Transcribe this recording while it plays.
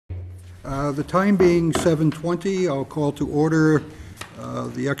The time being 7:20, I'll call to order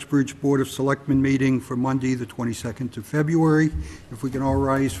the Uxbridge Board of Selectmen meeting for Monday, the 22nd of February. If we can all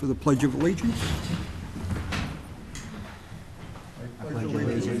rise for the Pledge of Allegiance. I pledge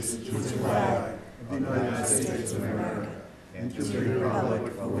allegiance to the flag of the United States of America and to the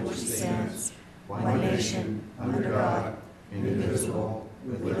republic for which it stands, one nation, under God, indivisible,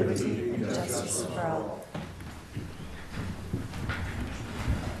 with liberty and justice for all.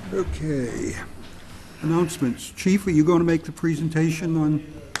 Okay. Announcements. Chief, are you going to make the presentation on?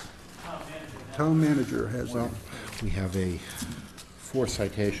 Town manager has Well, we have 4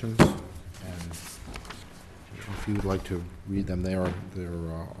 citations, and if you would like to read them, they're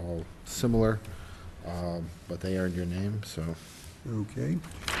all similar, but they are in your name, so. Okay.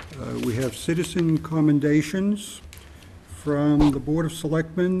 We have citizen commendations from the Board of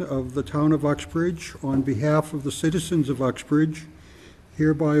Selectmen of the Town of Uxbridge. On behalf of the citizens of Uxbridge,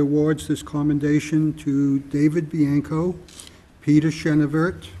 hereby awards this commendation to David Bianco, Peter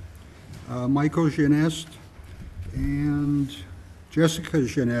Chenevert, Michael Genest, and Jessica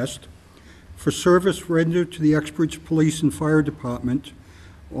Genest for service rendered to the Uxbridge Police and Fire Department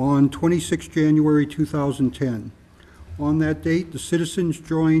on 26 January 2010. On that date, the citizens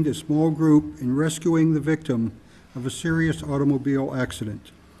joined a small group in rescuing the victim of a serious automobile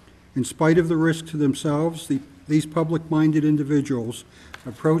accident. In spite of the risk to themselves, these public-minded individuals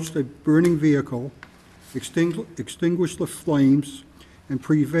approached a burning vehicle, extinguished the flames, and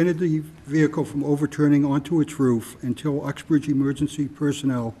prevented the vehicle from overturning onto its roof until Uxbridge emergency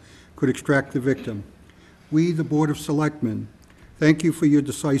personnel could extract the victim. We, the Board of Selectmen, thank you for your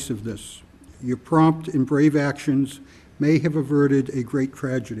decisiveness. Your prompt and brave actions may have averted a great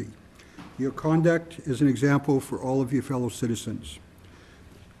tragedy. Your conduct is an example for all of your fellow citizens.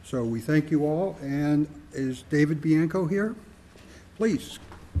 So we thank you all, and is David Bianco here? Please,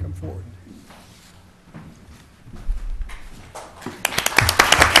 come forward.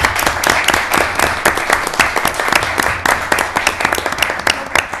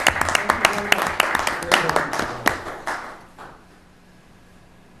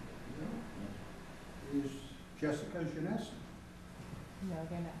 Is Jessica Genest? No,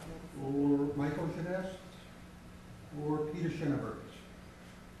 they're not here. Or Michael Genest? Or Peter Chenevert?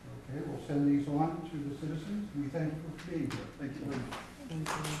 Okay, we'll send these on to the citizens. We thank you for being here. Thank you very much. Thank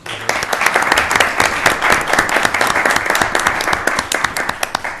you.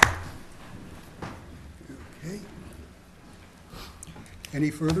 Okay. Any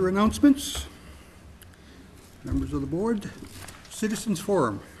further announcements? Members of the board? Citizens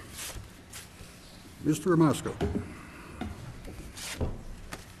Forum. Mr. Ramasco.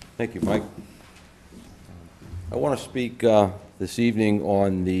 Thank you, Mike. I want to speak this evening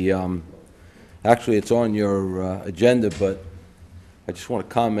on the, actually it's on your agenda, but I just want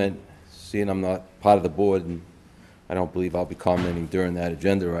to comment, seeing I'm not part of the board, and I don't believe I'll be commenting during that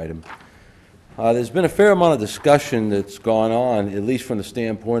agenda item. There's been a fair amount of discussion that's gone on, at least from the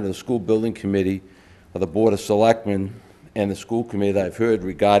standpoint of the School Building Committee, of the Board of Selectmen, and the School Committee that I've heard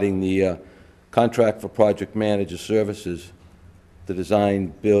regarding the contract for project manager services, the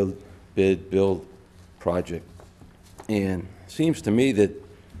design, build, bid, build project. And it seems to me that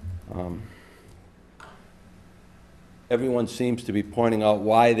everyone seems to be pointing out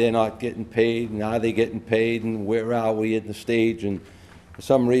why they're not getting paid, and are they getting paid, and where are we at the stage. And for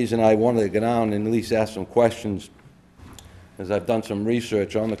some reason, I wanted to go down and at least ask some questions, as I've done some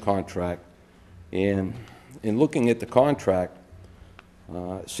research on the contract. And in looking at the contract,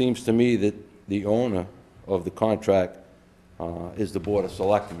 it seems to me that the owner of the contract is the Board of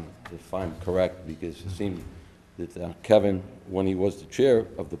Selectmen, if I'm correct, because it seems that Kevin, when he was the chair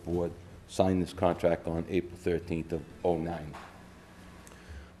of the board, signed this contract on April 13th of '09.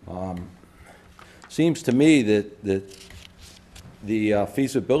 Seems to me that the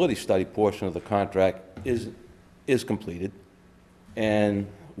feasibility study portion of the contract is completed, and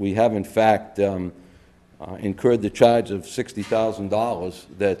we have in fact incurred the charge of $60,000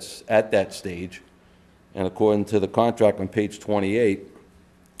 that's at that stage, and according to the contract on page 28,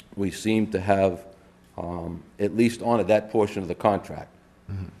 we seem to have at least honored that portion of the contract.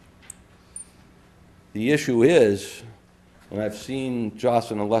 Mm-hmm. The issue is, and I've seen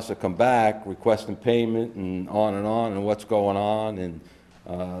Jocelyn and Lessa come back requesting payment and on, and what's going on, and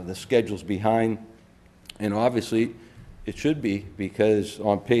the schedule's behind, and obviously it should be, because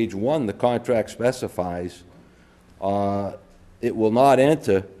on page 1 the contract specifies it will not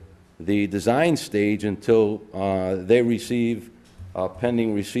enter the design stage until they receive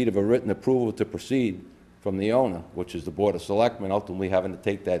pending receipt of a written approval to proceed from the owner, which is the Board of Selectmen, ultimately having to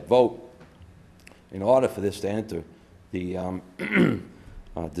take that vote in order for this to enter the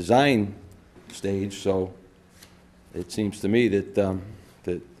design stage, so it seems to me that,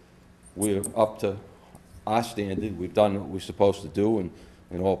 that we're up to our standard. We've done what we're supposed to do, and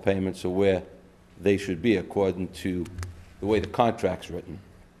all payments are where they should be according to the way the contract's written.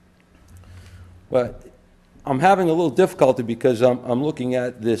 But I'm having a little difficulty because I'm looking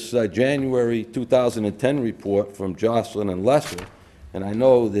at this January 2010 report from Jocelyn and Lesser, and I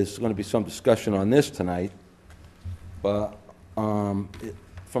know there's going to be some discussion on this tonight, but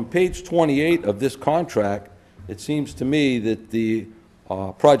from page 28 of this contract, it seems to me that the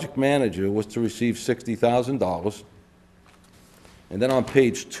project manager was to receive $60,000. And then on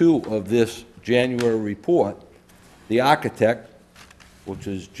page 2 of this January report, the architect, which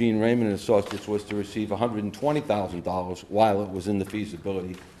is Gene Raymond and Associates, was to receive $120,000 while it was in the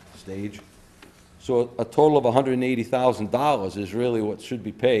feasibility stage. So a total of $180,000 is really what should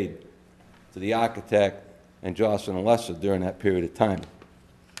be paid to the architect and Jocelyn and Lesser during that period of time.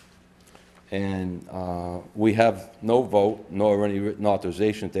 And we have no vote nor any written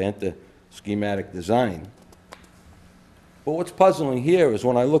authorization to enter schematic design. But what's puzzling here is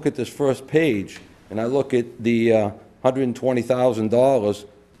when I look at this first page and I look at the $120,000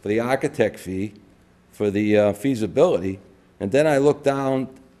 for the architect fee for the feasibility, and then I look down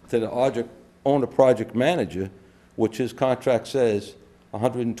to the owner-project manager, which his contract says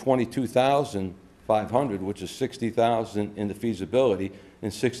 $122,500, which is $60,000 in the feasibility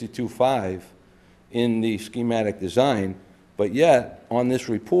and $62,500 in the schematic design, but yet on this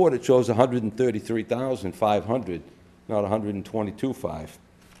report it shows $133,500, not $122,500.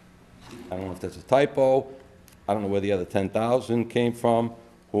 I don't know if that's a typo. I don't know where the other $10,000 came from,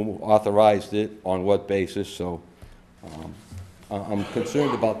 who authorized it, on what basis, so I'm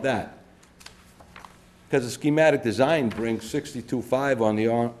concerned about that. Because the schematic design brings $62,500 on the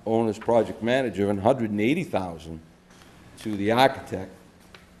owner's project manager and $180,000 to the architect.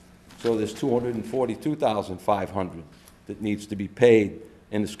 So there's $242,500 that needs to be paid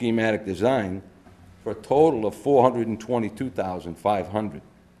in the schematic design for a total of $422,500,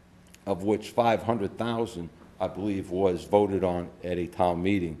 of which $500,000, I believe, was voted on at a town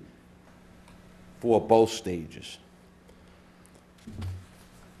meeting for both stages.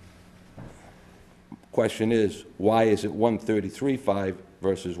 Question is, why is it $133,500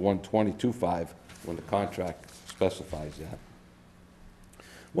 versus $122,500 when the contract specifies that?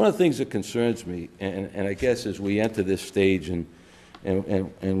 One of the things that concerns me, and I guess as we enter this stage and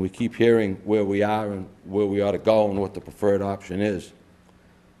we keep hearing where we are and where we ought to go and what the preferred option is,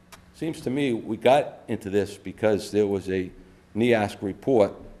 seems to me we got into this because there was a NEASC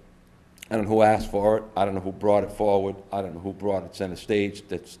report. I don't know who asked for it. I don't know who brought it forward. I don't know who brought it center stage.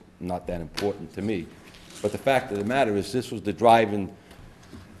 That's not that important to me. But the fact of the matter is this was the driving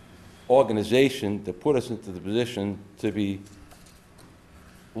organization that put us into the position to be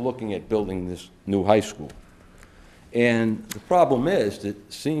looking at building this new high school. And the problem is that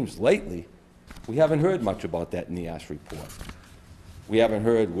it seems lately we haven't heard much about that NEASC report. We haven't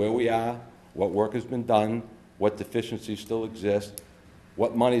heard where we are, what work has been done, what deficiencies still exist,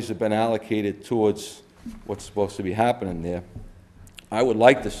 what monies have been allocated towards what's supposed to be happening there. I would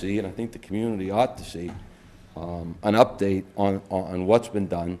like to see, and I think the community ought to see, an update on what's been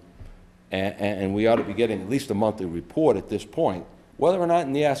done, and we ought to be getting at least a monthly report at this point, whether or not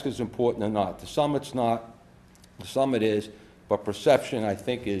NEASC is important or not. To some it's not, to some it is, but perception, I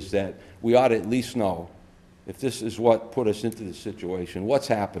think, is that we ought to at least know if this is what put us into this situation, what's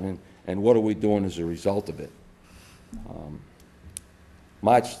happening, and what are we doing as a result of it.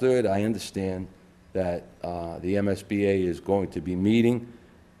 March 3rd, I understand that the MSBA is going to be meeting,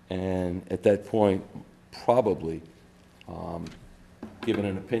 and at that point, probably giving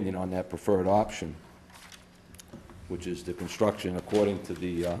an opinion on that preferred option, which is the construction according to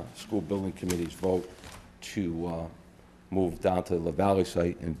the school building committee's vote to move down to the La Valley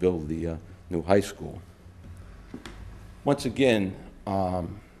site and build the new high school. Once again,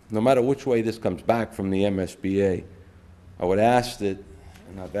 no matter which way this comes back from the MSBA, I would ask that,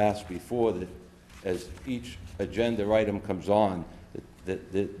 and I've asked before, that as each agenda item comes on,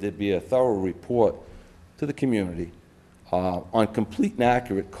 that there be a thorough report to the community on complete and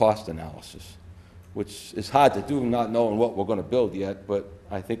accurate cost analysis, which is hard to do not knowing what we're going to build yet, but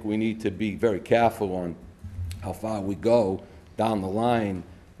I think we need to be very careful on how far we go down the line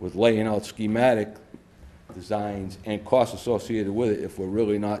with laying out schematic designs and costs associated with it if we're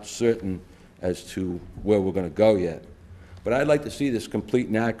really not certain as to where we're going to go yet. But I'd like to see this complete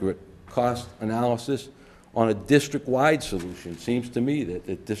and accurate cost analysis on a district-wide solution. Seems to me that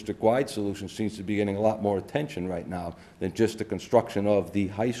the district-wide solution seems to be getting a lot more attention right now than just the construction of the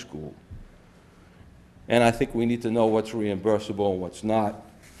high school. And I think we need to know what's reimbursable and what's not,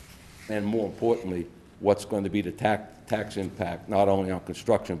 and more importantly, what's going to be the tax impact, not only on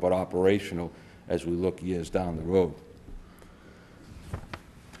construction, but operational, as we look years down the road.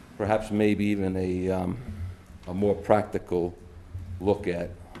 Perhaps maybe even a more practical look at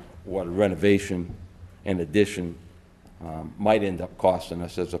what a renovation and addition might end up costing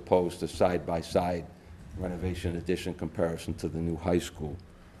us, as opposed to side-by-side renovation addition comparison to the new high school.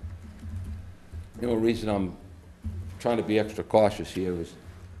 You know, the reason I'm trying to be extra cautious here is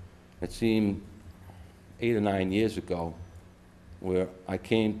it seemed 8 or 9 years ago where I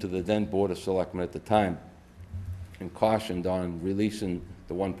came to the then Board of Selectmen at the time and cautioned on releasing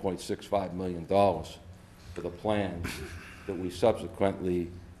the $1.65 million for the plans that we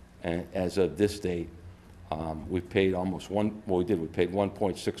subsequently, as of this date, we paid we paid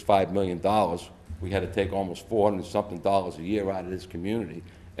 $1.65 million. We had to take almost $400-something a year out of this community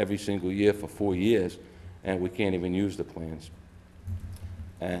every single year for 4 years, and we can't even use the plans.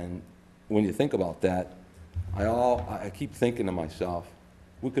 And when you think about that, I keep thinking to myself,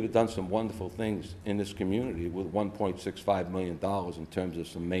 we could have done some wonderful things in this community with $1.65 million in terms of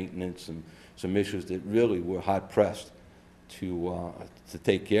some maintenance and some issues that really were hard-pressed to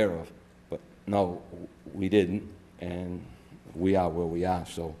take care of. But no, we didn't, and we are where we are.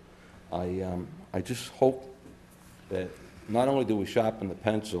 So I just hope that not only do we sharpen the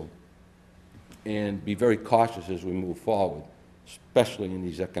pencil and be very cautious as we move forward, especially in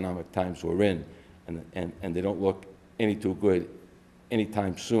these economic times we're in, and they don't look any too good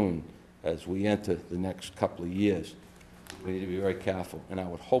anytime soon as we enter the next couple of years. We need to be very careful, and I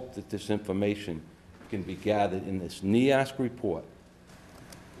would hope that this information can be gathered in this NEASC report,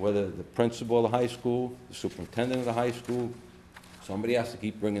 whether the principal of the high school, the superintendent of the high school, somebody has to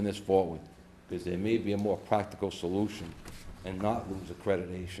keep bringing this forward, because there may be a more practical solution and not lose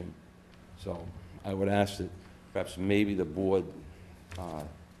accreditation. So I would ask that perhaps maybe the board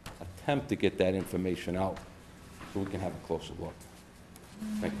attempt to get that information out so we can have a closer look.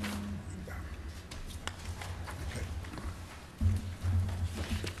 Thank you.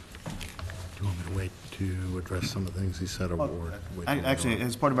 Do you want me to wait to address some of the things he said, or wait? Actually,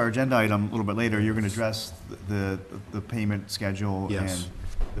 as part of our agenda item, a little bit later, you're going to address the payment schedule Yes. and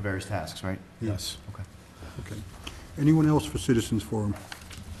the various tasks, right? Yes. Okay. Okay. Anyone else for citizens forum?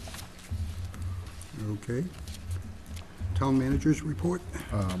 Okay. Town managers report?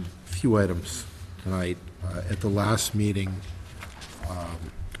 Few items tonight. At the last meeting,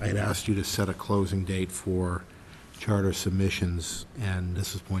 I had asked you to set a closing date for charter submissions, and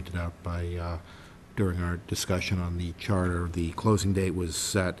this was pointed out by, during our discussion on the charter, the closing date was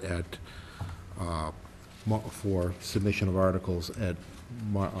set at, for submission of articles at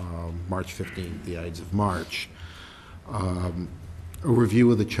March 15th, the Ides of March. A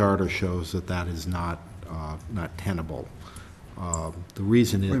review of the charter shows that that is not tenable. The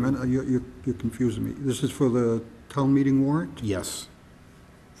reason is... Wait a minute, you're confusing me. This is for the town meeting warrant? Yes.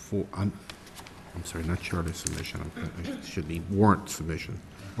 I'm sorry, not charter submission. It should be warrant submission.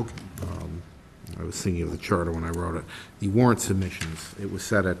 Okay. I was thinking of the charter when I wrote it. The warrant submissions, it was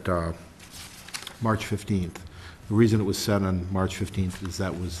set at March 15th. The reason it was set on March 15th is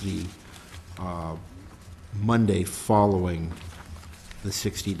that was the Monday following the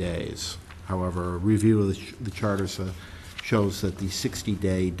 60 days. However, a review of the charter shows that the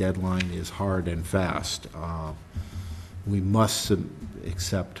 60-day deadline is hard and fast. We must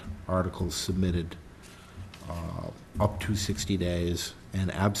accept articles submitted up to 60 days,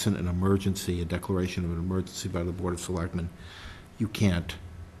 and absent an emergency, a declaration of an emergency by the Board of Selectmen, you can't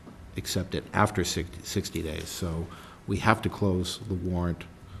accept it after 60 days. So we have to close the warrant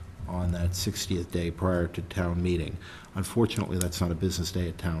on that 60th day prior to town meeting. Unfortunately, that's not a business day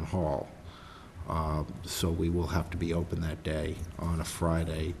at Town Hall. So we will have to be open that day on a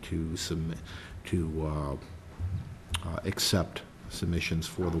Friday to submit, to accept submissions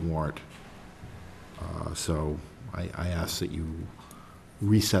for the warrant. So I ask that you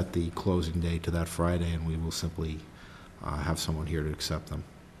reset the closing date to that Friday, and we will simply have someone here to accept them.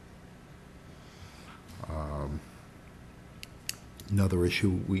 Another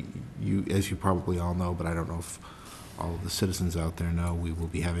issue, as you probably all know, but I don't know if all of the citizens out there know, we will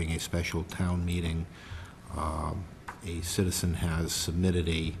be having a special town meeting. A citizen has submitted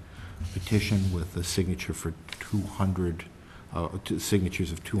a petition with a signature for 200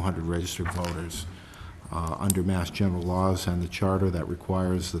 signatures of 200 registered voters under Mass General Laws and the Charter that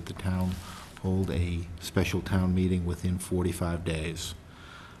requires that the town hold a special town meeting within 45 days.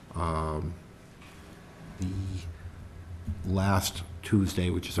 The last Tuesday,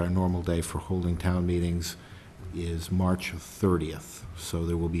 which is our normal day for holding town meetings, is March 30th, so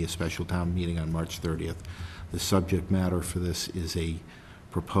there will be a special town meeting on March 30th. The subject matter for this is a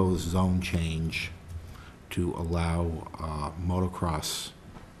proposed zone change to allow motocross.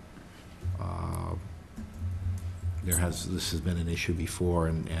 This has been an issue before,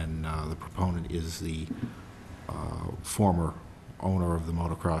 and the proponent is the former owner of the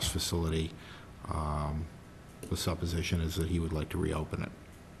motocross facility. The supposition is that he would like to reopen it.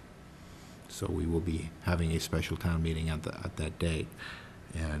 So we will be having a special town meeting at that date.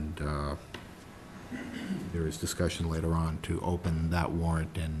 And there is discussion later on to open that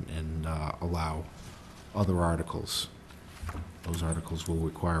warrant and allow other articles. Those articles will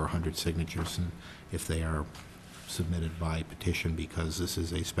require 100 signatures, and if they are submitted by petition, because this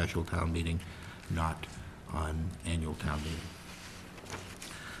is a special town meeting, not an annual town meeting.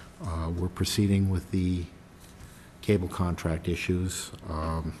 We're proceeding with the cable contract issues.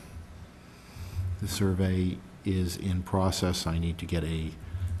 The survey is in process. I need to get a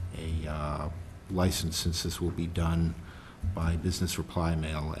license, since this will be done by business reply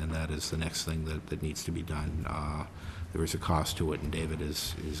mail, and that is the next thing that needs to be done. There is a cost to it, and David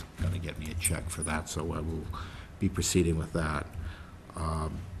is going to get me a check for that, so I will be proceeding with that.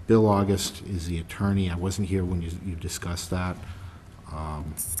 Bill August is the attorney. I wasn't here when you discussed that. I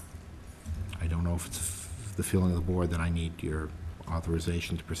don't know if it's the feeling of the board that I need your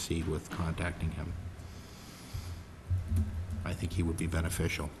authorization to proceed with contacting him. I think he would be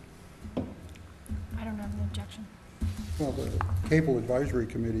beneficial. I don't have an objection. Well, the Cable Advisory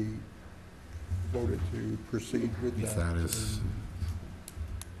Committee voted to proceed with that. If that is,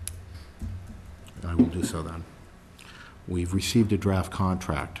 I will do so then. We've received a draft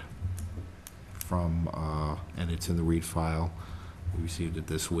contract from, and it's in the read file. We received it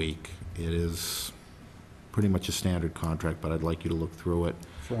this week. It is pretty much a standard contract, but I'd like you to look through it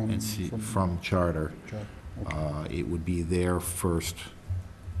and see, from Charter. Okay. It would be their first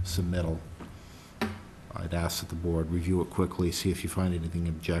submittal. I'd ask that the board review it quickly, see if you find anything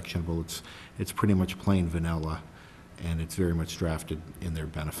objectionable. It's pretty much plain vanilla, and it's very much drafted in their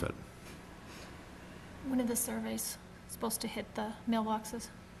benefit. When are the surveys supposed to hit the mailboxes?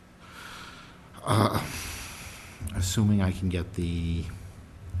 Assuming I can get the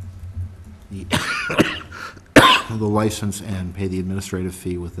license and pay the administrative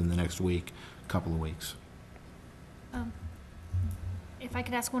fee within the next week, couple of weeks. If I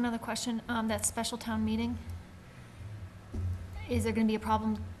could ask one other question, that special town meeting, is there going to be a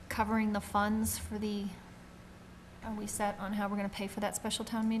problem covering the funds for the, are we set on how we're going to pay for that special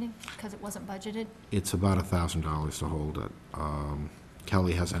town meeting? Because it wasn't budgeted? It's about $1,000 to hold it.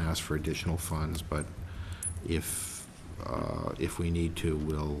 Kelly hasn't asked for additional funds, but if we need to,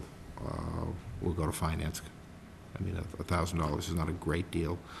 we'll go to finance. I mean, $1,000 is not a great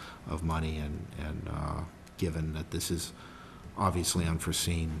deal of money, and given that this is obviously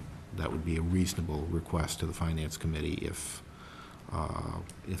unforeseen, that would be a reasonable request to the Finance Committee if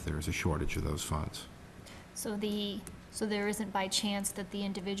there is a shortage of those funds. So there isn't by chance that the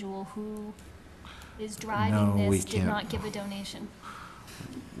individual who is driving this did not give a donation?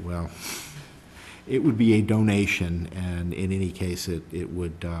 Well, it would be a donation, and in any case, it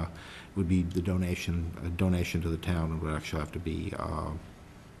would be a donation to the town. It would actually have to be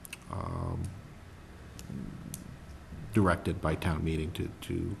directed by town meeting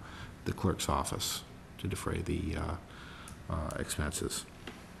to the clerk's office to defray the expenses.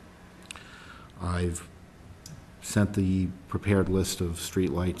 I've sent the prepared list of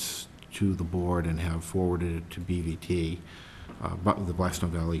streetlights to the board and have forwarded it to BVT, the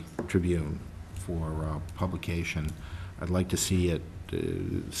Blackstone Valley Tribune, for publication. I'd like to see it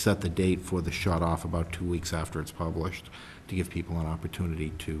set the date for the shut-off about 2 weeks after it's published, to give people an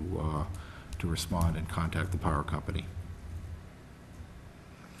opportunity to respond and contact the power company.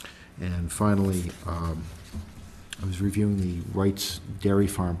 And finally, I was reviewing the Wright's Dairy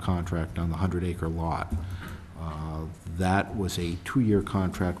Farm contract on the 100-acre lot. That was a 2-year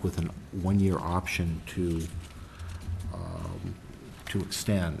contract with a 1-year option to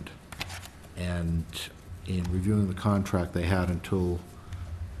extend. And in reviewing the contract, they had until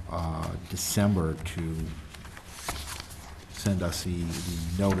December to send us the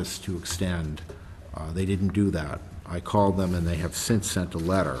notice to extend. They didn't do that. I called them, and they have since sent a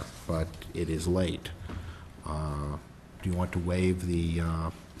letter, but it is late. Do you want to waive the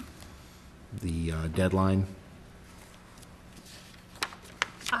deadline?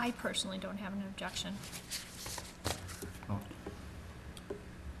 I personally don't have an objection.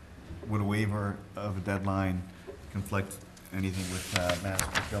 Would a waiver of a deadline conflict anything with mass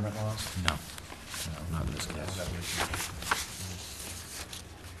procurement laws? No, not in this case.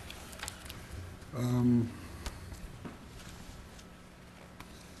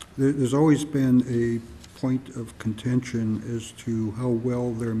 There's always been a point of contention as to how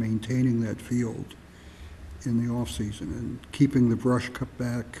well they're maintaining that field in the off-season and keeping the brush cut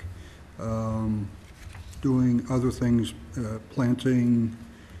back, doing other things, planting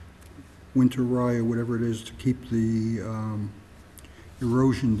winter rye or whatever it is to keep the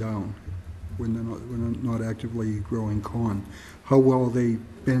erosion down when they're not actively growing corn. How well have they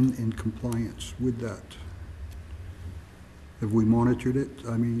been in compliance with that? Have we monitored it?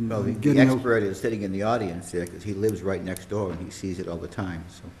 I mean, Well, the getting out- expert is sitting in the audience there, because he lives right next door, and he sees it all the time,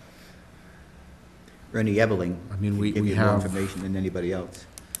 so. Ernie Ebeling I mean, we can give you more have- information than anybody else.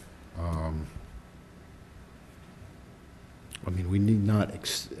 I mean, we need not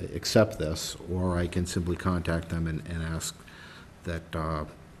accept this, or I can simply contact them and ask that,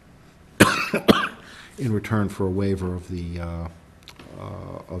 in return for a waiver of the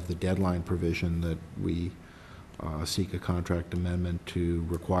deadline provision, that we seek a contract amendment to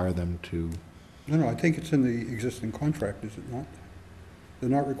require them to No, I think it's in the existing contract, is it not? They're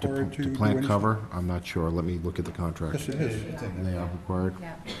not required to do plant anything? cover. I'm not sure. Let me look at the contract. Yes, it is. They are required?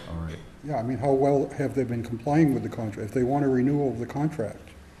 Yeah. All right. Yeah, I mean, how well have they been complying with the contract? If they want a renewal of the contract,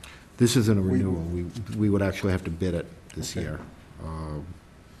 This isn't a renewal. We would actually have to bid it this Okay. year.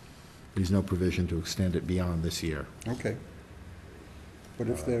 There's no provision to extend it beyond this year. okay. But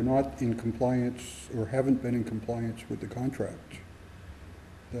if they're not in compliance or haven't been in compliance with the contract,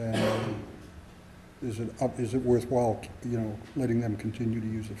 then is it worthwhile, letting them continue to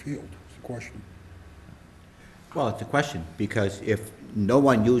use the field? It's a question. Well, it's a question, because if no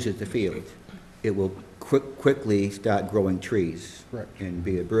one uses the field, it will quickly start growing trees. Correct. And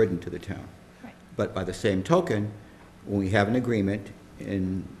be a burden to the town. Right. But by the same token, when we have an agreement,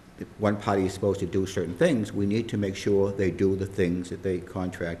 and if one party is supposed to do certain things, we need to make sure they do the things that they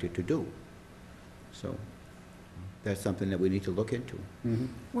contracted to do. So, that's something that we need to look into.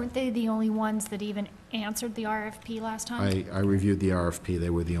 Weren't they the only ones that even answered the RFP last time? I reviewed the RFP. They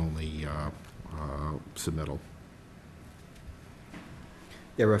were the only submittal.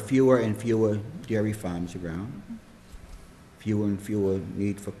 There are fewer and fewer dairy farms around, fewer and fewer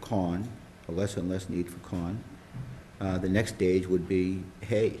need for corn, or less and less need for corn. The next stage would be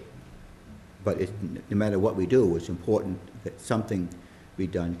hay. But no matter what we do, it's important that something be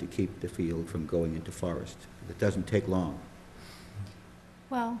done to keep the field from going into forest. It doesn't take long.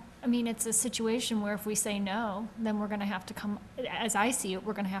 Well, I mean, it's a situation where if we say no, then we're gonna have to as I see it,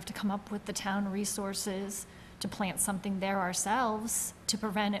 we're gonna have to come up with the town resources to plant something there ourselves to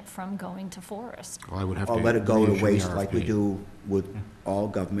prevent it from going to forest. Well, I would have to Or let it go to reissue the waste like we RFP. do with all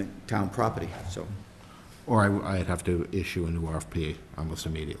government town property, so. Or I'd have to issue a new RFP almost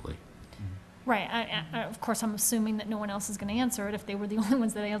immediately. Right, of course, I'm assuming that no one else is gonna answer it if they were the only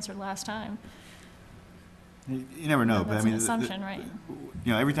ones that answered last time. You never know, but I That's mean. an assumption, right?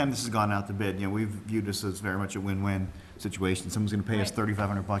 Every time this has gone out to bid, we've viewed this as very much a win-win situation. Someone's gonna pay us Right.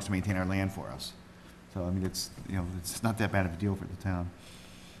 $3,500 to maintain our land for us. So, I mean, it's not that bad of a deal for the town.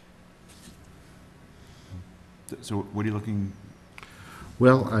 So what are you looking,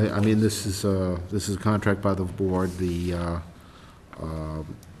 Well, I mean, this is a contract by the board. The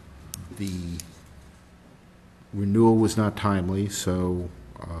renewal was not timely, so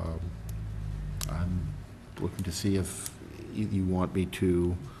I'm looking to see if you want me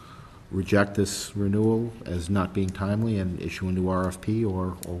to reject this renewal as not being timely and issue a new RFP,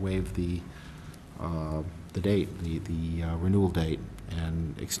 or waive the date, the renewal date,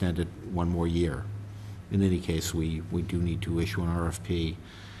 and extend it one more year. In any case, we do need to issue an RFP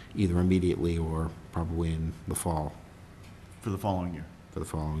either immediately or probably in the fall for the following year? for the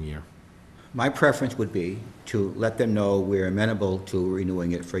following year. My preference would be to let them know we're amenable to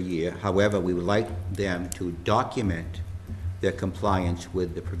renewing it for a year. However, we would like them to document their compliance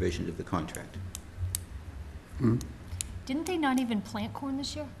with the provisions of the contract. Didn't they not even plant corn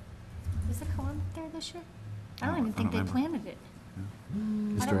this year? Is the corn there this year? I don't even think they remember. planted it. I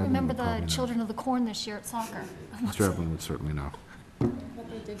Mr. don't Evelyn remember would probably the know. children of the corn this year at soccer. Mr. Evelyn would certainly know. But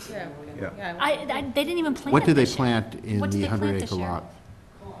they did too. Yeah. They didn't even plant What it did they this year. plant in What did the they plant 100-acre this year? lot?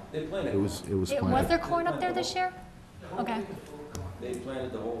 They planted, It was Was planted. there corn up there this year? Okay. they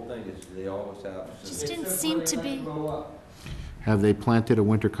planted the whole thing, they always have. Just didn't seem to be, Have they planted a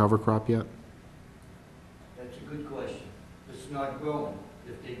winter cover crop yet? That's a good question. It's not growing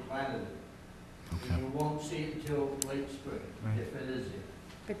if they planted it. Okay. And you won't see it until late spring, if it is there.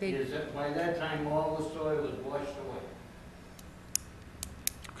 But they, Because by that time, all the soil is washed away.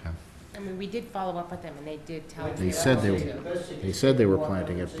 Okay. I mean, we did follow up with them and they did tell us. They said they were. They said they were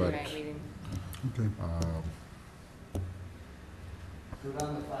planting it, but Right, we didn't. Okay. Put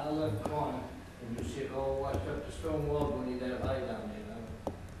on the far left corner, and you see it all washed up the stone wall when you got a high down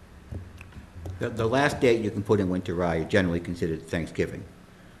there, The last date you can put in winter rye is generally considered Thanksgiving.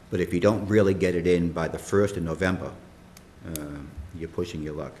 But if you don't really get it in by the 1st of November, you're pushing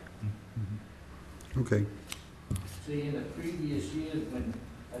your luck. Okay. See, in the previous years, when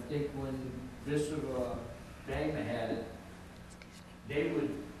Vista or Dana had it, they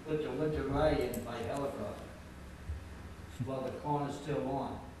would put the winter rye in by helicopter while the corn is still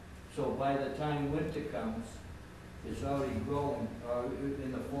on. So by the time winter comes, it's already growing, or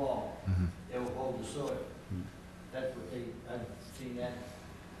in the fall, they'll hold the soil. That's what I've seen that.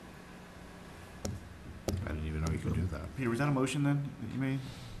 I didn't even know you could do that. Peter, was that a motion then that you made?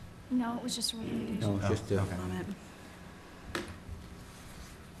 No, it was just a recommendation. No, it's just, okay.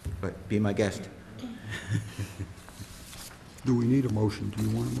 but be my guest. Do we need a motion? Do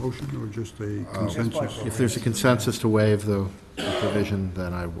you want a motion or just a consensus? If there's a consensus to waive the provision,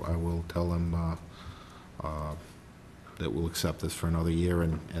 then I will tell them that we'll accept this for another year,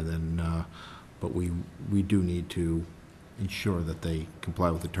 and then, but we do need to ensure that they comply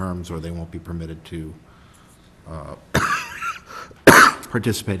with the terms, or they won't be permitted to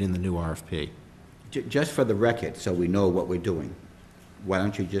participate in the new RFP. Just for the record, so we know what we're doing, why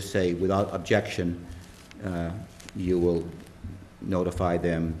don't you just say, without objection, you will notify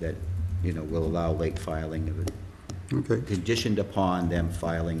them that, we'll allow late filing of it, Okay. conditioned upon them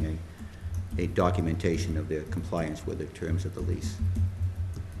filing a documentation of their compliance with the terms of the lease.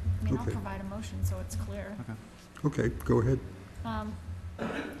 I mean, I'll Okay. provide a motion so it's clear. Okay, go ahead.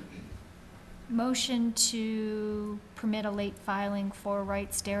 Motion to permit a late filing for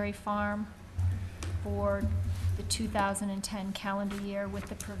Wright's Dairy Farm for the 2010 calendar year with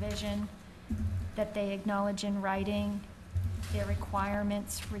the provision that they acknowledge in writing their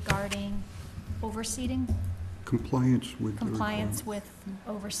requirements regarding overseeding, Compliance with the compliance with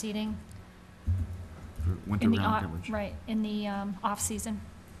overseeding For winter in the, round coverage. right, in the off-season.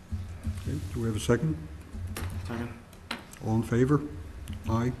 Okay, do we have a second? Second? All in favor?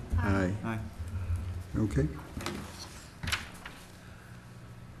 Aye? Aye. Aye. Okay.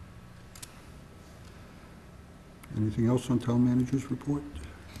 Anything else on town manager's report?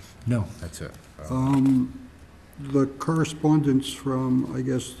 No. That's it. The correspondence from, I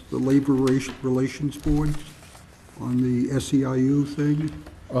guess, the Labor Relations Board on the SEIU thing.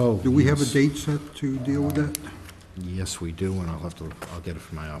 Oh. Do we have a yes. date set to deal with that? Yes, we do, and I'll get it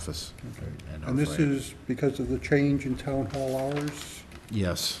from my office. And this notify you. is because of the change in town hall hours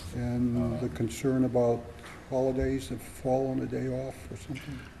Yes. and the concern about holidays that fall on a day off or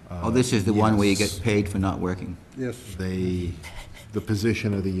something? Oh, this is the one where you yes. get paid for not working? Yes. The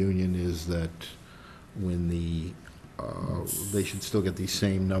position of the union is that when they should still get the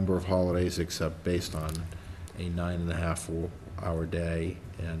same number of holidays, except based on a 9.5-hour day,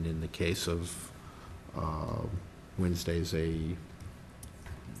 and in the case of Wednesdays, an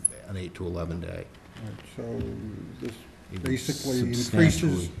 8 to 11 day. Right, so this It basically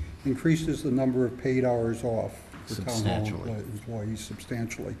substantially- increases the number of paid hours off for town hall Substantially. employees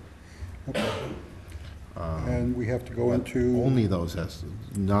substantially. Okay. And we have to go into... Only those,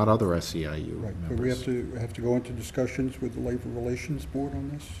 not other SEIU Right, but we members. have to go into discussions with the Labor Relations Board on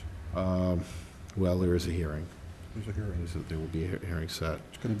this? Well, there is a hearing. There's a hearing. There will be a hearing set.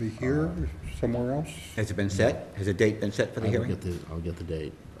 It's going to be here or somewhere else? Has it been set? Has a date been set for the I will hearing? I'll get the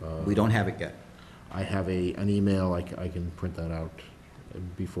date. We don't have it yet. I have an email, I can print that out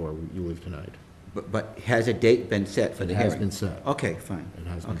before you leave tonight. But has a date been set for the It hearing? has been set. Okay, fine. It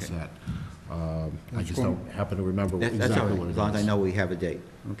has been Okay. set. I That's just fine. don't happen to remember That's all exactly right, what it as is. long as I know we have a date.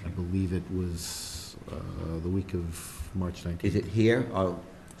 I Okay. believe it was the week of March 19th. Is it here or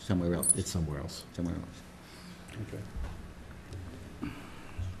somewhere else? It's somewhere else. Somewhere else.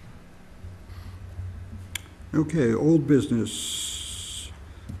 Okay, old business.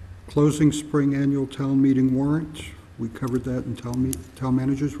 Closing spring annual town meeting warrant. We covered that in town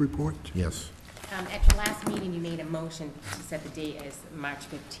manager's report. Yes. At your last meeting, you made a motion to set the date as March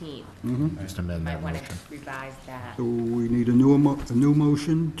 15th. Just amend Might that want motion. to revise that. So we need a new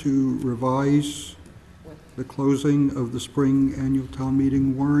motion to revise the closing of the spring annual town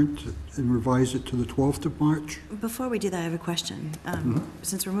meeting warrant and revise it to the 12th of March. Before we do that, I have a question.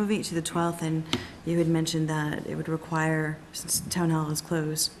 Since we're moving it to the 12th, and you had mentioned that it would require, since town hall is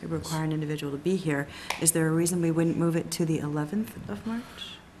closed, it would require an individual to be here, is there a reason we wouldn't move it to the 11th of March?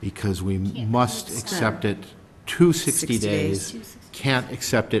 Because we Can't must close. accept it to 60 60 days. days. Can't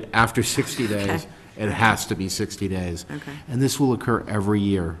accept it after 60 days. Okay. It has to be 60 days. Okay. And this will occur every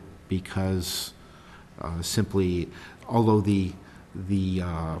year because simply, although the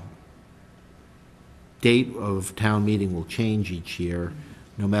date of town meeting will change each year,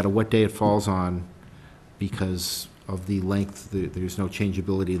 no matter what day it falls on, because the length, there's no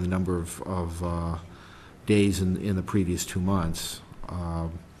changeability in the number of days in the previous 2 months,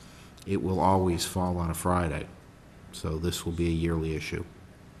 it will always fall on a Friday. So this will be a yearly issue.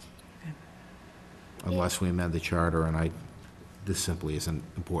 Unless we amend the charter, and this simply isn't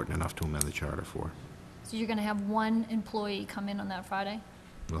important enough to amend the charter for. So you're gonna have one employee come in on that Friday?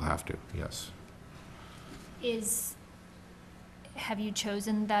 We'll have to, yes. Have you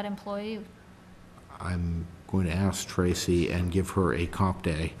chosen that employee? I'm going to ask Tracy and give her a comp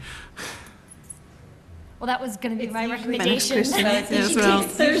day. Well, that was gonna be It's my usually- recommendation. So it's Yeah, as usually- well.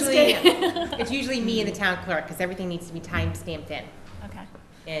 it's usually- It's usually me and the town clerk, because everything needs to be time stamped in Okay.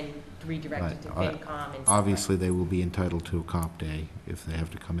 and redirected to Right. FinCom and stuff. Obviously, they will be entitled to a comp day if they have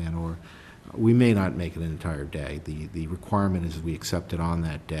to come in, or we may not make it an entire day. The requirement is we accept it on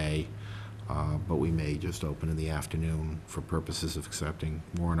that day, but we may just open in the afternoon for purposes of accepting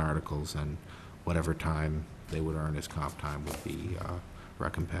warrant articles, and whatever time they would earn as comp time would be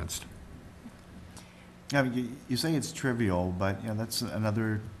recompensed. Yeah, you say it's trivial, but, that's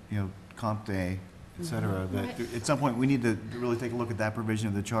another, comp day, et cetera, that Right. at some point, we need to really take a look at that provision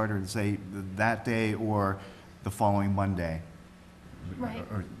of the charter and say that day or the following Monday. Right.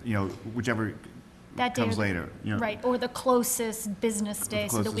 Or, whichever That day comes or- later. Right, or the closest business day,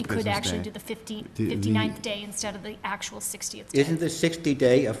 so that we closest could business actually day. do the The- 59th day instead of the actual 60th day. Isn't the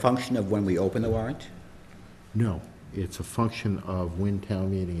 60-day a function of when we open the warrant? No, it's a function of when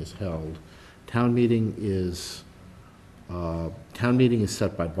town meeting is held. Town meeting is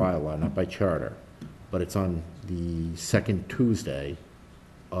set by bylaw, not by charter, but it's on the second Tuesday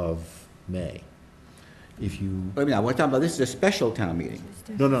of May. If you, Wait a minute, we're talking about, this is a special town meeting.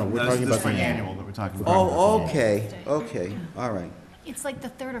 no, we're No, this talking is the about spring the annual that we're talking about. Oh, okay, all right. It's like the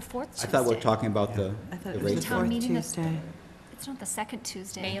third or fourth I Tuesday. thought we were talking about the I thought the it was the rate. Town fourth meeting is- Tuesday. It's not the second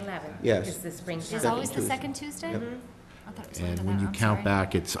Tuesday. May 11th. Yes. Is the spring. It's Second always the Tuesday. second Tuesday? Yep. I thought it was And after when that, you I'm count sorry.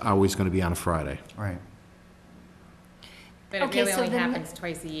 back, it's always going to be on a Friday. Right. But it Okay, really so only then- happens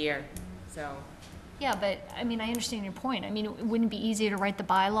twice a year, so. Yeah, but, I mean, I understand your point. I mean, it wouldn't it be easier to write the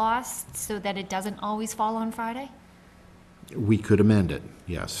bylaws so that it doesn't always fall on Friday? We could amend it,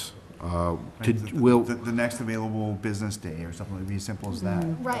 yes. Right, We'll, the next available business day or something, would be as simple as that.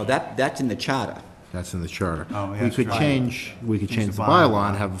 Oh, Right. that's in the charter. that's in the charter. Oh, yeah, We that's could right. change the bylaw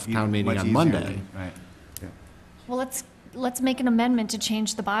and have town meeting Much on easier, Monday. Right. Well, let's make an amendment to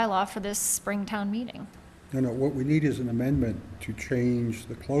change the bylaw for this spring town meeting. No, what we need is an amendment to change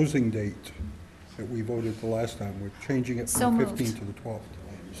the closing date that we voted the last time. We're changing it So from the moved. 15th to the 12th.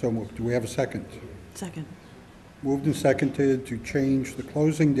 So moved. Do we have a second? Second. Moved and seconded to change the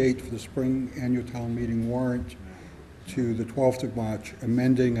closing date for the spring annual town meeting warrant to the 12th of March,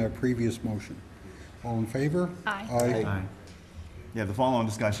 amending our previous motion. All in favor? Aye. Aye. Yeah, the following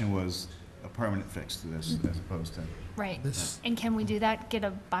discussion was a permanent fix to this, as opposed to. Right. This- And can we do that, get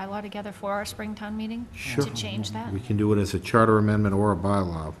a bylaw together for our spring town meeting? Sure. To change that? We can do it as a charter amendment or a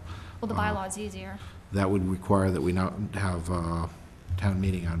bylaw. Well, the bylaw's easier. That would require that we not have town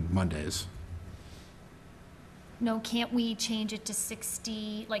meeting on Mondays. No, can't we change it to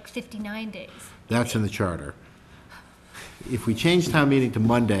 59 days? That's in the charter. If we change town meeting to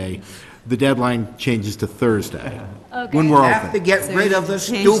Monday, the deadline changes to Thursday, when we're Have to open. get rid of the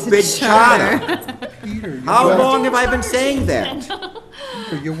change the stupid charter. Peter, How long have I been saying that?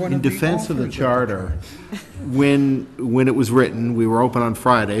 you're one In of the defense of the authors charter, when it was written, we were open on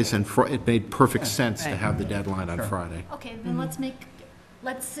Fridays, and it made perfect sense to have the deadline on Friday. Okay, then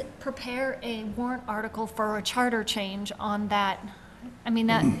let's prepare a warrant article for a charter change on that. I mean,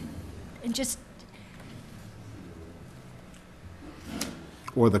 that, it just,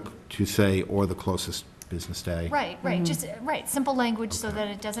 Or the closest business day. right, just, right, simple language so that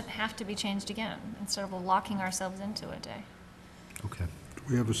it doesn't have to be changed again, instead of locking ourselves into a day. Okay. Do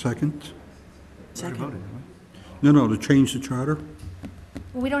we have a second? Second. No, to change the charter?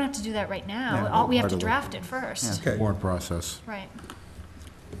 Well, we don't have to do that right now. Yeah. We have to Part of the- draft it first. Okay. Warrant process. Right.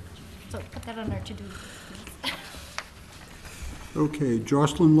 So put that on our to-do list. Okay,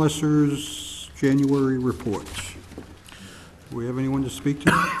 Jocelyn Lesser's January report. Do we have anyone to speak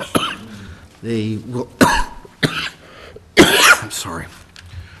to? They will, I'm sorry.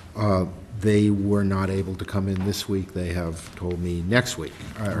 They were not able to come in this week. They have told me next week,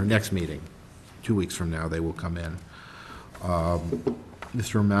 or next meeting, 2 weeks from now, they will come in.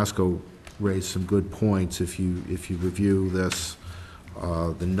 Mr. Ramasco raised some good points. If you review this,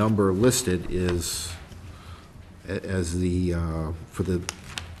 the number listed is, as the, for the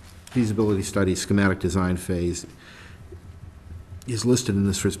feasibility study schematic design phase, is listed in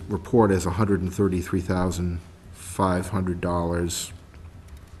this report as $133,500,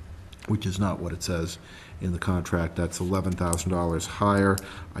 which is not what it says in the contract. That's $11,000 higher.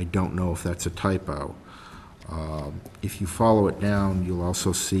 I don't know if that's a typo. If you follow it down, you'll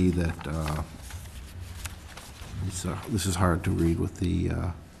also see that, this is hard to read with the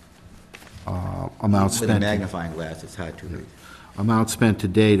amount With a spent. magnifying glass, it's hard to read. Amount spent to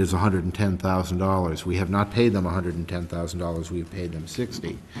date is $110,000. We have not paid them $110,000, we have paid them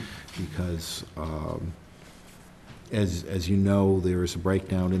 $60,000, because, as you know, there is a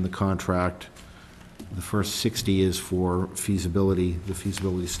breakdown in the contract. The first $60,000 is for feasibility, the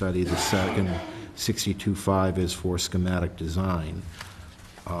feasibility study. The second $62,500 is for schematic design.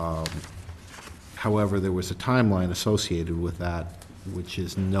 However, there was a timeline associated with that, which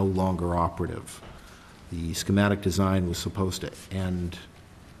is no longer operative. The schematic design was supposed to end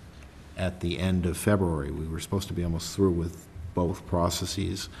at the end of February. We were supposed to be almost through with both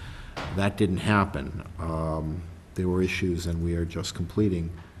processes. That didn't happen. There were issues, and we are just completing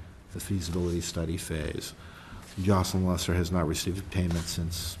the feasibility study phase. Jocelyn Lesser has not received payment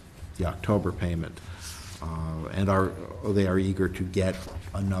since the October payment, and they are eager to get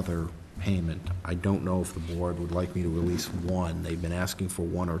another payment. I don't know if the board would like me to release one. They've been asking for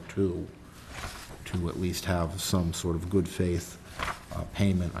one or two, to at least have some sort of good faith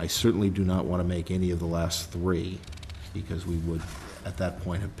payment. I certainly do not want to make any of the last three, because we would, at that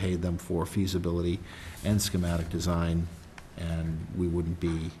point, have paid them for feasibility and schematic design, and we wouldn't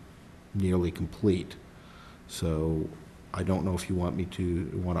be nearly complete. So I don't know if you want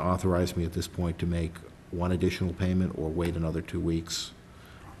to authorize me at this point to make one additional payment, or wait another 2 weeks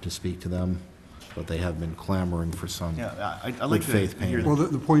to speak to them, but they have been clamoring for some Yeah, I'd good like to faith hear payment. Well,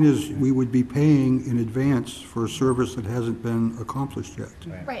 the point is, we would be paying in advance for a service that hasn't been accomplished yet.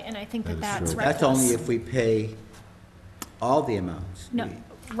 Right, and I think That that is that's true. reckless. That's only if we pay all the amounts. No,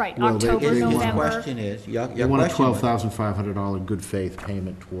 right, Well, they- October, His His November. question is, your They want a question was- $12,500 good faith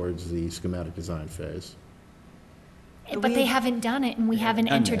payment towards the schematic design phase. But they haven't done it, and we haven't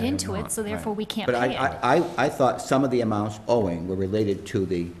done entered that, into it, so therefore we can't But pay it. I thought some of the amounts owing were related to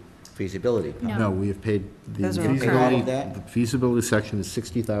the feasibility. No. No, we have paid, the Those are all current. All of feasibility, that? the feasibility section is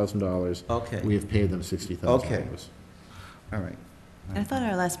 $60,000. Okay. We have paid them $60,000. Okay. All right. I thought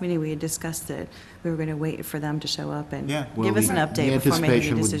at our last meeting, we had discussed that we were going to wait for them to show up and Yeah. give us an The update before making a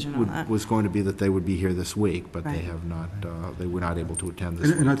anticipation decision on that. was going to be that they would be here this week, but they Right. have not, they were not able to attend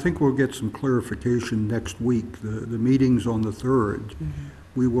this. And I think we'll get some clarification next week. The meeting's on the 3rd.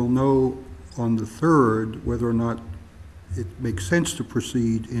 We will know on the 3rd whether or not it makes sense to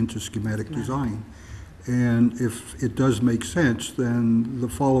proceed into schematic design. And if it does make sense, then the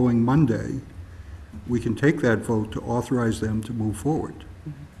following Monday, we can take that vote to authorize them to move forward.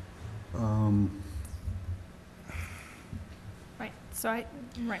 Right, so right,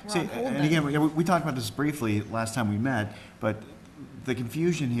 we're See, on hold and then. again, we talked about this briefly last time we met, but the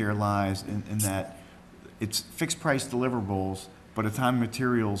confusion here lies in that it's fixed-price deliverables, but a time and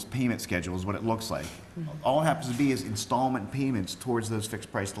materials payment schedule is what it looks like. All it happens to be is installment payments towards those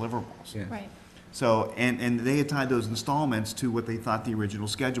fixed-price deliverables. Yeah. Right, So, and they had tied those installments to what they thought the original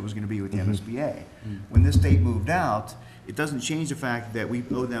schedule was gonna be with the MSBA. When this date moved out, it doesn't change the fact that we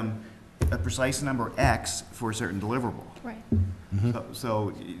owe them a precise number X for a certain deliverable. right.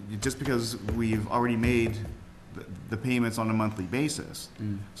 So, just because we've already made the payments on a monthly basis.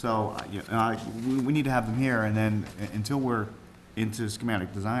 So, we need to have them here, and then, until we're into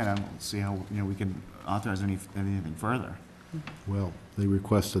schematic design, I don't see how, we can authorize anything further. Well, they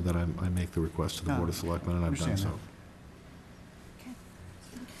requested that I make the request to the Board of Selectmen, and I've done Understand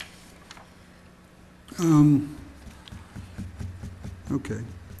so. Okay.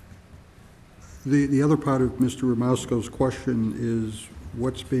 The other part of Mr. Ramowsko's question is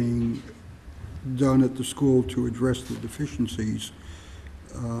what's being done at the school to address the deficiencies.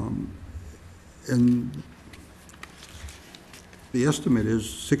 And the estimate is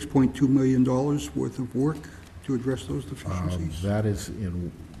 $6.2 million worth of work to address those deficiencies. That is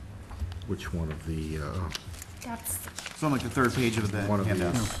in which one of the, That's, It's on like the third page of the one of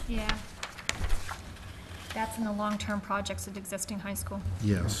handout. these? yeah. That's in the long-term projects at existing high school.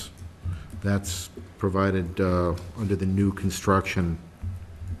 Yes. That's provided under the new construction.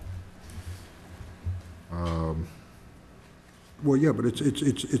 Well, yeah, but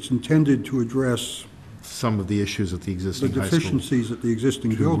it's intended to address Some of the issues at the the existing high school. deficiencies at the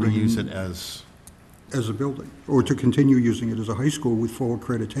existing To building. reuse it as, As a building, or to continue using it as a high school with full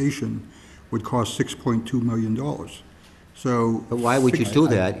accreditation would cost $6.2 million. So. But why would you do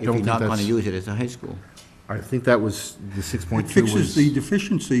that if don't you're think not going to that's- use it as a high school? I think that was, the 6.2 It was. fixes the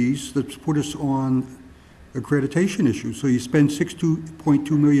deficiencies that's put us on accreditation issues. So you spend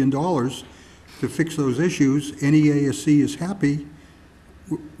 $6.2 million to fix those issues, NEASC is happy,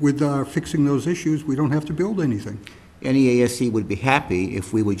 with fixing those issues, we don't have to build anything. Any ASC would be happy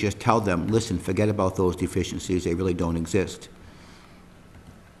if we would just tell them, listen, forget about those deficiencies, they really don't exist.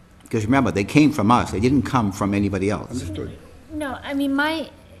 Because remember, they came from us, they didn't come from anybody else. Understood. No, I mean,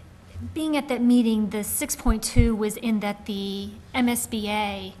 being at that meeting, the 6.2 was in that the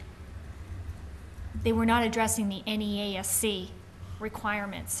MSBA, they were not addressing the NEASC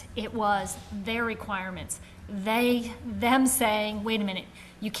requirements. It was their requirements. Them saying, wait a minute,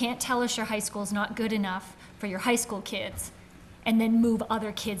 you can't tell us your high school is not good enough for your high school kids and then move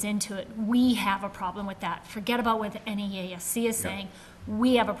other kids into it. We have a problem with that. Forget about what the NEASC is saying.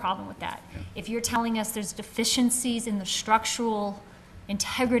 We have a problem with that. If you're telling us there's deficiencies in the structural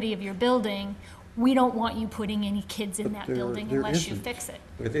integrity of your building, we don't want you putting any kids in that building there unless you isn't. fix it.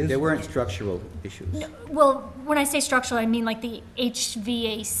 There weren't structural issues. Well, when I say structural, I mean like the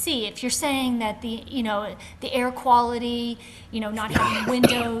HVAC. If you're saying that the air quality, not having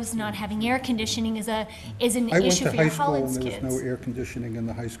windows, not having air conditioning is an issue for your Hollands I went to high school, and there was no kids. air conditioning in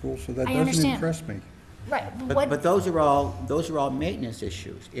the high school, so that I doesn't understand. impress me. Right, But those are all maintenance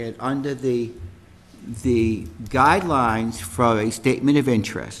issues. And under the guidelines for a statement of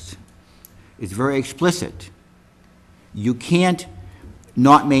interest, it's very explicit. You can't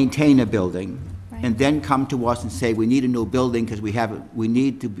not maintain a building and then come to us and say, we need a new building because we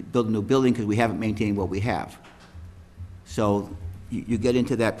need to build a new building because we haven't maintained what we have. So you get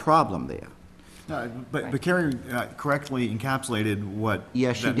into that problem there. But Carrie correctly encapsulated what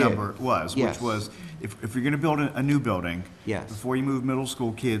Yes, she that did. number was, Yes. which was, if you're gonna build a new building, Yes. before you move middle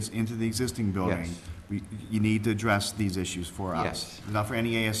school kids into the existing building, Yes. you need to address these issues for us. Yes. Not for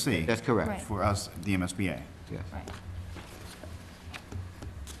any ASC. That's correct. Right. For us, the MSBA. Yes. right.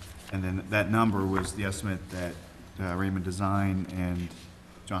 And then that number was the estimate that Raymond Design and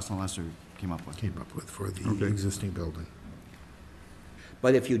Johnson Lester came up with. For the Okay. existing building.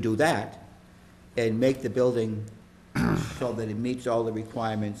 But if you do that and make the building so that it meets all the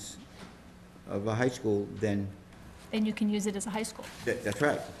requirements of a high school, then Then you can use it as a high school. that's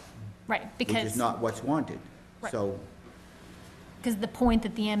right, Right, which is because not what's wanted. Right. So, the point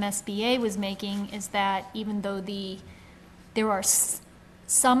that the MSBA was making is that even though there are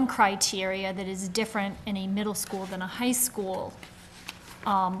some criteria that is different in a middle school than a high school,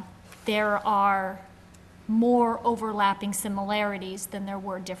 there are more overlapping similarities than there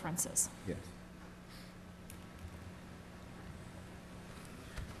were differences. yes.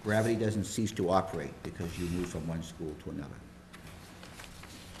 Gravity doesn't cease to operate because you move from one school to another.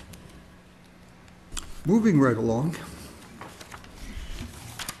 Moving right along.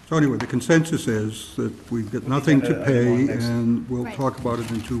 So anyway, the consensus is that we've got nothing to pay, and we'll Right. talk about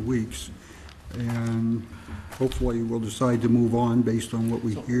it in 2 weeks. And hopefully, we'll decide to move on based on what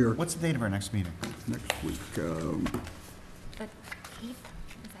we hear What's the date of our next meeting? next week. The 8th,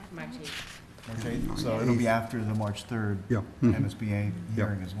 is that March right? 8th. Okay, so it'll be after the March 3rd Yeah. Mhm. MSBA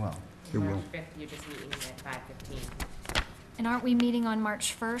hearing as well. It will. March 5th, you're just meeting at 5:15. And aren't we meeting on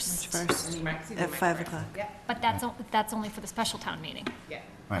March 1st? March 1st, at 5 o'clock. Yep, But that's only for the special town meeting. yeah.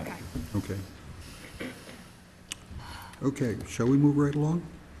 Right. Okay. Okay. Okay, shall we move right along?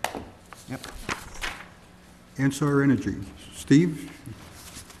 Yep. Ansar Energy. Steve?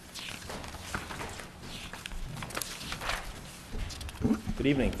 Good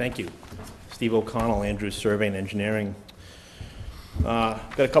evening, thank you. Steve O'Connell, Andrews Survey and Engineering.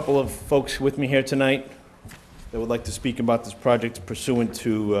 Got a couple of folks with me here tonight that would like to speak about this project pursuant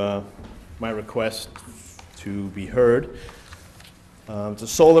to my request to be heard. It's a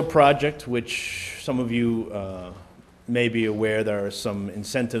solar project, which some of you may be aware there are some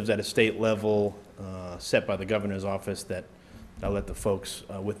incentives at a state level set by the governor's office that I'll let the folks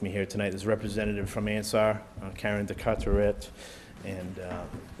with me here tonight. There's a representative from Ansar, Karen DeCarteret, and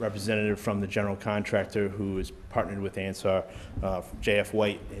representative from the general contractor who is partnered with Ansar, JF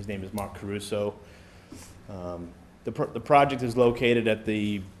White. His name is Mark Caruso. The project is located at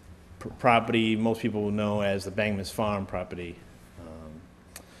the property most people will know as the Bangmas Farm property.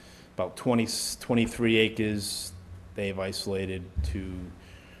 About 23 acres they've isolated to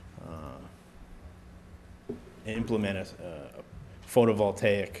implement a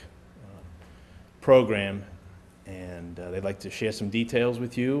photovoltaic program, and they'd like to share some details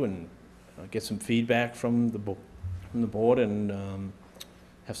with you and get some feedback from the board and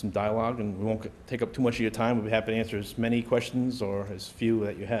have some dialogue, and we won't take up too much of your time. We'll be happy to answer as many questions or as few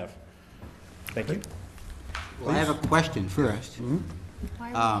that you have. Thank you. Well, I have a question first.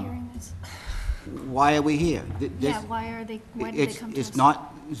 Why are we hearing this? Why are we here? Yeah, why did they come to us? It's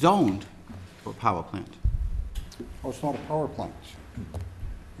not zoned for a power plant. Oh, it's not a power plant.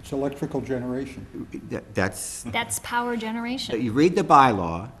 It's electrical generation. That's, power generation. you read the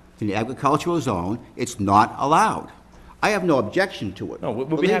bylaw, in the agricultural zone, it's not allowed. I have no objection to it. No, we'll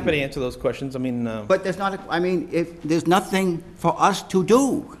be believe happy to me. answer those questions. I mean, But there's not, if, there's nothing for us to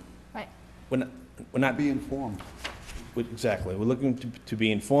do. Right. we're not, Be informed. exactly. We're looking to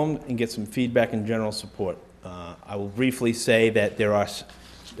be informed and get some feedback and general support. I will briefly say that there are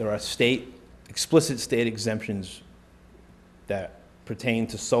explicit state exemptions that pertain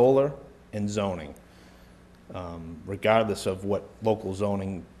to solar and zoning, regardless of what local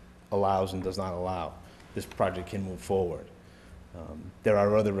zoning allows and does not allow. This project can move forward. There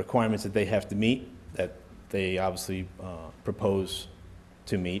are other requirements that they have to meet that they obviously propose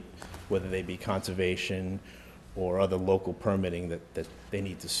to meet, whether they be conservation or other local permitting that they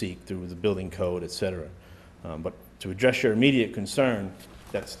need to seek through the building code, et cetera. But to address your immediate concern,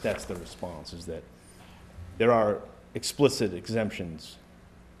 that's the response, is that there are explicit exemptions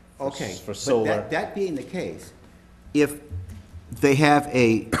Okay. for solar. But that being the case, if they have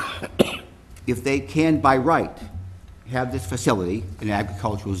if they can by right have this facility in an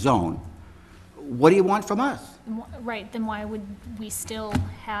agricultural zone, what do you want from us? Right, then why would we still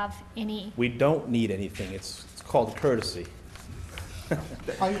have any? We don't need anything. It's called courtesy. I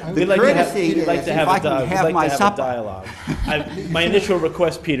We'd would- like to have, courtesy we'd like is to if have I a can di- we'd have like my to have a supper. dialogue. My initial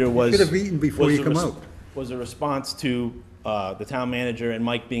request, Peter, was. Could have eaten before was you a come res- out. Was a response to the town manager and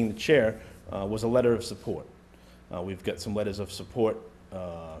Mike being the chair, was a letter of support. We've got some letters of support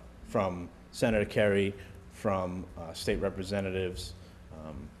from Senator Kerry, from state representatives.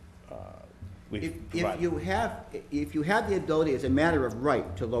 We've If provided- you have the ability as a matter of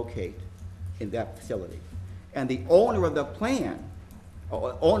right to locate in that facility, and the owner of the plan,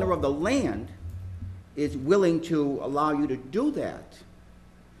 or owner of the land, is willing to allow you to do that,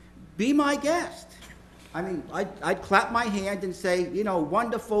 be my guest. I mean, I'd clap my hand and say,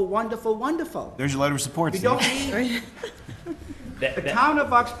 wonderful, wonderful, wonderful. There's your letter of support, You Steve. don't need, That- the that- town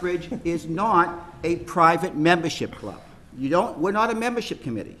of Uxbridge is not a private membership club. We're not a membership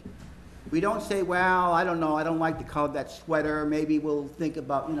committee. We don't say, well, I don't know, I don't like the color of that sweater, maybe we'll think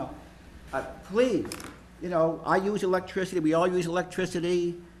about, please, I use electricity, we all use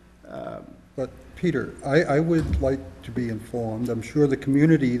electricity. But, Peter, I would like to be informed. I'm sure the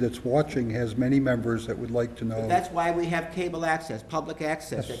community that's watching has many members that would like to know. That's why we have cable access, public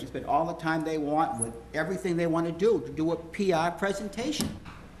access. They can spend all the time they want with everything they want to do a PR presentation.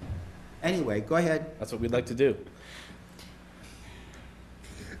 Anyway, go ahead. That's what we'd like to do.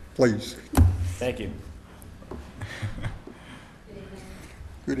 Please. Thank you.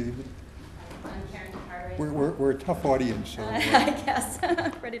 Good evening. I'm Karen Cartwright. We're a tough audience, so. I guess,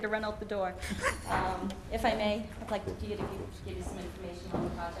 ready to run out the door. If I may, I'd like to give you some information on the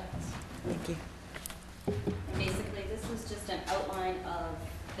project. Thank you. And basically, this was just an outline of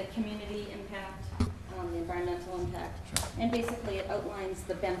the community impact, the environmental impact, and basically it outlines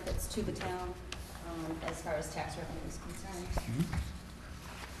the benefits to the town as far as tax revenue is concerned.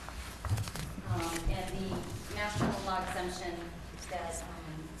 And the national law exemption that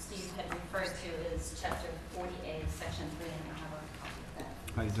Steve had referred to is chapter 40A, section 3, and I have a copy of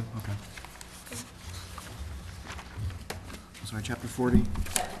that. How you do? Okay. I'm sorry, chapter 40?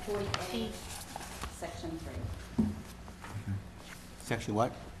 Chapter 40A, section 3. Section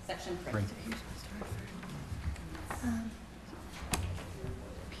what? Section 3. Right.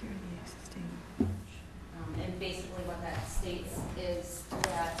 And basically what that states is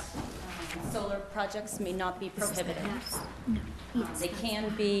that solar projects may not be prohibited. They can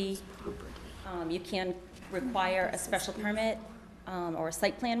be, you can require a special permit or a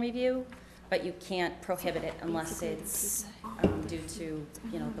site plan review, but you can't prohibit it unless it's due to,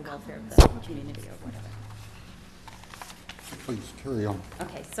 the welfare of the community or whatever. Please, carry on.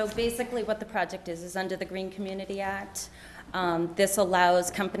 Okay, so basically what the project is under the Green Community Act. This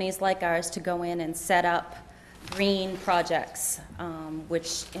allows companies like ours to go in and set up green projects,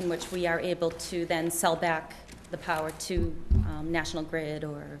 in which we are able to then sell back the power to National Grid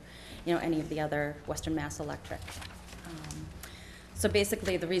or, any of the other Western Mass Electric. So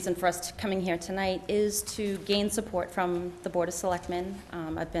basically, the reason for us coming here tonight is to gain support from the Board of Selectmen.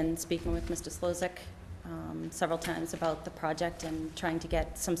 I've been speaking with Mr. Szlosek several times about the project and trying to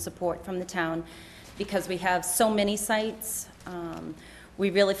get some support from the town because we have so many sites. We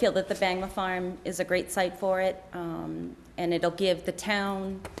really feel that the Bangma Farm is a great site for it, and it'll give the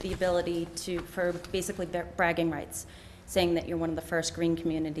town the ability for basically bragging rights, saying that you're one of the first green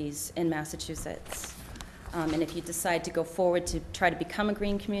communities in Massachusetts. And if you decide to go forward to try to become a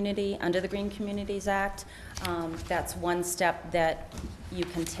green community under the Green Communities Act, that's one step that you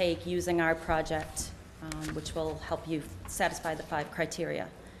can take using our project, which will help you satisfy the 5 criteria.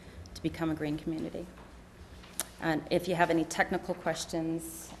 to become a green community. And if you have any technical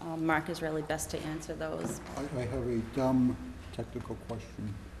questions, Mark is really best to answer those. I have a dumb technical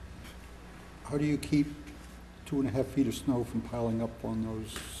question. How do you keep 2.5 feet of snow from piling up on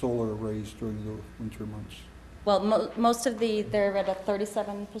those solar arrays during the winter months? Well, most of they're at a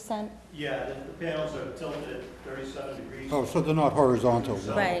 37%. Yeah, the panels are tilted at 37 degrees. Oh, so they're not horizontal?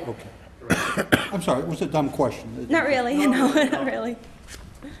 Right. Okay. I'm sorry, it was a dumb question. Not really, no, not really.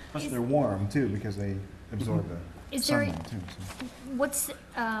 Plus they're warm too, because they absorb the Is there, sunlight too,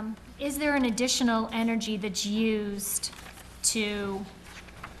 so. is there an additional energy that's used to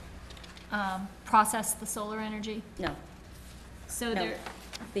process the solar energy? No. So No. there,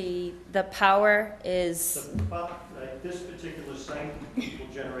 The power is, This particular site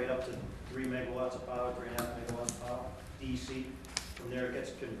will generate up to 3 megawatts of power, 3.5 megawatts of power, DC. From there, it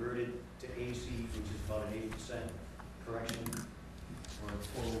gets converted to AC, which is about an 80% correction, or a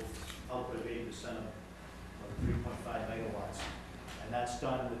full output of 80% of 3.5 megawatts. And that's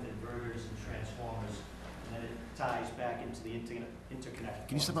done with inverters and transformers, and then it ties back into the interconnect.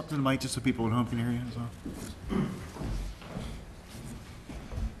 Can you step up to the mic just so people at home can hear you as well?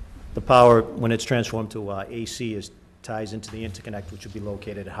 The power, when it's transformed to AC, ties into the interconnect, which would be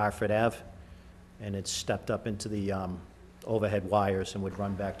located at Hartford Ave, and it's stepped up into the overhead wires and would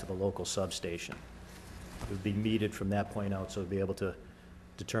run back to the local substation. It would be metered from that point out, so it'd be able to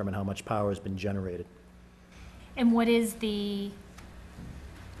determine how much power has been generated. and what is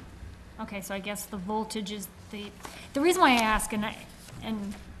okay, so I guess the voltage is the reason why I ask,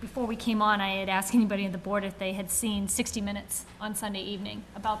 and before we came on, I had asked anybody on the board if they had seen 60 Minutes on Sunday evening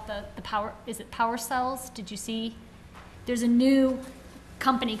about the power, is it power cells? Did you see? There's a new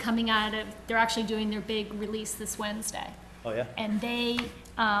company coming out of, they're actually doing their big release this Wednesday. Oh, yeah? And they,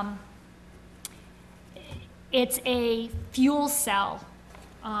 it's a fuel cell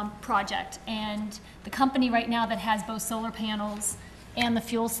project, and the company right now that has both solar panels and the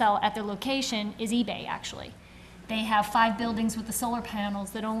fuel cell at their location is eBay, actually. They have 5 buildings with the solar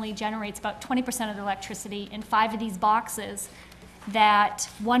panels that only generates about 20% of the electricity, and 5 of these boxes, that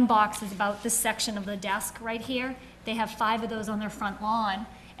one box is about this section of the desk right here. They have 5 of those on their front lawn,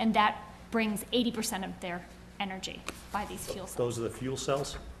 and that brings 80% of their energy by these fuel cells. Those are the fuel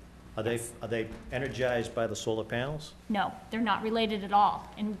cells? Are they energized by the solar panels? No, they're not related at all.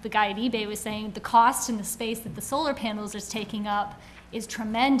 And the guy at eBay was saying the cost and the space that the solar panels is taking up is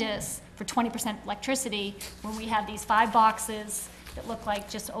tremendous for 20% electricity when we have these 5 boxes that look like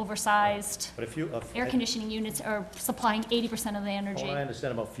just oversized But if you... air conditioning units are supplying 80% of the energy. What I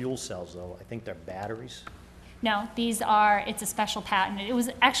understand about fuel cells, though, I think they're batteries. No, these are, it's a special patent. It was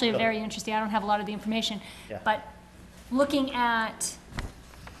actually very interesting. I don't have a lot of the information. Yeah. But looking at,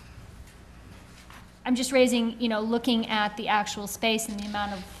 I'm just raising, looking at the actual space and the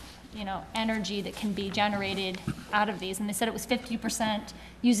amount of, energy that can be generated out of these. And they said it was 50%,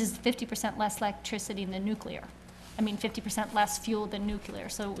 uses 50% less electricity than nuclear. 50% less fuel than nuclear.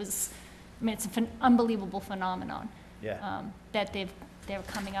 So it was, it's an unbelievable phenomenon. Yeah. That they're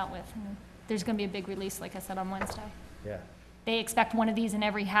coming out with. And there's going to be a big release, like I said, on Wednesday. Yeah. They expect one of these in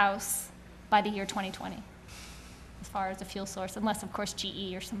every house by the year 2020, as far as a fuel source, unless, of course,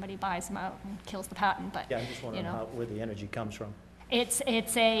 GE or somebody buys them out and kills the patent, but, Yeah, I'm just wondering where the energy comes from. It's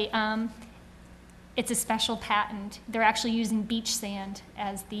a special patent. They're actually using beach sand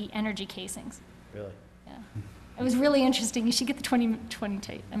as the energy casings. Really? Yeah. It was really interesting. You should get the 20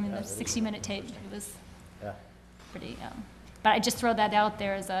 tape, the 60-minute tape. It was Yeah. pretty, but I just throw that out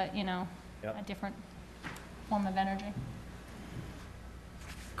there as a, Yep. a different form of energy.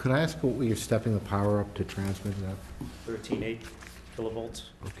 Could I ask what you're stepping the power up to transmit that? 13.8 kilovolts.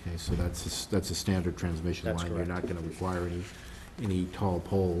 Okay, so that's a standard transmission That's line. correct. You're not going to require any tall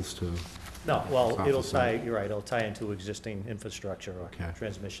poles to... No, well, Top it'll of the tie, you're right, it'll tie into existing infrastructure or Okay.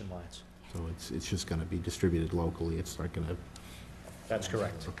 transmission lines. So it's just going to be distributed locally. It's not going to... That's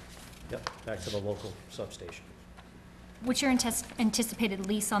correct. Yep, back to the local substation. What's your anticipated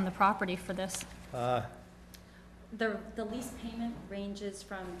lease on the property for this? the lease payment ranges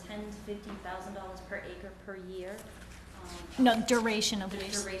from $10,000 to $15,000 per acre per year. No, duration of The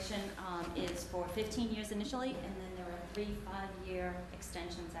lease. duration is for 15 years initially, and then there are 3 5-year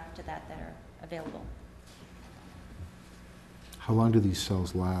extensions after that that are available. How long do these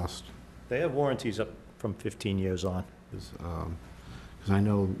cells last? They have warranties up from 15 years on. Because I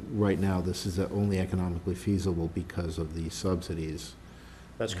know right now this is only economically feasible because of the subsidies.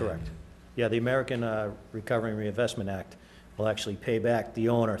 That's correct. Yeah, the American Recovery and Reinvestment Act will actually pay back the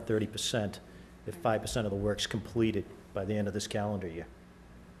owner 30% if 5% of the work's completed by the end of this calendar year.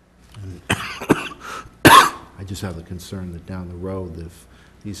 I just have the concern that down the road, if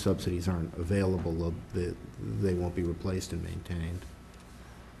these subsidies aren't available, they won't be replaced and maintained.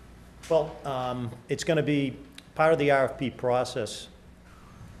 Well, it's going to be part of the RFP process,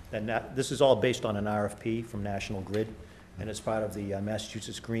 and this is all based on an RFP from National Grid, and it's part of the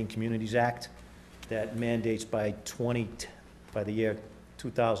Massachusetts Green Communities Act that mandates by the year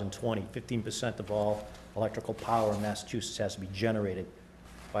 2020, 15% of all electrical power in Massachusetts has to be generated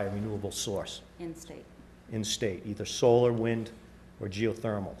by a renewable source. In-state. In-state, either solar, wind, or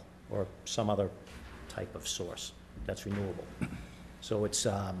geothermal, or some other type of source that's renewable. So it's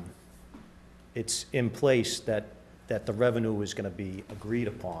in place that the revenue is gonna be agreed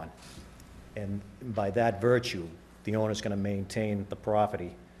upon. And by that virtue, the owner's gonna maintain the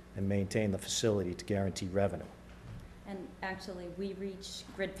property and maintain the facility to guarantee revenue. And actually, we reach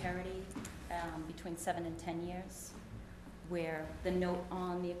grid parity between 7 and 10 years, where the note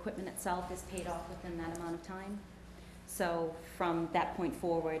on the equipment itself is paid off within that amount of time. So from that point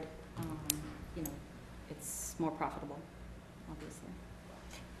forward, you know, it's more profitable, obviously.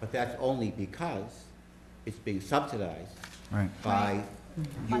 But that's only because it's being subsidized Right. by By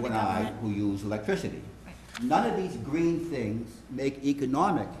you the and I government. who use electricity. None of these green things make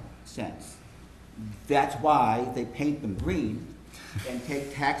economic sense. That's why they paint them green and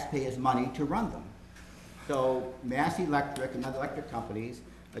take taxpayers' money to run them. So Mass Electric and other electric companies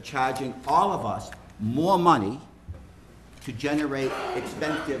are charging all of us more money to generate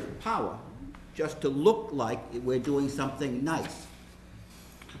expensive power, just to look like we're doing something nice.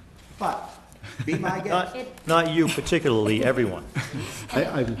 But, be my guest. Not you particularly, everyone.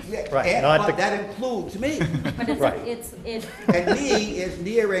 Yeah, Right, not but the- that includes me. But Right. it's, And me is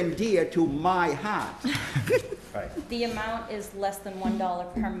near and dear to my heart. Right. the amount is less than $1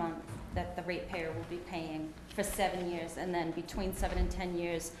 per month that the ratepayer will be paying for 7 years. And then between 7 and 10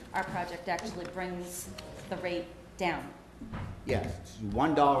 years, our project actually brings the rate down. Yes, it's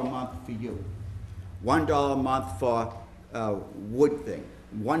 $1 a month for you. $1 a month for wood thing.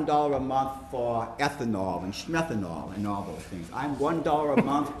 $1 a month for ethanol and schmethanol and all those things. I'm $1 a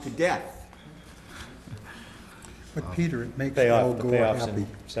month to death. But Peter, it makes Pay Al off, the Gore payoff's happy. in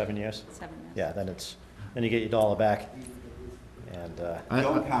 7 years? 7 years. Yeah, then you get your dollar back. And,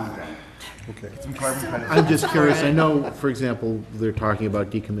 Don't count on it. Okay. Some carbon credits. I'm just curious, I know, for example, they're talking about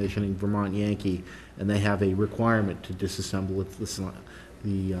decommissioning Vermont Yankee, and they have a requirement to disassemble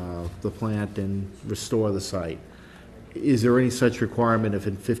the plant and restore the site. Is there any such requirement if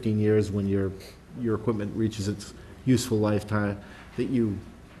in 15 years, when your equipment reaches its useful lifetime, that you,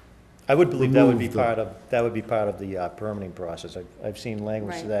 I would believe that would be remove the- part of the permitting process. I've seen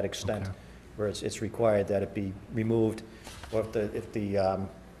language to Right. that extent, Okay. where it's required that it be removed, or if the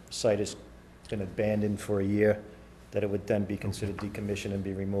site has been abandoned for a year, that it would then be considered decommissioned and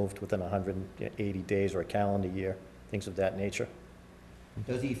be removed within 180 days or a calendar year, things of that nature.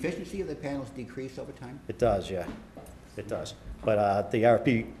 Does the efficiency of the panels decrease over time? It does, yeah, it does. But the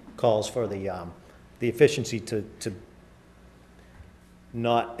RFP calls for the efficiency to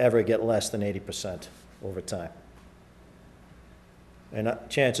not ever get less than 80% over time. And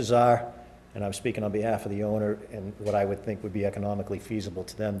chances are, and I'm speaking on behalf of the owner, and what I would think would be economically feasible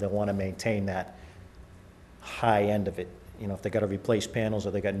to them, they'll want to maintain that high end of it. You know, if they got to replace panels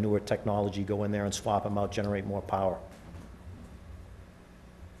or they got newer technology, go in there and swap them out, generate more power.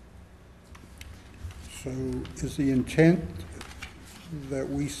 So is the intent that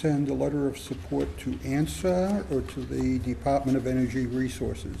we send a letter of support to ANSA or to the Department of Energy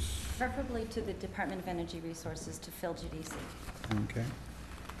Resources? Preferably to the Department of Energy Resources to fill GDC. Okay.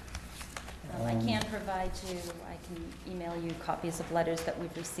 I can provide you, I can email you copies of letters that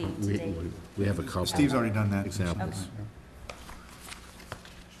we've received to date. we have a couple. Steve's already done that. Examples.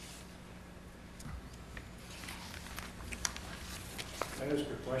 Can I ask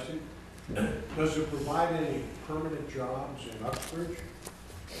a question? Does it provide any permanent jobs in Uxbridge?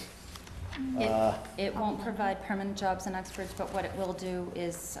 It won't provide permanent jobs in Uxbridge, but what it will do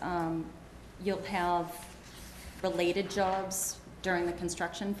is you'll have related jobs during the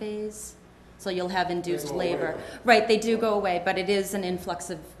construction phase. So you'll have induced They go away, labor. though. Right, they do go away, but it is an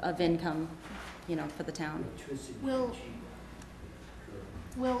influx of income, you know, for the town.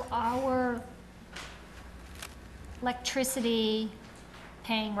 Will our electricity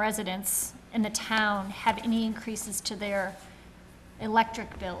paying residents in the town have any increases to their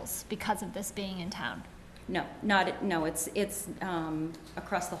electric bills because of this being in town? No, it's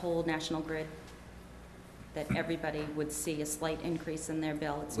across the whole national grid that everybody would see a slight increase in their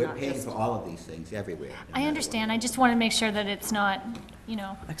bill. It's We're not paying just. for all of these things everywhere. I understand, I just want to make sure that it's not, you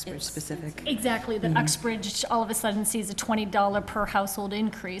know, Uxbridge specific. exactly, that Uxbridge all of a sudden sees a $20 per household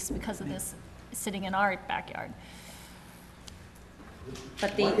increase because of this sitting in our backyard.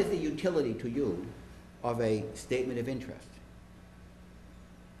 But What is the, the utility to you of a statement of interest?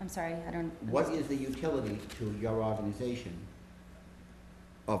 I'm sorry, I don't. What is the utility to your organization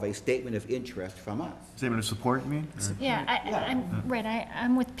of a statement of interest from us? Statement of support, you mean? Yeah, Yeah.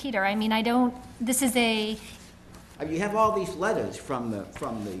 I'm with Peter. I mean, I don't, this is a, I mean, you have all these letters from the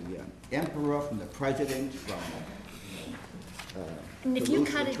emperor, from the president, from and if you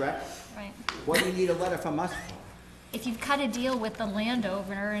cut it, Toulouse-Lautrec. right. What do you need a letter from us for? If you've cut a deal with the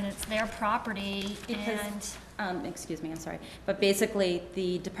landowner and it's their property Because- and, Excuse me, I'm sorry. But basically,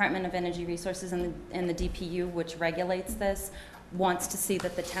 the Department of Energy Resources and the DPU, which regulates this, wants to see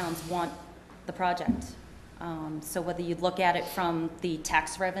that the towns want the project. So whether you look at it from the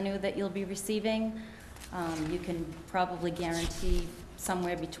tax revenue that you'll be receiving, you can probably guarantee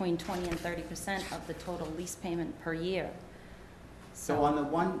somewhere between 20 and 30% of the total lease payment per year. So on the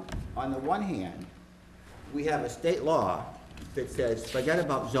one hand, we have a state law that says, forget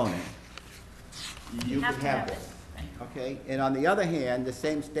about zoning. You can have this, okay? And on the other hand, the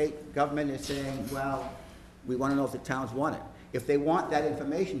same state government is saying, well, we want to know if the towns want it. If they want that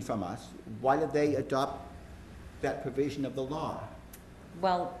information from us, why did they adopt that provision of the law?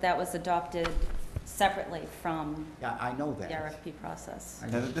 Well, that was adopted separately from Yeah, I know the that. RFP process.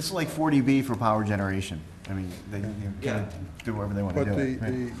 Now, this is like 40B for power generation. I mean, they Yeah. kind of do whatever they want to But do. the,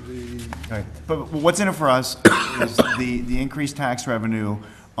 right? the, Right. But what's in it for us is the increased tax revenue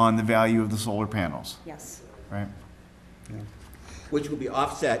on the value of the solar panels, Yes. right? Which will be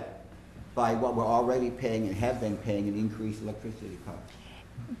offset by what we're already paying and have been paying in increased electricity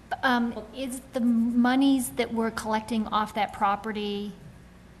costs. is the monies that we're collecting off that property,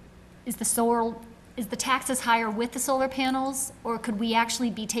 is the taxes higher with the solar panels? Or could we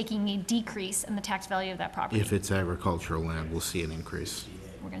actually be taking a decrease in the tax value of that property? If it's agricultural land, we'll see an increase.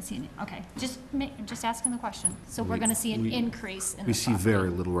 We're gonna see, okay, just asking the question. So we're gonna see an increase in We the see property. very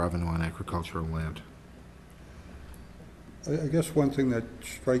little revenue on agricultural land. I guess one thing that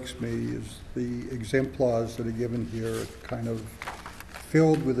strikes me is the exemplars that are given here are kind of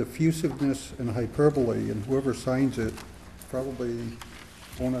filled with effusiveness and hyperbole, and whoever signs it probably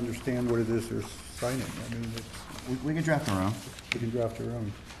won't understand what it is they're signing. I mean, it's, We can draft our own. we can draft their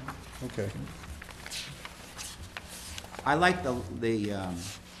own. Okay. I like the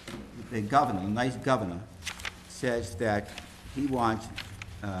governor, the nice governor, says that he wants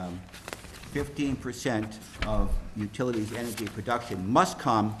 15% of utilities' energy production must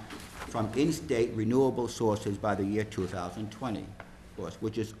come from in-state renewable sources by the year 2020, of course,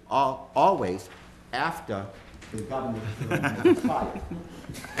 which is always after the government is expired.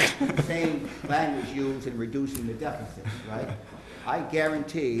 Same language used in reducing the deficit, right? I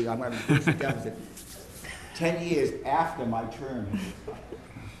guarantee I'm going to reduce the deficit 10 years after my term.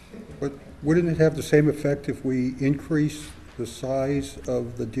 But wouldn't it have the same effect if we increase the size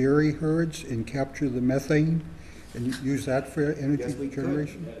of the dairy herds and capture the methane and use that for energy Yes, we could.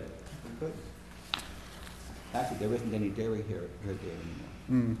 generation? We could. Actually, there isn't any dairy here there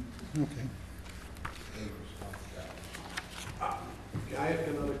anymore. Okay. Can I ask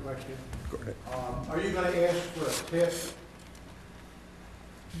another question? Go ahead. Are you gonna ask for a TIF?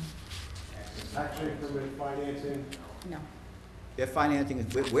 Tax increment financing? No. They're financing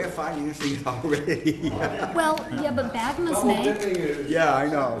it, we're financing it already. Well, yeah, but Bagmas Double may. dipping is. Yeah, I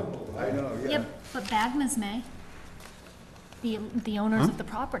know, yeah. Yep, but Bagmas may. The owners of the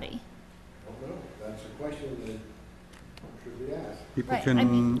property. Oh, no, that's a question that should be asked. People Right, I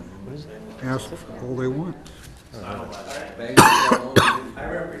can mean- ask all they want.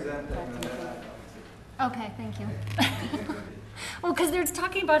 Okay, thank you. Well, because they're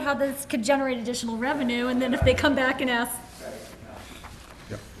talking about how this could generate additional revenue, and then if they come back and ask,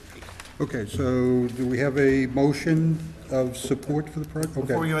 Okay, so do we have a motion of support for the project?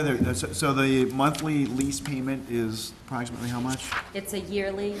 Before we Okay. go there, so the monthly lease payment is approximately how much? It's a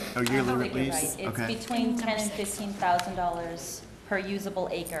yearly. A yearly I think you're lease? right. Okay. It's between $10,000 and $15,000 per usable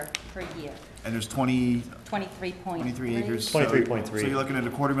acre per year. And there's 23 23.3 acres. 23.3. So you're looking at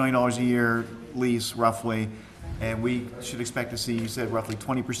 $250,000 a year lease roughly, and we should expect to see, you said roughly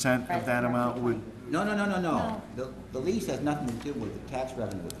 20% of Right, that amount roughly would, No. The lease has nothing to do with the tax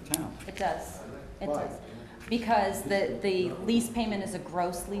revenue of the town. It does, it does. Because the lease payment is a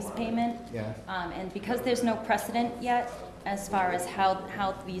gross lease payment. Yeah. And because there's no precedent yet as far as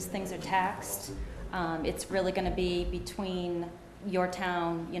how these things are taxed, it's really gonna be between your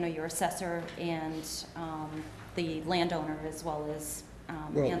town, your assessor, and the landowner as well as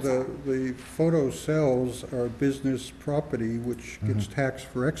Well, Ansel. the photo cells are business property which gets taxed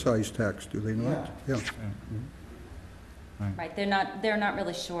for excise tax, do they not? Yeah. Right, they're not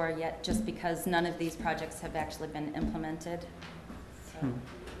really sure yet, just because none of these projects have actually been implemented.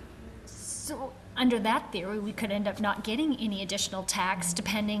 So, under that theory, we could end up not getting any additional tax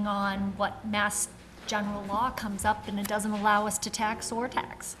depending on what mass general law comes up and it doesn't allow us to tax or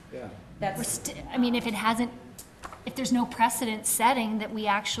tax. Yeah. I mean, if it hasn't, if there's no precedent setting that we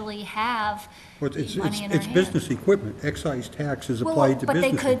actually have But it's, money in our it's hand. business equipment. Excise tax is Well, applied to but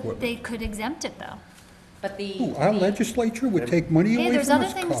business equipment. they could exempt it though. But Ooh, our legislature would take money Yeah, away there's from other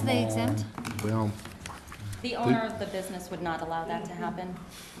us? things Come they on. exempt. Well, the owner of the business would not allow that to happen.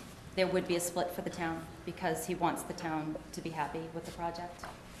 There would be a split for the town because he wants the town to be happy with the project.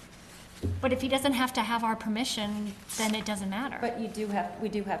 But if he doesn't have to have our permission, then it doesn't matter. But we do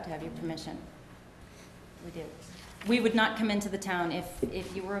have to have your permission. We do. We would not come into the town,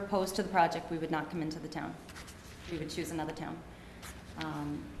 if you were opposed to the project, we would not come into the town. We would choose another town.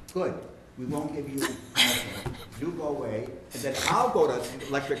 Good. We won't give you permission. You go away, and then I'll go to the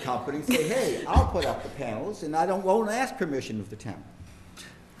electric company and say, hey, I'll put up the panels, and won't ask permission of the town.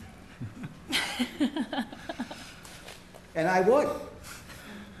 And I would.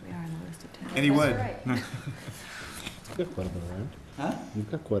 We are on the list of towns. And he would. That's right. you've got quite a bit of land. Huh?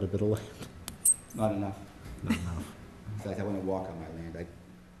 You've got quite a bit of land. Not enough. Not enough. Besides, I want to walk on my land.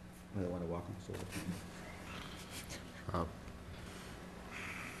 I don't want to walk on solar panels.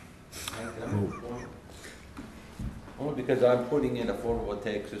 Only because I'm putting in a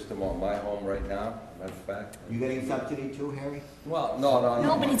photovoltaic system on my home right now, matter of fact. You getting subsidy too, Harry? Well, no.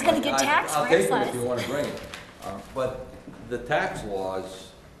 No, but he's gonna get taxed I'll for take it excise. if you wanna bring it. But the tax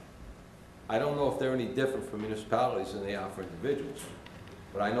laws, I don't know if they're any different for municipalities than they are for individuals.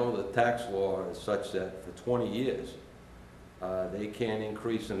 But I know the tax law is such that for 20 years, they can't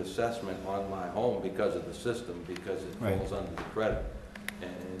increase an assessment on my home because of the system, because it Right. falls under the credit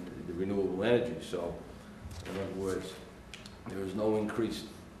and the renewable energy. So, in other words, there is no increased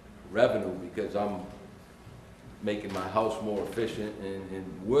revenue because I'm making my house more efficient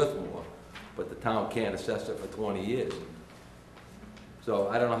and worth more, but the town can't assess it for 20 years. So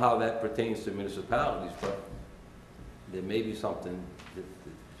I don't know how that pertains to municipalities, but there may be something that's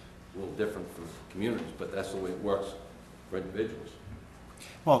a little different for communities, but that's the way it works for individuals.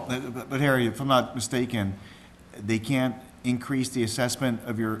 Well, but Harry, if I'm not mistaken, they can't increase the assessment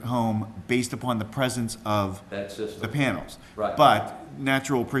of your home based upon the presence of That system. the panels. Right. But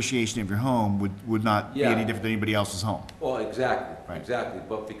natural appreciation of your home would not be Yeah. any different than anybody else's home. Well, exactly, Right. exactly,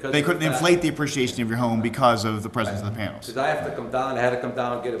 but because. They couldn't inflate the appreciation of your home because of the presence of the panels. Because I have to come down, I had to come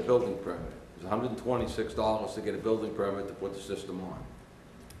down and get a building permit. It was $126 to get a building permit to put the system on.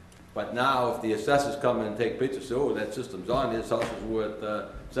 But now, if the assessors come in and take pictures, say, oh, that system's on, this house is worth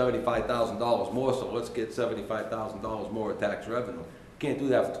 $75,000 more, so let's get $75,000 more of tax revenue. Can't do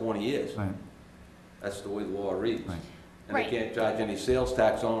that for 20 years. Right. That's the way the law reads. Right. And they Right. can't charge any sales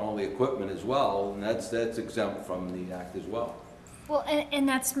tax on all the equipment as well, and that's exempt from the act as well. Well, and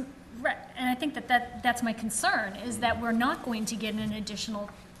that's, right, and I think that's my concern, is that we're not going to get an additional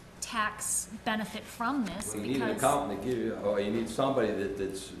tax benefit from this You need an because, accountant to give you, or you need somebody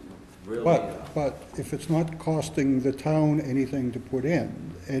that's really. But if it's not costing the town anything to put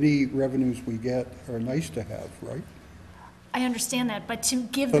in, any revenues we get are nice to have, right? I understand that, but to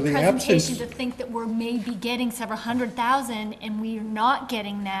give So the the presentation absence- to think that we're maybe getting several $100,000 and we're not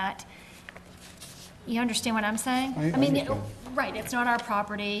getting that, you understand what I'm saying? I mean, understand. right, it's not our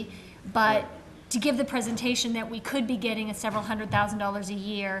property, but to give the presentation that we could be getting a several $100,000 a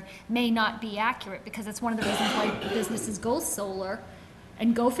year may not be accurate, because it's one of the reasons why businesses go solar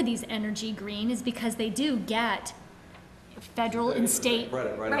and go for these energy green, is because they do get federal and state.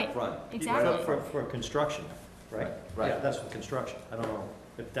 Credit right up front. Exactly. For construction, right? Right. Yeah, that's for construction. I don't know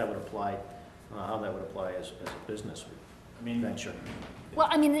if that would apply, how that would apply as a business venture. Well,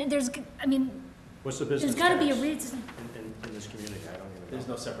 I mean, What's the business there's gotta be a tax reason. in this community? I don't even know. There's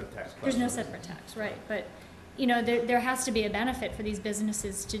no separate tax. There's no separate tax, right, but, you know, there has to be a benefit for these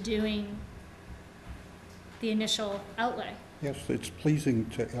businesses to doing the initial outlay. Yes, it's pleasing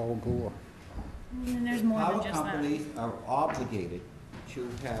to Al Gore. And there's more than Power just that. companies are obligated to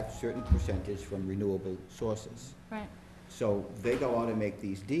have certain percentage from renewable sources. Right, So they go out and make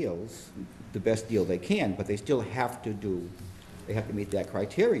these deals, the best deal they can, but they still have to meet that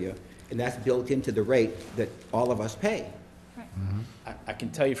criteria, and that's built into the rate that all of us pay. right. I can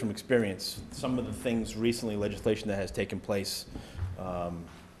tell you from experience, some of the things recently, legislation that has taken place, and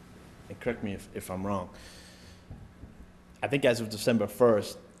correct me if I'm wrong, I think as of December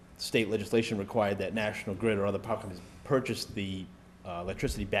 1st, state legislation required that National Grid or other power companies purchase the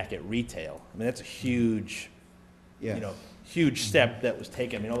electricity back at retail. I mean, that's a huge, Yes. huge step that was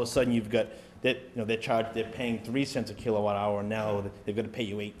taken. I mean, all of a sudden you've got that, they're paying 3 cents a kilowatt hour, and now they've got to pay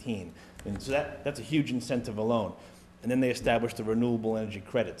you 18. And so that's a huge incentive alone. and then they establish the renewable energy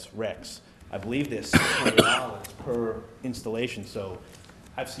credits, RECs. I believe they're $600 per installation, so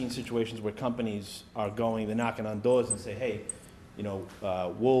I've seen situations where companies are going, they're knocking on doors and say, hey, you know,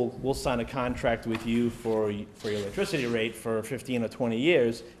 we'll sign a contract with you for your electricity rate for 15 or 20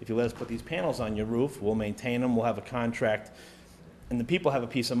 years. If you let us put these panels on your roof, we'll maintain them, we'll have a contract. And the people have a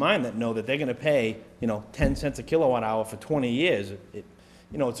peace of mind that know that they're gonna pay, you know, 10 cents a kilowatt hour for 20 years.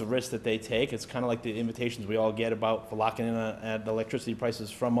 You know, it's a risk that they take. It's kind of like the invitations we all get for locking in at the electricity prices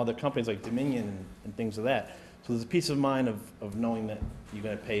from other companies like Dominion and things of that. So there's a peace of mind of knowing that you're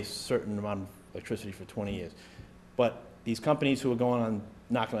gonna pay a certain amount of electricity for 20 years. But these companies who are going on,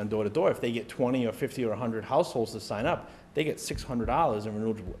 knocking on door to door, if they get 20 or 50 or 100 households to sign up, they get $600 in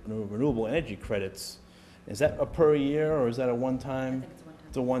renewable energy credits. Is that a per year, or is that a one-time?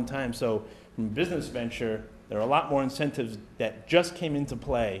 It's a one-time. So from a business venture, there are a lot more incentives that just came into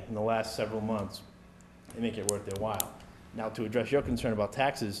play in the last several months and make it worth their while. Now, to address your concern about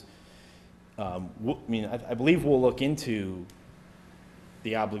taxes, I believe we'll look into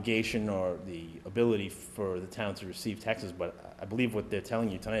the obligation or the ability for the town to receive taxes, but I believe what they're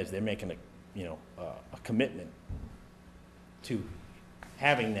telling you tonight is they're making a commitment to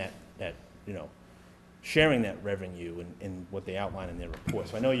having that sharing that revenue in what they outline in their report.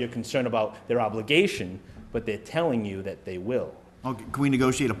 So I know you're concerned about their obligation, but they're telling you that they will. Okay, can we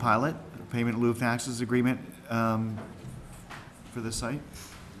negotiate a pilot, a payment in lieu of taxes agreement for this site?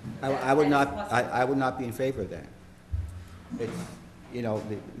 I would not be in favor of that. It's, you know,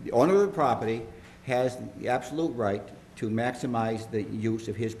 the owner of the property has the absolute right to maximize the use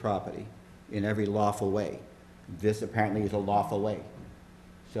of his property in every lawful way. This apparently is a lawful way.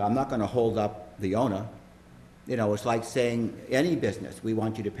 So I'm not gonna hold up the owner. You know, it's like saying any business, we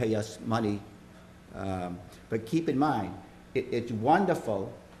want you to pay us money. But keep in mind, it's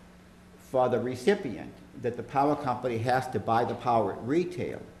wonderful for the recipient that the power company has to buy the power at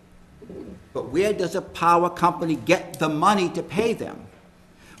retail. But where does a power company get the money to pay them?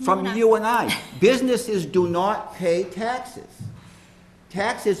 From you and I. Businesses do not pay taxes.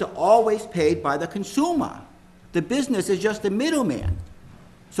 Taxes are always paid by the consumer. The business is just a middleman.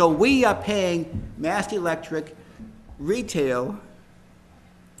 So we are paying Mass Electric retail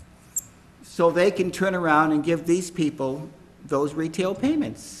so they can turn around and give these people those retail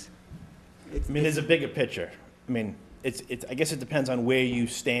payments. There's a bigger picture. I guess it depends on where you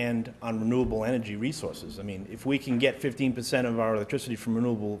stand on renewable energy resources. If we can get 15% of our electricity from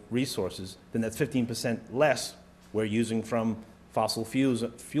renewable resources, then that's 15% less we're using from fossil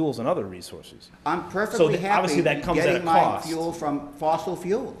fuels and other resources. I'm perfectly happy obviously that comes at a getting my cost. fuel from fossil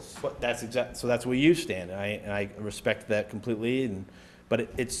fuels. But so that's where you stand, and I respect that completely. But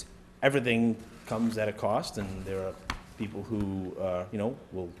everything comes at a cost, and there are people who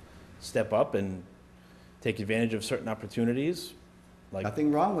will step up and take advantage of certain opportunities, like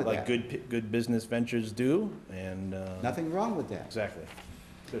nothing wrong with that. Good business ventures do, and nothing wrong with that. Exactly.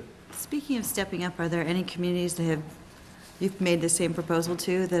 Good. Speaking of stepping up, are there any communities that you've made the same proposal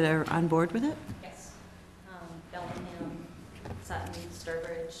to that are on board with it? Yes. Bellingham, Sutton,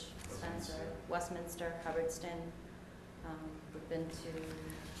 Sturbridge, Spencer, Westminster, Hubbardston. We've been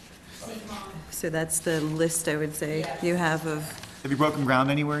to Seacon. So that's the list, I would say, Yes. you have of. Have you broken ground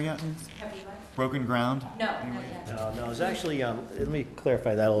anywhere yet? Have you what? Broken ground? No, not yet. No, it's actually, let me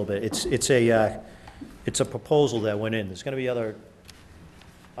clarify that a little bit. It's a proposal that went in. There's gonna be other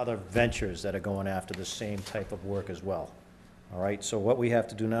ventures that are going after the same type of work as well. All right, so what we have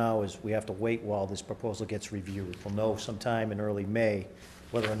to do now is we have to wait while this proposal gets reviewed. We'll know sometime in early May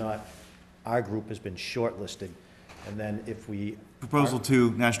whether or not our group has been shortlisted, and then if we... Proposal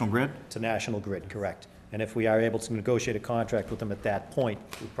to National Grid? To National Grid, correct. And if we are able to negotiate a contract with them at that point,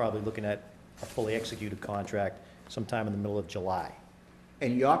 we're probably looking at a fully executed contract sometime in the middle of July.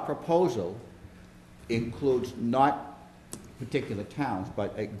 And your proposal includes not particular towns,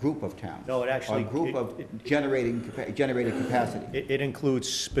 but a group of towns? No, it actually... Or a group of generated capacity? It includes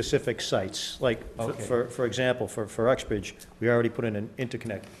specific sites. Like, Okay. for example, for Uxbridge, we already put in an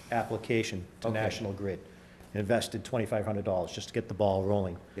interconnect application to Okay. National Grid. Invested $2,500 just to get the ball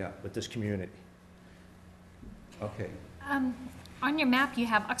rolling with this community. Okay. On your map, you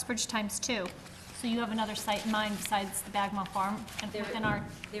have Uxbridge ×2, so you have another site in mind besides the Bagma Farm and within our...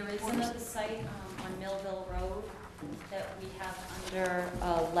 There is another site on Millville Road that we have under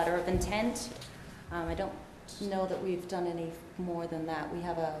a letter of intent. I don't know that we've done any more than that. We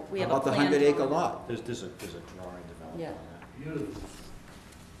have a plan. How about the 100-acre lot? There's a drawing developed. Yeah.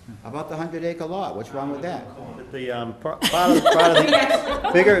 How about the 100-acre lot? What's wrong with that? Part of the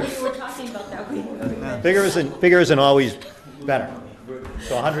bigger... We were talking about that. Bigger isn't always better.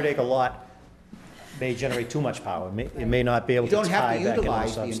 So a 100-acre lot may generate too much power. It may not be able You to don't have tie to back into the utilize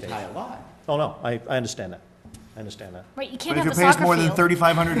the substation. entire lot. Oh, no, I understand that. I understand that. Right, you But can't if have you the pay us soccer more than field.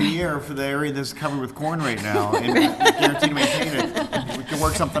 $3,500 a year for the area that's covered with corn right now, and guaranteed to maintain it, we can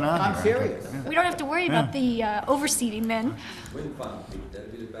work something out I'm here. serious. We don't have to worry about the overseeding then. Wind farm, Pete,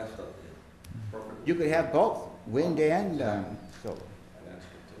 that'd be the best out there. Perfect. You could have both, wind and solar. That's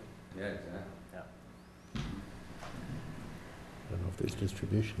good too. Yeah, exactly. I don't know if there's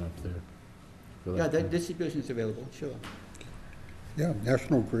distribution up there. for Yeah, that. the distribution's available, sure. Yeah,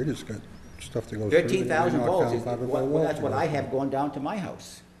 National Grid has got stuff to go through. 13,000 They knock volts down is, part of the well, wall that's to what go I through. have going down to my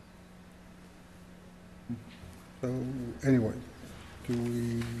house. So, anyway, do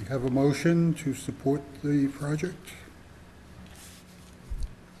we have a motion to support the project?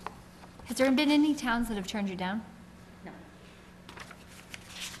 Has there been any towns that have turned you down? No.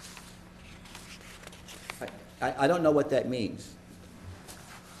 I don't know what that means,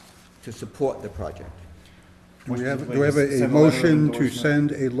 to support the project. Do we have, Like do we have a send a letter of motion to endorsement?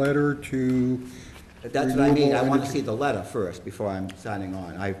 send a letter to That's what I mean, I Renewable want to energy. see the letter first before I'm signing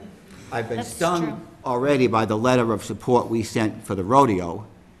on. I've been That's stung true. already by the letter of support we sent for the rodeo,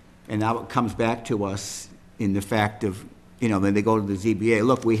 and now it comes back to us in the fact of, then they go to the ZBA,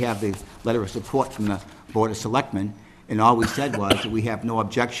 look, we have the letter of support from the Board of Selectmen, and all we said was that we have no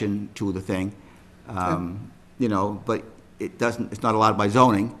objection to the thing, but it doesn't, it's not allowed by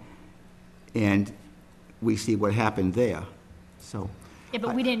zoning, and we see what happened there, so. Yeah,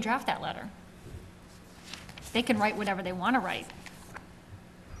 but we didn't draft that letter. They can write whatever they want to write.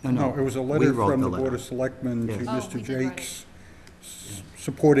 No, it was a we letter wrote from the letter. Board of Selectmen to Yes. Oh, Mr. we did write Jakes,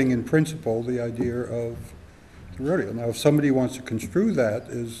 supporting in principle the idea of the rodeo. Now, if somebody wants to construe that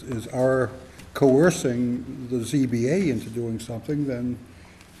as our coercing the ZBA into doing something, then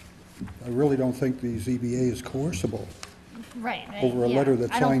I really don't think the ZBA is coercible. Right. Over a yeah. letter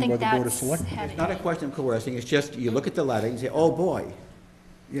that's I don't signed think by the Board of that's Selectmen. had It's not a any- question of coercing, it's just, you look at the letter, and you say, oh, boy,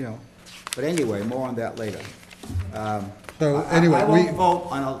 But anyway, more on that later. So, I anyway, we, won't vote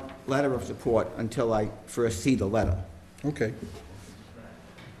on a letter of support until I first see the letter. okay.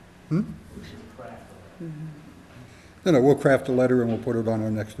 No, we'll craft a letter and we'll put it on our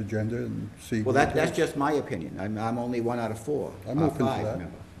next agenda and see. Well, what it that's takes. just my opinion. I'm only one out of four. I'm open to five, that.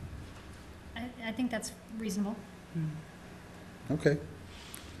 remember. I think that's reasonable. Okay.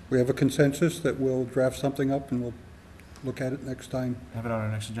 We have a consensus that we'll draft something up and we'll look at it next time. Have it on our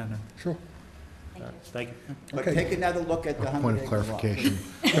next agenda. Sure. Thank you. But Okay. take another look at the 100 Point of acre lot. clarification.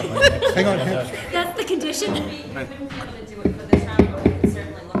 Hang on, That's the condition? We wouldn't be able to do it for the town, but we can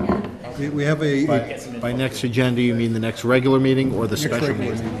certainly look at it. we have a, By next agenda, you mean the next regular meeting or the Next special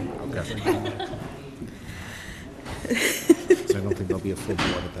regular meeting? Okay. 'Cause I don't think there'll be a full board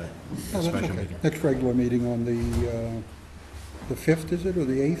at that oh, that's special okay. meeting. Next regular meeting on the 5th, is it, or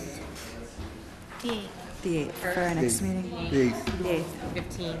the 8th? The 8th. The 8th, for our next meeting. The 8th, The 8th.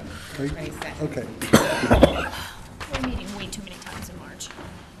 15, right? 22nd. Okay. We're meeting way too many times in March.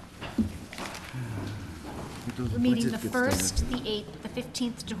 We're meeting the 1st, the 8th, the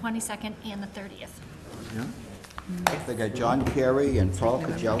 15th, the 22nd, and the 30th. They got John Kerry and Paul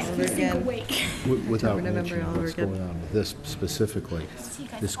Kajalski. Again. Wait. Without November, mentioning all over what's again. going on with this specifically, See you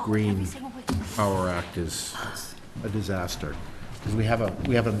guys this all Green every single week. Power Act is a disaster. Because we have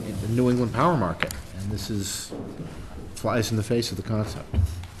a New England power market, and this flies in the face of the concept,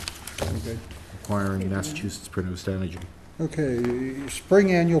 Okay. requiring Massachusetts produced energy. Okay,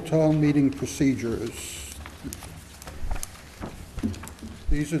 spring annual town meeting procedures.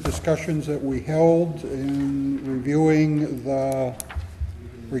 These are discussions that we held in reviewing the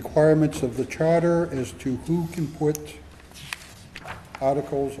requirements of the charter as to who can put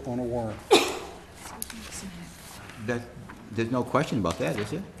articles on a warrant. There's no question about that,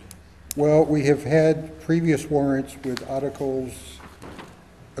 is there? Well, we have had previous warrants with articles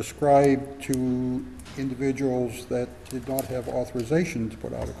ascribed to individuals that did not have authorization to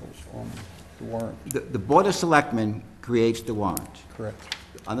put articles on the warrant. The Board of Selectmen creates the warrant. Correct.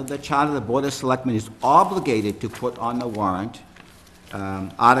 Under the charter, the Board of Selectmen is obligated to put on the warrant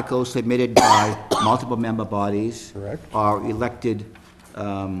articles submitted by multiple member bodies. Correct. Or elected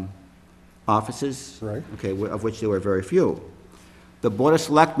offices. Right. Okay, of which there were very few. The Board of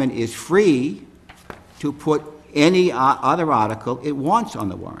Selectmen is free to put any other article it wants on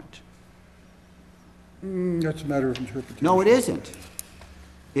the warrant. That's a matter of interpretation. No, it isn't.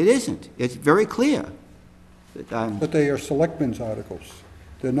 It isn't. It's very clear. That, But they are selectmen's articles.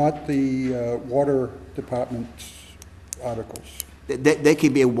 They're not the water department's articles. There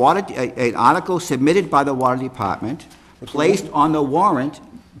can be an article submitted by the Water Department, placed on the warrant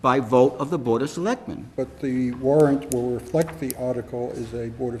by vote of the Board of Selectmen. But the warrant will reflect the article as a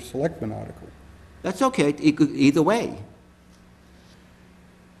Board of Selectmen article. That's okay, either way.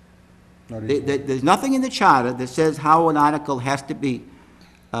 Not easy. There's nothing in the charter that says how an article has to be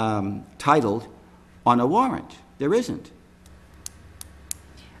titled on a warrant. There isn't.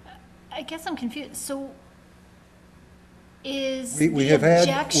 I guess I'm confused. So is We the have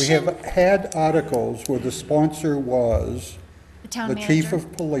objection had articles where the sponsor was the town the manager? chief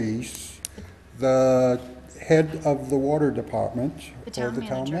of police, the head of the water department, The or town the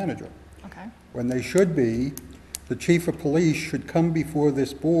town manager. manager. Okay. When they should be, the chief of police should come before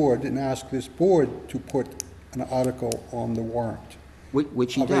this board and ask this board to put an article on the warrant.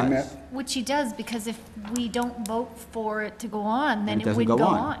 Which he Of a ma- does. Which he does, because if we don't vote for it to go on, then It it doesn't wouldn't go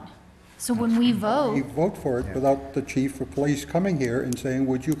go on. on. So when we You vote, vote for it without the chief of police coming here and saying,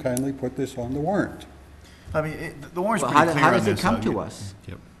 would you kindly put this on the warrant, I mean, the warrant's Well, pretty clear on how does it this, come though. to us?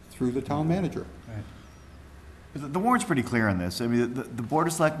 through the town manager? The warrant's pretty clear on this. I mean, the Board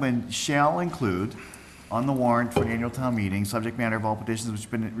of Selectmen shall include on the warrant for an annual town meeting, subject matter of all petitions which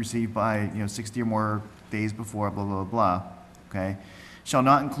have been received by, 60 or more days before, blah, blah, blah, okay? Shall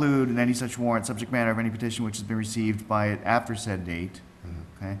not include in any such warrant, subject matter of any petition which has been received by it after said date,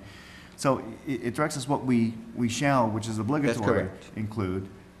 okay? So it directs us what we shall, which is obligatory, correct. include.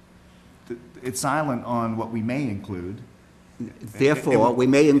 It's silent on what we may include. Therefore, we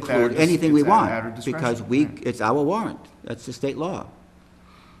may include anything we it's at our want, discretion, because right. it's our warrant. That's the state law.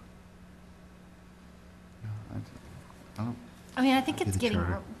 I mean, I think it's the getting,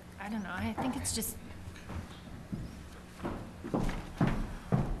 charter. I don't know, I think it's just,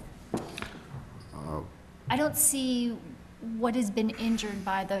 I don't see what has been injured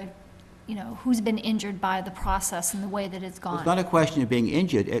by the, who's been injured by the process and the way that it's It's gone. not a question of being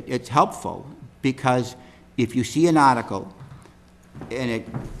injured. It's helpful, because if you see an article, and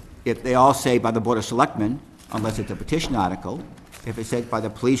if they all say by the Board of Selectmen, unless it's a petition article, if it's said by the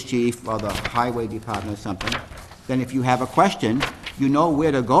police chief or the highway department or something, then if you have a question, you know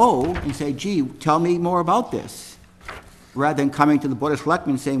where to go and say, gee, tell me more about this. Rather than coming to the Board of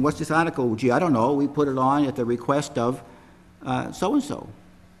Selectmen saying, what's this article? Gee, I don't know, we put it on at the request of so-and-so.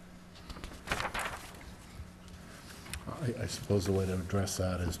 I suppose the way to address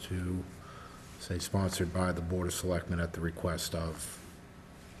that is to say sponsored by the Board of Selectmen at the request of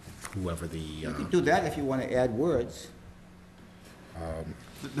whoever the, You can do that if you want to add words.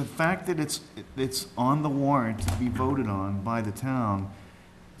 The fact that it's on the warrant to be voted on by the town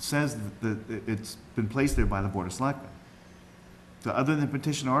says that it's been placed there by the Board of Selectmen. So other than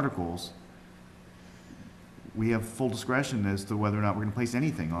petition articles, we have full discretion as to whether or not we're gonna place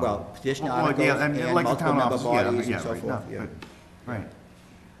anything on. Well, petition Well, articles yeah, I mean, and like the town multiple member office, bodies and yeah, so right, forth, no, yeah. but-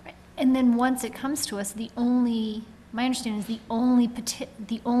 Right. And then once it comes to us, my understanding is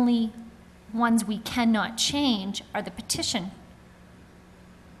the only ones we cannot change are the petition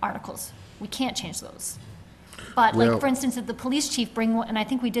articles. We can't change those. But like, Well- for instance, if the police chief bring one, and I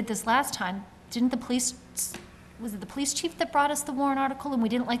think we did this last time, was it the police chief that brought us the warrant article and we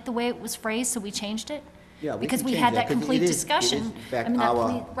didn't like the way it was phrased, so we changed it? Yeah, we Because can we change had that, that 'cause complete it is, in discussion. fact, I mean, that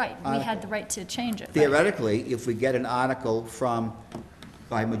our right, we article. had the right to change it. right. Theoretically, if we get an article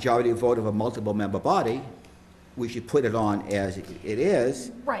by majority vote of a multiple member body, we should put it on as it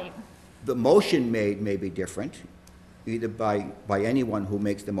is. Right. The motion may be different, either by anyone who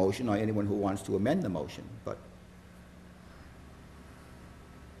makes the motion or anyone who wants to amend the motion, but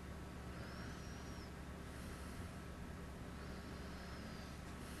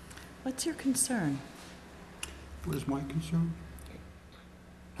What's your concern? What is my concern?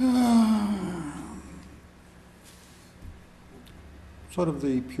 Sort of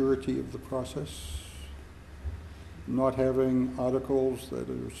the purity of the process, not having articles that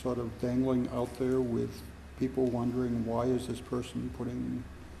are sort of dangling out there with people wondering, why is this person putting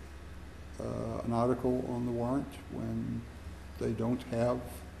an article on the warrant when they don't have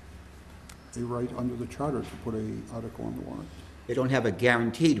a right under the charter to put an article on the warrant? they don't have a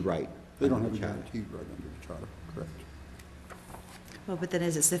guaranteed right. They don't under have a the charter. guaranteed right under the charter, correct? Well, but then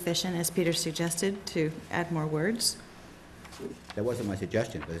is it sufficient, as Peter suggested, to add more words? That wasn't my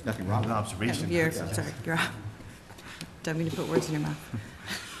suggestion, but there's nothing wrong An with it. observation. You're, sorry, you're off. Don't mean to put words in your mouth.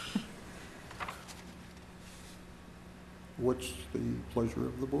 What's the pleasure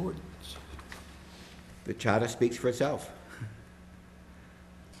of the board? The charter speaks for itself.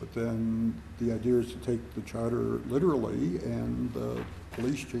 But then the idea is to take the charter literally, and the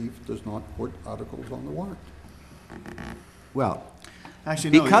police chief does not put articles on the warrant. Well,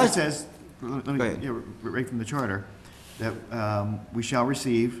 Actually, no, it Because- says, let Go me, ahead. yeah, right from the charter, that we shall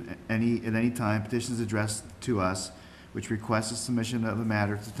receive at any time petitions addressed to us which request a submission of a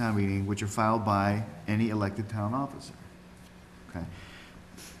matter to the town meeting, which are filed by any elected town officer. Okay?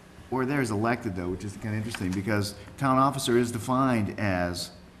 or there is elected, though, which is kind of interesting, because town officer is defined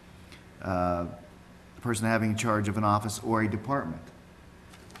as a person having charge of an office or a department.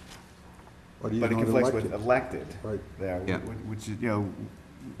 But he's But it not conflicts elected. with elected Right. there, Yeah. which is, you know,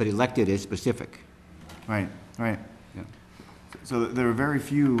 But elected is specific. right, right. Yeah. So there are very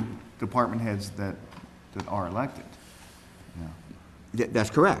few department heads that are elected. Yeah. That's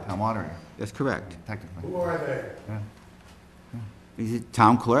correct. Town moderator, That's correct. technically. Who are they? Yeah. Is it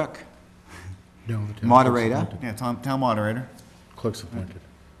town clerk? No, the town clerk's Moderator? appointed. Yeah, town moderator. Clerk's appointed.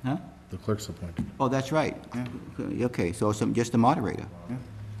 Huh? The clerk's appointed. Oh, that's right. Yeah. Okay, so just the moderator. Yeah.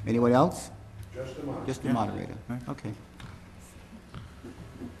 Anyone else? Just a moment. Just the Yeah. moderator. Right. Okay.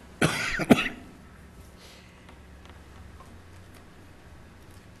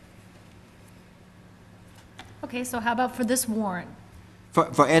 Okay, so how about for this warrant?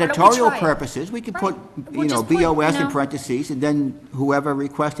 For editorial try it? purposes, we could put, Right. We'll just put, BOS in you know- parentheses, and then whoever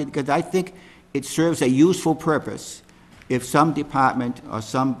requested, because I think it serves a useful purpose. If some department or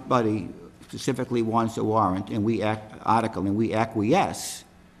somebody specifically wants a warrant, and we acquiesce,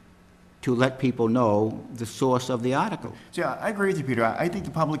 to let people know the source of the article. So, yeah, I agree with you, Peter. I think the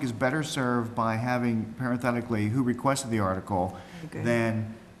public is better served by having parenthetically who requested the article agree.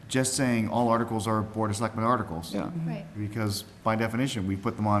 than just saying all articles are Board of Selectmen articles. Yeah. Right. Because by definition, we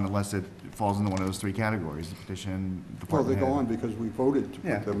put them on unless it falls into one of those three categories, the petition, Well, they department go head. on because we voted to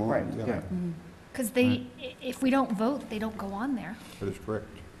Yeah, put them on. right, yeah. Because they, if we don't vote, they don't go on there. That is correct.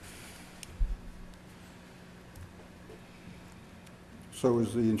 So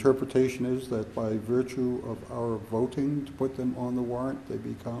is the interpretation is that by virtue of our voting to put them on the warrant, they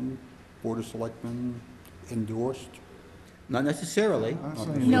become Board of Selectmen endorsed? Not necessarily.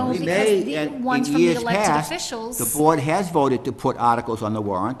 No, We because may, the and ones in from the years elected past, officials. The board has voted to put articles on the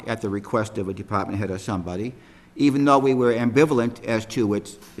warrant at the request of a department head or somebody. Even though we were ambivalent as to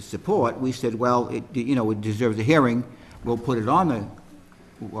its support, we said, well, it deserves a hearing, we'll put it on the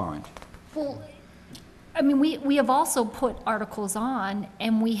warrant. Well, I mean, we have also put articles on,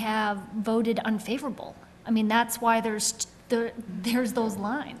 and we have voted unfavorable. I mean, that's why there's those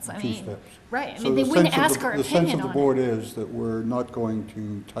lines. I Two mean, steps. right, I So mean, they the wouldn't sense of ask our The sense opinion of the on board it. is that we're not going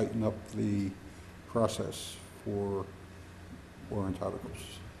to tighten up the process for warrant articles.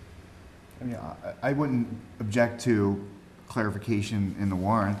 I mean, I wouldn't object to clarification in the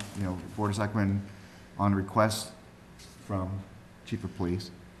warrant, Board of Selectmen on request from Chief of Police,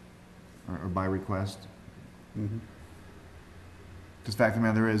 or by request. Mhm. Because fact of the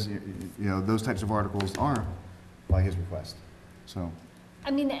matter is, those types of articles are by his request, so.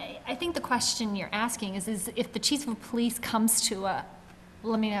 I mean, I think the question you're asking is if the chief of police comes to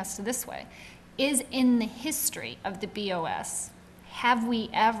let me ask it this way, is in the history of the BOS, have we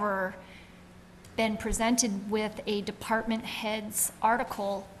ever been presented with a department head's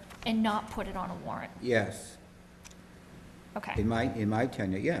article and not put it on a warrant? Yes. Okay, In my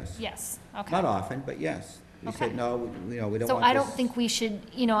tenure, yes. yes, okay. Not often, but yes. We said, Okay. no, we don't want this. So I don't think we should,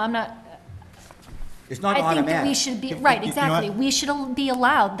 I'm not, It's not I think automatic. that we should be, You know right, what? exactly. We should be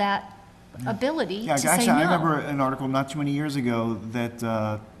allowed that ability Yeah, to say actually, I remember no. an article not too many years ago that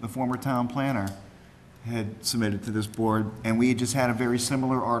the former town planner had submitted to this board, and we had just had a very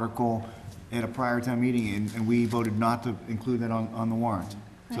similar article at a prior town meeting, and we voted not to include that on the warrant. So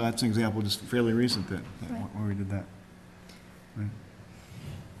Right. that's an example, just fairly recent, that Right. where we did that. Right.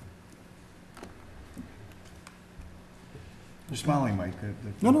 You're smiling, Mike.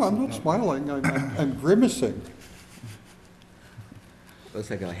 No, I'm not smiling, I'm grimacing. Looks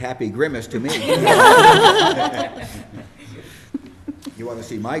like a happy grimace to me. You want to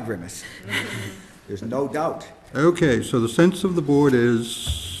see my grimace? There's no doubt. Okay, so the sense of the board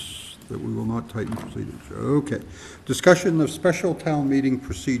is that we will not tighten procedures. Okay. Discussion of special town meeting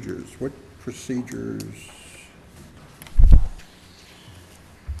procedures. What procedures?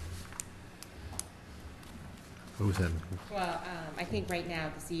 What was that? Well, I think right now,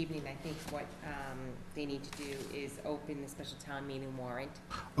 this evening, I think what they need to do is open the special town meeting warrant.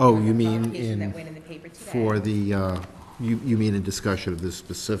 Oh, On you the mean publication that in, went in the paper today. for the, you mean in discussion of this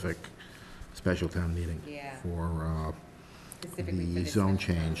specific special town meeting? Yeah. For Specifically for the this zone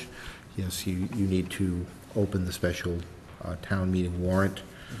special town. change. Yes, you need to open the special town meeting warrant.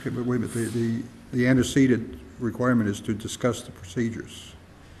 Okay, but wait a minute, the antecedent requirement is to discuss the procedures.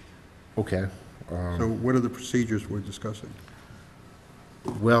 Okay. So what are the procedures we're discussing?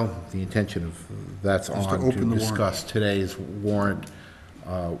 Well, the intention of, that's Is to on open to the discuss today's warrant.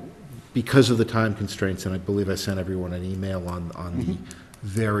 Because of the time constraints, and I believe I sent everyone an email on the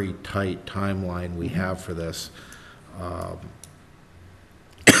very tight timeline we have for this.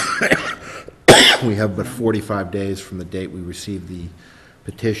 We have but 45 days from the date we received the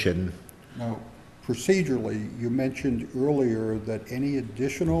petition. Now, procedurally, you mentioned earlier that any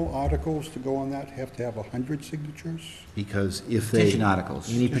additional articles to go on that have to have 100 signatures? Because if they... Petition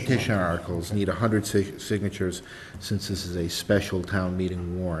articles. Any petition articles need 100 signatures, since this is a special town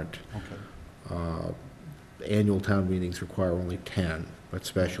meeting warrant. Okay. Annual town meetings require only 10, but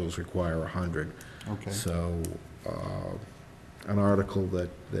specials require 100. Okay. So, an article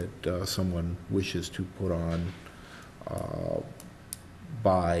that someone wishes to put on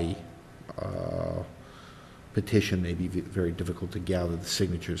by petition may be very difficult to gather the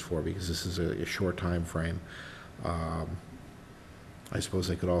signatures for, because this is a short time frame. I suppose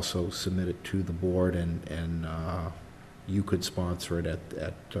they could also submit it to the board, and you could sponsor it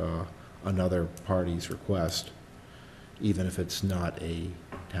at another party's request, even if it's not a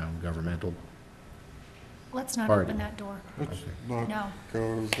town governmental. Let's not Party. open that door. Let's not No.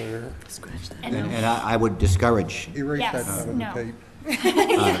 go there. Scratch that. And And I would discourage Erase that Yes, out of the no.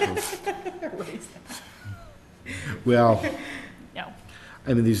 tape. articles. Well, No.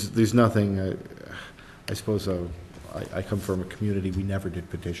 I mean, there's nothing, I suppose, I come from a community, we never did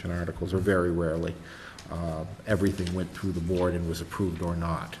petition articles, or very rarely. Everything went through the board and was approved or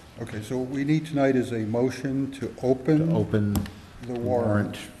not. Okay, so what we need tonight is a motion to open Open, the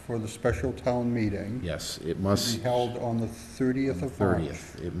warrant for the special town meeting. yes, it To must, be held on the 30th of March.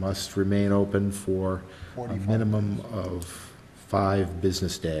 30th. It must remain open for a 45 minimum days. of 5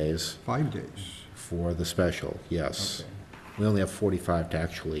 business days 5 days. for the special, yes. Okay. We only have 45 to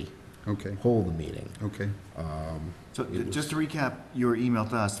actually Okay, hold the meeting. okay. So just to recap your email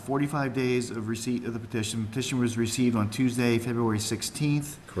to us, 45 days of receipt of the petition. Petition was received on Tuesday, February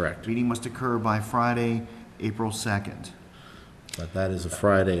 16th. Correct. Meeting must occur by Friday, April 2nd. But that is a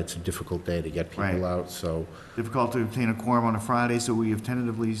Friday, it's a difficult day to get people Right. out, so Difficult to obtain a quorum on a Friday, so we have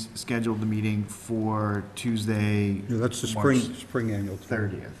tentatively scheduled the meeting for Tuesday, Yeah, that's the March spring annual. town.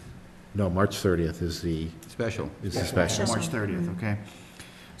 30th. no, March 30th is the Special. special. March 30th, okay.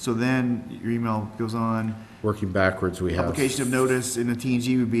 So then, your email goes on, Working backwards, we have. application of notice in the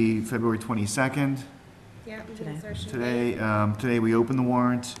T&G would be February 22nd. Yeah, Today. insertion Today, today we open the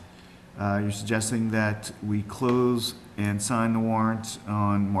warrant. You're suggesting that we close and sign the warrant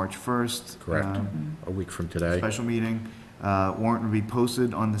on March 1st. Correct. A week from today. Special meeting. Warrant will be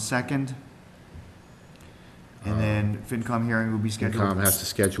posted on the 2nd. And then FinCom hearing will be scheduled. FinCom has to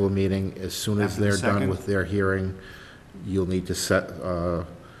schedule a meeting. As soon as After the they're done 2nd. with their hearing, you'll need to set,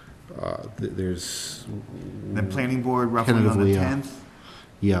 there's. Then planning board roughly on the Tentatively, 10th.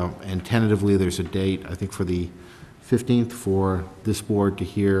 Yeah, and tentatively, there's a date, I think for the 15th, for this board to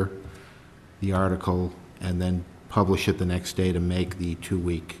hear the article and then publish it the next day to make the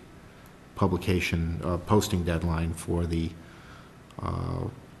 2-week publication, posting deadline for the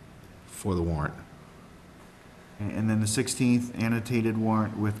warrant. And then the 16th, annotated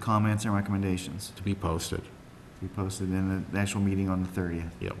warrant with comments and recommendations To be posted. to be posted in the actual meeting on the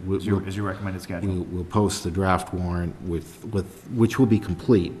 30th. Yeah, Is your recommended schedule. we'll post the draft warrant which will be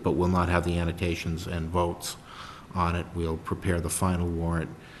complete, but will not have the annotations and votes on it. We'll prepare the final warrant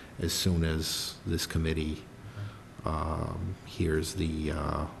as soon as this committee has the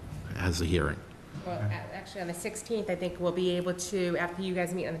hearing. Well, actually, on the 16th, I think we'll be able to, after you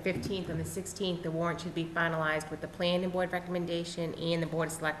guys meet on the 15th, on the 16th, the warrant should be finalized with the planning board recommendation and the board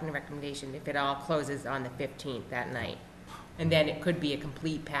of selectmen recommendation, if it all closes on the 15th that night. And then it could be a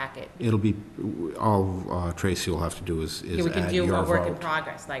complete packet. It'll be, all Tracy will have to do is Yeah, we can add do your a work in vote.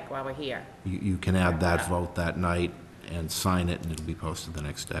 progress, like while we're here. You can add that vote that night and sign it, and it'll be posted the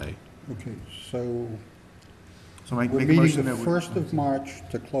next day. Okay, so So make we're a meeting motion the that we... 1st of March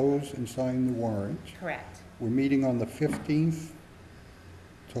to close and sign the warrant. Correct. We're meeting on the 15th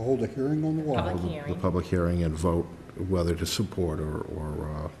to hold a hearing on the warrant. Public The hearing. public hearing and vote whether to support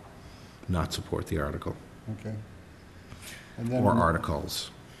or not support the article, Okay. And then, or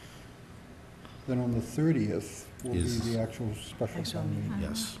articles, then on the 30th will be Is- the actual special Actual town meeting.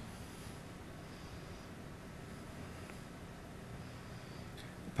 yes.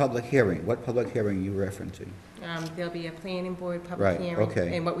 Public hearing, what public hearing are you referencing? There'll be a planning board public Right, hearing.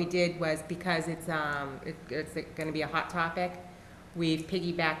 okay. And what we did was, because it's gonna be a hot topic, we've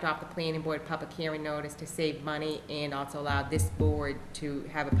piggybacked off the planning board public hearing notice to save money and also allow this board to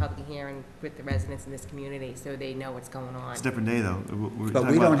have a public hearing with the residents in this community, so they know what's going on. It's a different day, though. We're But talking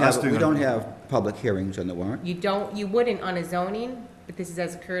we don't about us have, doing we a- don't have public hearings on the warrant. You wouldn't on a zoning, but this is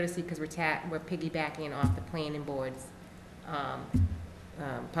as a courtesy, because we're piggybacking off the planning board's,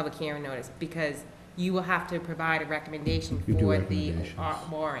 public hearing notice, because you will have to provide a recommendation You do for the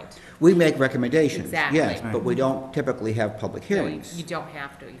recommendations. warrant. We make recommendations, Exactly. yes, but we don't typically have public No, hearings. You don't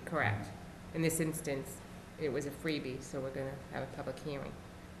have to, you're correct. In this instance, it was a freebie, so we're gonna have a public hearing.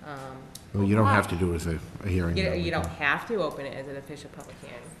 Well, you don't have to do it as a hearing. You don't have to open it as an official public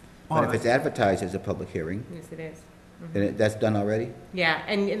hearing. But if it's advertised as a public hearing, Yes, it is. then that's done already? Yeah,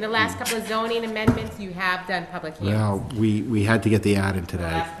 and in the last couple of zoning amendments, you have done public hearings. Well, we had to get the ad in For the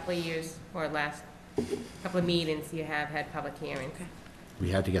today. last couple of years, or last couple of meetings, you have had public hearings. We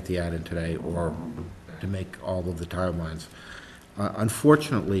had to get the ad in today, or to make all of the timelines.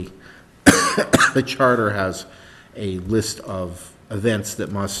 Unfortunately, the charter has a list of events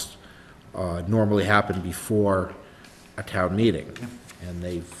that must normally happen before a town meeting. And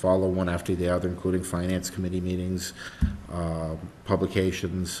they follow one after the other, including finance committee meetings,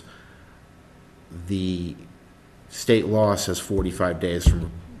 publications. The state law says 45 days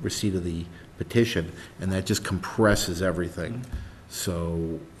from receipt of the petition, and that just compresses everything.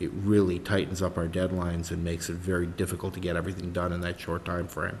 So it really tightens up our deadlines and makes it very difficult to get everything done in that short time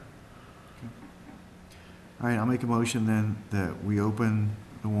frame. All right, I'll make a motion then that we open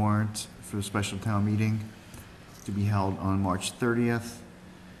the warrant for the special town meeting to be held on March 30th,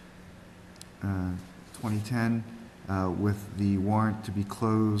 2010, with the warrant to be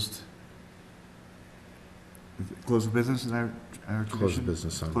closed. Close of business, is that our tradition? Close of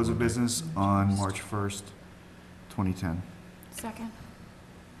business on Close of Monday. business on March 1st, 2010. Second.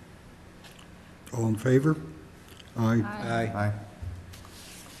 All in favor? Aye. Aye. Aye.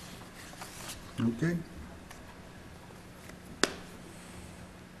 Okay.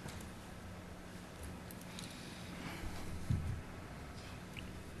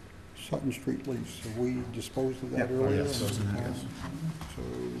 Sutton Street lease, have we disposed of that Yeah. earlier? Yes. So,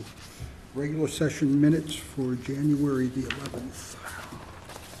 regular session minutes for January the 11th.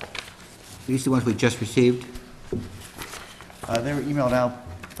 These are the ones we just received? They were emailed out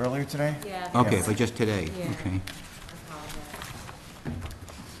earlier today? Yeah. Okay, Yes. but just today, Yeah. okay. I apologize.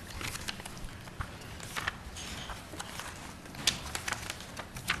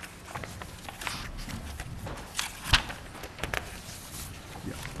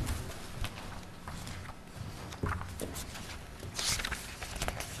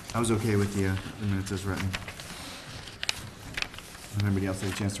 I was okay with the minutes as written. If anybody else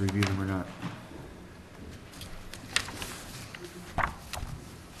had a chance to review them or not.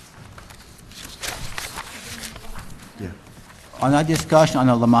 Yeah. On our discussion on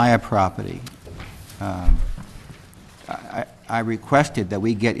the Lamaya property, I requested that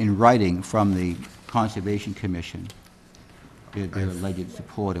we get in writing from the Conservation Commission their alleged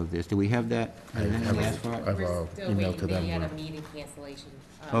support of this. Do we have that? Anything we asked for it? I've We're still emailed waiting, to them. we had a where meeting cancellation,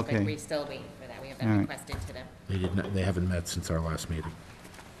 Okay. but we're still waiting for that. We have All that right. requested to them. They did not, they haven't met since our last meeting.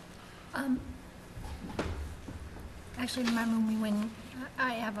 Actually, remember when we went,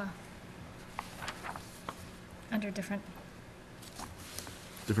 I have under different,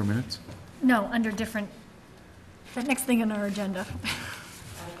 Different minutes? no, under different, the next thing on our agenda.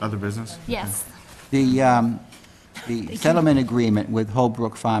 Other business? Yes. The settlement agreement with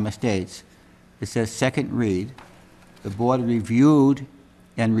Holbrook Farm Estates, it says second read, the board reviewed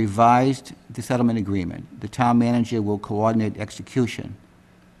and revised the settlement agreement. The town manager will coordinate execution.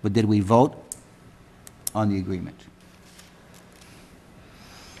 But did we vote on the agreement?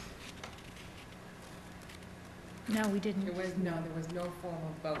 No, we didn't. There was no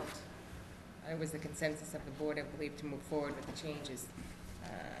formal vote. It was the consensus of the board, I believe, to move forward with the changes.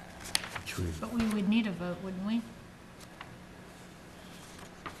 But we would need a vote, wouldn't we?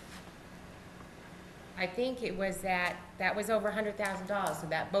 I think it was that was over $100,000, so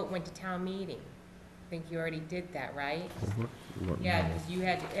that vote went to town meeting. I think you already did that, right? Yeah, because you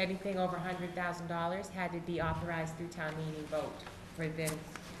had, anything over $100,000 had to be authorized through town meeting vote for them,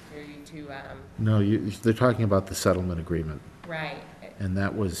 for you to, No, they're talking about the settlement agreement, right, and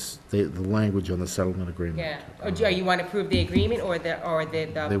that was the language on the settlement agreement. yeah. Oh, Joe, you want to approve the agreement or the They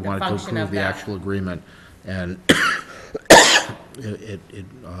function wanted to of approve the the? actual agreement, and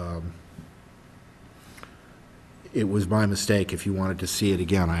it was my mistake. If you wanted to see it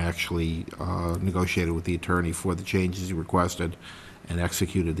again, I actually negotiated with the attorney for the changes he requested and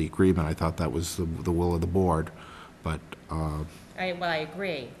executed the agreement. I thought that was the will of the board, but Well, I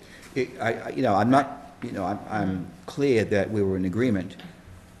agree. I'm not, I'm clear that we were in agreement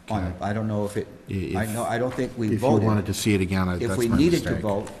on it. I don't know if it, I don't think we if you voted. wanted to see it again, that's my If mistake. we needed to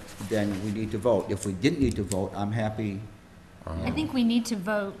vote, then we need to vote. If we didn't need to vote, I'm happy. I think we need to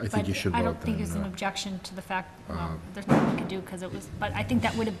vote, I but think you should I vote don't think then, there's an no. objection to the fact, well, there's nothing we could do because it was, but I think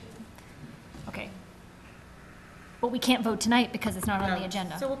that would have, okay. But we can't vote tonight because it's not on the No.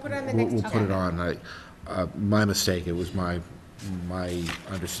 agenda. So we'll put it on the We'll next we'll put it agenda. on. My mistake, it was my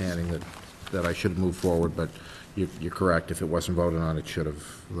understanding that I should have moved forward, but you're correct. If it wasn't voted on, that should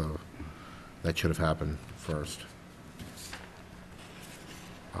have happened first.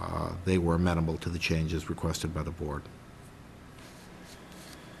 They were amenable to the changes requested by the board.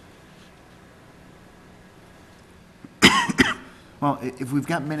 Well, if we've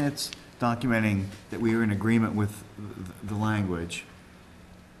got minutes documenting that we are in agreement with the language,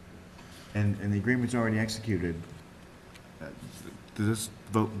 and the agreement's already executed, does this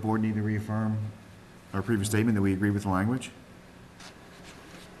board need to reaffirm our previous statement that we agree with the language?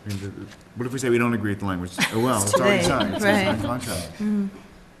 I mean, what if we say we don't agree with the language? Oh, well, it's already Today, signed. It's a right. signed contract.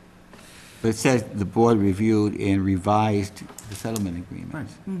 But it says the board reviewed and revised the settlement agreement.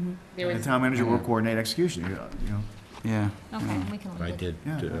 There The was, town manager will coordinate execution, you know. Yeah. Okay, we can I leave it. did,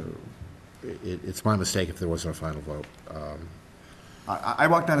 Yeah. it's my mistake if there wasn't a final vote. I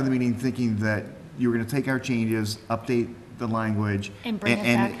walked out of the meeting thinking that you were gonna take our changes, update the language. And bring it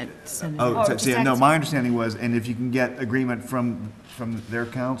back. Send it. Oh, Or so- just see, no, ex- my understanding was, and if you can get agreement from their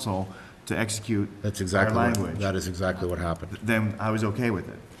council to execute That's our exactly what, language, that is exactly what happened. then I was okay with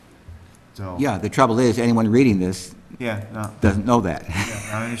it. So. Yeah, the trouble is, anyone reading this Yeah, no, doesn't know that. yeah,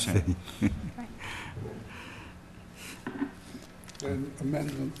 I understand. And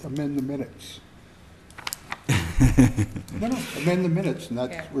amend the minutes. No, amend the minutes, and Yeah.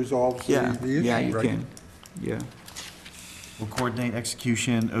 that resolves the Yeah, issue. yeah, you right? can, yeah. We'll coordinate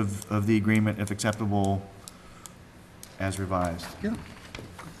execution of the agreement if acceptable as revised. Yeah.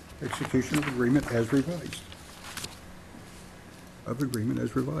 Execution of agreement as revised. Of agreement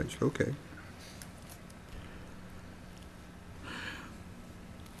as revised, okay.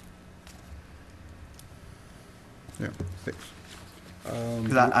 Yeah, thanks.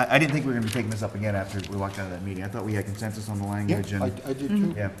 Because I didn't think we were gonna be taking this up again after we walked out of that meeting. I thought we had consensus on the Yeah, language and. I did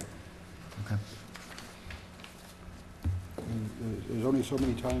too. Yeah. Okay. And there's only so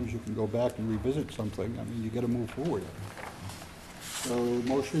many times you can go back and revisit something. I mean, you gotta move forward. So,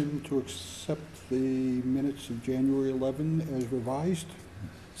 motion to accept the minutes of January 11 as revised.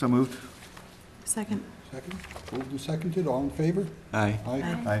 So moved. Second. Second, moved and seconded, all in favor? Aye. Aye.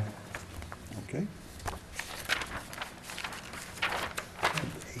 Aye. Okay.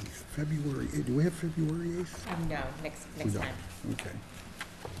 February 8th, do we have February 8th? no, next We don't. time. Okay.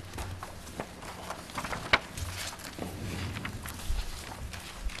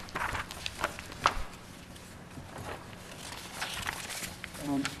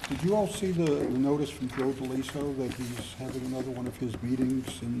 Did you all see the notice from Joe DeLiso that he's having another one of his meetings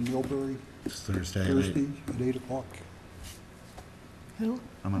in Millbury It's Thursday. Thursday at 8 o'clock? Who?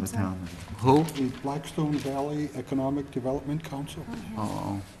 I'm out of town. Who? The Blackstone Valley Economic Development Council.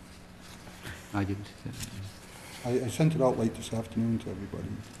 Oh, I didn't, I sent it out late this afternoon to everybody,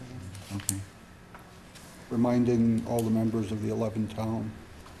 okay. reminding all the members of the 11-town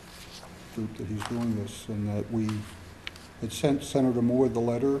group that he's doing this, and that we had sent Senator Moore the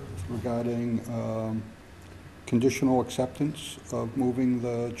letter regarding conditional acceptance of moving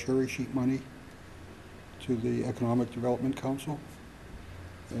the cherry sheet money to the Economic Development Council,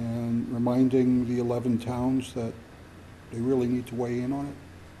 and reminding the 11 towns that they really need to weigh in on it,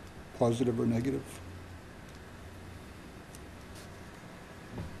 positive or negative.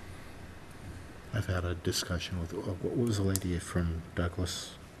 I've had a discussion with, what was the lady from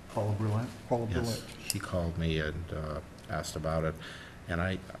Douglas? Paula Brulette? Paula Yes, Bullock. she called me and asked about it, and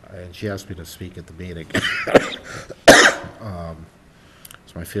and she asked me to speak at the meeting. So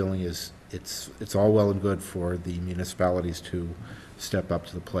my feeling is, it's all well and good for the municipalities to step up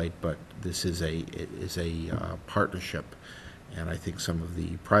to the plate, but this is a partnership, and I think some of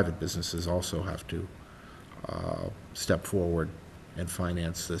the private businesses also have to step forward and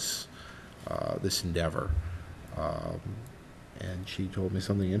finance this endeavor. And she told me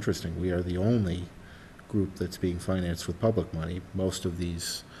something interesting. We are the only group that's being financed with public money. Most of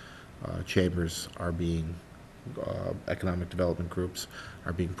these chambers are being, economic development groups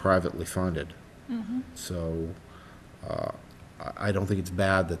are being privately funded. So I don't think it's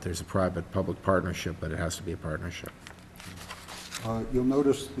bad that there's a private-public partnership, but it has to be a partnership. You'll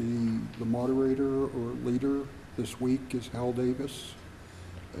notice the moderator or leader this week is Hal Davis,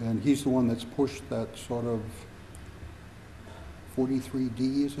 and he's the one that's pushed that sort of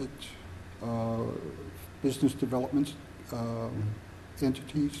 43D, is it? Business development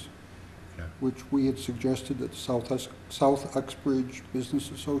entities, Yeah. which we had suggested that South Uxbridge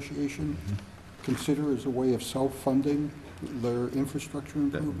Business Association consider as a way of self-funding their infrastructure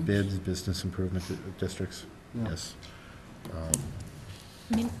improvements. BIDs, business improvement districts, Yeah. yes.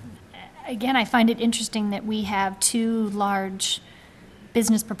 I mean, again, I find it interesting that we have two large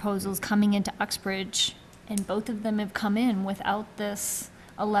business proposals coming into Uxbridge, and both of them have come in without this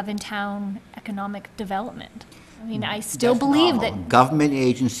 11-town economic development. I mean, I still believe that, Government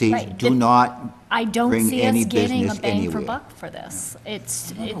agencies Right, do that- not I don't bring see any us getting a business bang for anywhere. buck for this.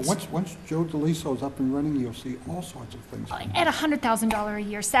 It's, No, once Joe DeLiso's up and running, you'll see all sorts of things. at $100,000 a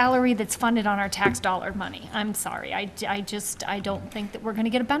year salary that's funded on our tax dollar money. I'm sorry, I don't think that we're gonna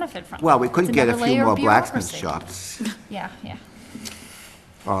get a benefit from it. Well, we It's could get a another few layer more of blacksmith bureaucracy. shops, Yeah, yeah.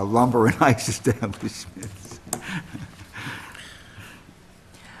 lumber and ice establishments.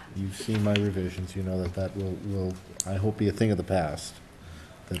 You've seen my revisions, you know that will, I hope, be a thing of the past.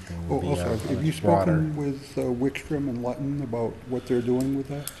 That there will be Also, a have you much broader. spoken with Wickstrom and Lutton about what they're doing with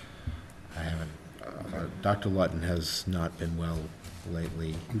that? I haven't, Dr. Lutton has not been well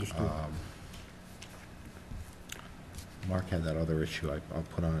lately. Understood. Mark had that other issue I'll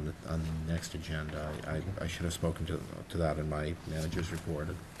put on the next agenda. I should have spoken to that in my manager's report,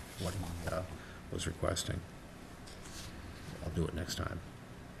 of what he was requesting. I'll do it next time.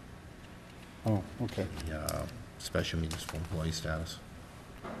 Oh, okay. The special municipal employee status.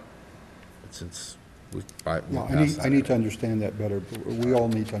 But since we Yeah, passed I need to that, understand that better. We all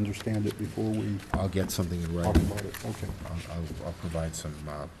need to understand it before we I'll get something in talk writing. about it. Okay. I'll provide some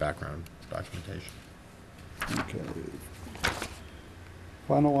background documentation. Okay.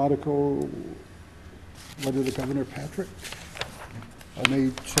 Final article, letter to Governor Patrick. I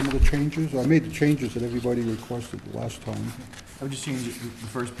made some of the changes. I made the changes that everybody requested the last time. I would just change it, the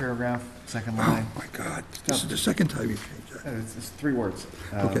first paragraph, second Oh, line. my God. This is the second time you've changed that. It's 3 words.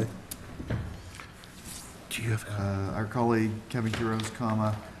 Okay. Do you have? Our colleague Kevin Kuros,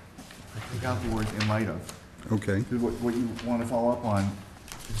 comma, I took out the words "in light of." Okay. What you want to follow up on,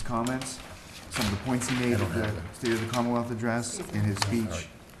 his comments, some of the points he made at the State of the Commonwealth address in his speech.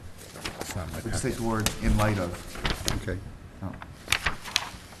 It's not my Let's take packet. the words "in light of," Okay.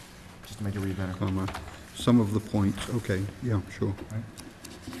 just to make it read better. Comma, some of the points. Okay, yeah, sure.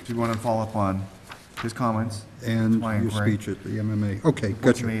 So you want to follow up on his comments, And my your inquiry. speech at the MMA. Okay,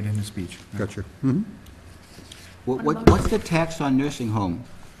 points he gotcha, made in his speech. gotcha. Mhm. What's the tax on nursing home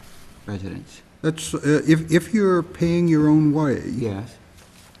residents? That's, if you're paying your own way, Yes.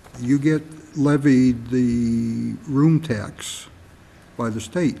 you get levied the room tax by the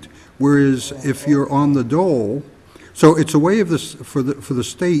state. Whereas if you're on the dole, so it's a way of this, for the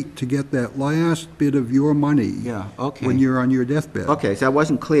state to get that last bit of your money. Yeah, okay. When you're on your deathbed. Okay, so I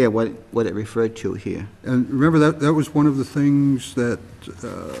wasn't clear what it referred to here. And remember, that was one of the things that,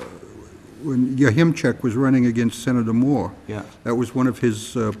 when Yahimchek was running against Senator Moore. Yeah. That was one of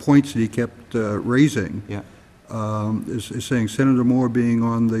his points that he kept raising. Yeah. Is saying Senator Moore being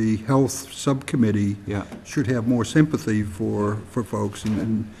on the Health Subcommittee. Yeah. Should have more sympathy for folks,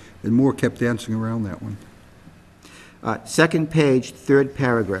 and Moore kept dancing around that one. Second page, third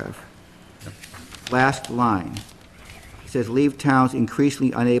paragraph. Last line. It says, leave towns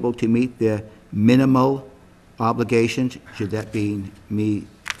increasingly unable to meet their minimal obligations. Should that be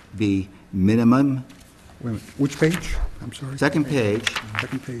minimum? Wait a minute, which page? I'm sorry. Second page,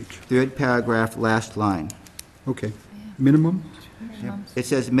 Second page. third paragraph, last line. Okay. Minimum? It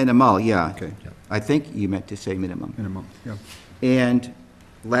says minimal, yeah. Okay. I think you meant to say minimum. Minimum, yeah. And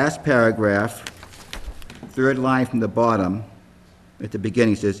last paragraph, third line from the bottom, at the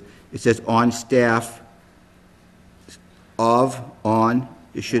beginning, it says on staff of, on,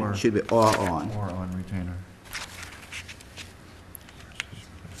 it Or. should be or on. Or on retainer.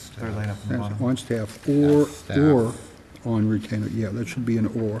 Third line up from the That's bottom. on staff or on retainer. Yeah, that should be an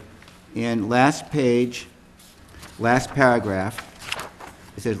or. And last page, last paragraph,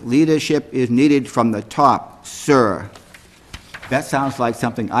 it says leadership is needed from the top, sir. That sounds like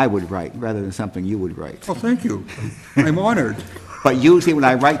something I would write, rather than something you would write. Oh, thank you. I'm honored. But usually when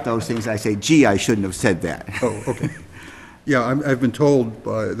I write those things, I say, gee, I shouldn't have said that. Oh, okay. Yeah, I've been told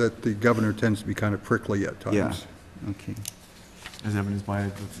that the governor tends to be kind of prickly at times. Yeah, okay. As evidenced by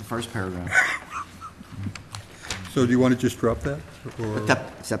the first paragraph. So do you want to just drop that? Or-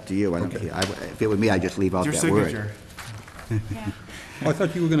 It's up to you, I don't Okay. care. If it were me, I'd just leave out It's your that word. signature. Yeah. Oh, I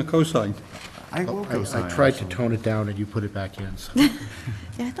thought you were going to co-sign. I will I co-sign. tried to actually. tone it down and you put it back in, so. Yeah,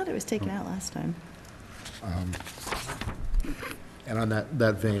 I thought it was taken out last time. And on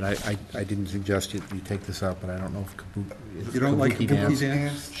that vein, I didn't suggest you take this up, but I don't know if You don't like kabuki dance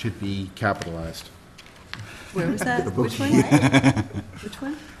dance? should be capitalized. Where was that? Which one? Which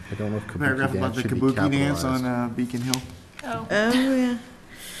one? I don't know if Paragraph kabuki about dance the should be kabuki dance capitalized. on Beacon Hill. Oh, Oh, yeah.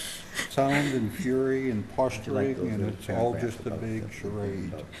 Sound and fury and posturing, those and little it's all paragraphs just a about big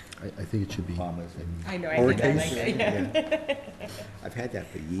charade. I think it should be. Commas and- I know, I Lowercase? think I like that, yeah. I've had that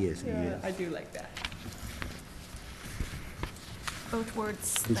for years and Yeah, years. I do like that. both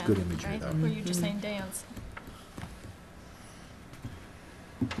words It's then, good imagery, right? though. Were you just saying dance?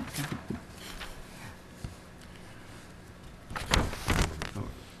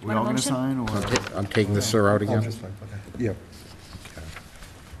 We Want a all gonna motion? sign, or? I'm taking the sir out again. Yeah,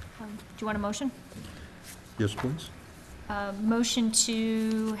 Do you want a motion? yes, please. Motion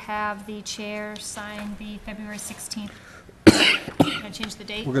to have the chair sign the February 16th. Can I change the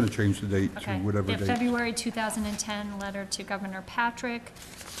date? We're going to change the date to Okay. whatever The date. February 2010 letter to Governor Patrick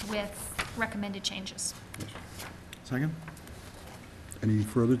with recommended changes. Second? Any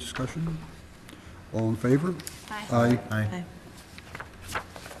further discussion? All in favor? Aye. Aye. Aye. Okay.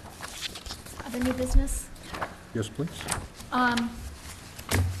 Other new business? Yes, please.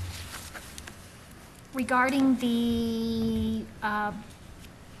 Regarding the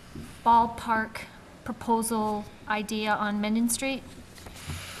ballpark proposal idea on Minden Street,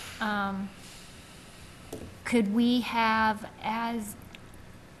 could we have as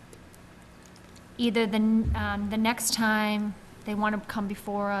either the next time they want to come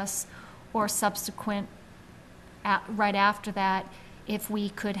before us or subsequent, right after that, if we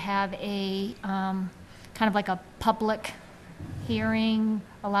could have a, kind of like a public hearing,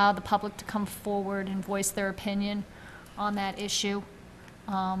 allow the public to come forward and voice their opinion on that issue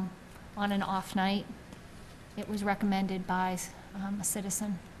on an off night. It was recommended by a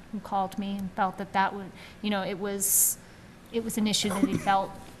citizen who called me and felt that that would, it was an issue that he felt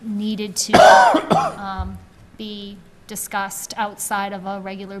needed to be discussed outside of a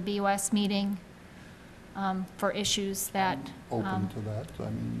regular BOS meeting for issues that. Open to that, I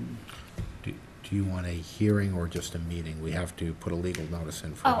mean, Do you want a hearing or just a meeting? We have to put a legal notice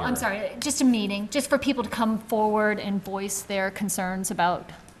in for a Oh, I'm hearing. sorry, just a meeting, just for people to come forward and voice their concerns about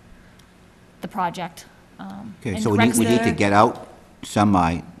the project. Okay, and so we direct need to their- get out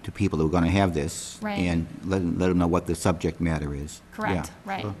to people who are going to have this. Right. And let them know what the subject matter is. Correct,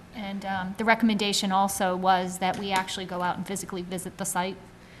 Yeah. right. And the recommendation also was that we actually go out and physically visit the site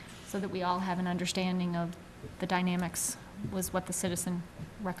so that we all have an understanding of the dynamics, was what the citizen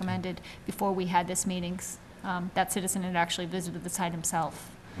recommended before we had this meetings. That citizen had actually visited the site himself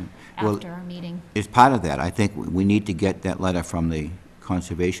Well, after our meeting. As part of that, I think we need to get that letter from the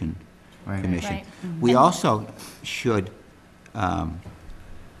Conservation Right. Commission. Right. We also should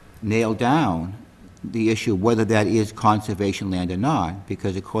nail down the issue of whether that is conservation land or not,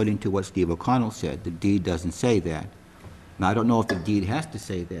 because according to what Steve O'Connell said, the deed doesn't say that. Now, I don't know if the deed has to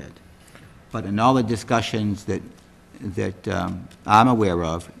say that, but in all the discussions that I'm aware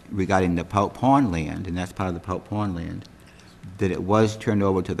of regarding the Pout Pond land, and that's part of the Pout Pond land, that it was turned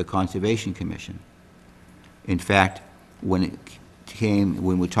over to the Conservation Commission. In fact, when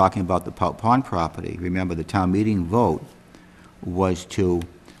we're talking about the Pout Pond property, remember the town meeting vote was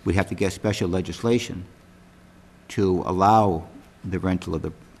we have to get special legislation to allow the rental of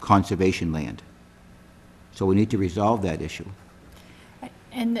the conservation land. So we need to resolve that issue.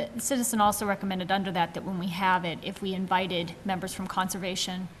 And the citizen also recommended under that when we have it, if we invited members from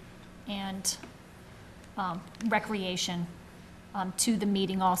conservation and recreation to the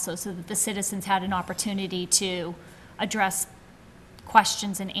meeting also, so that the citizens had an opportunity to address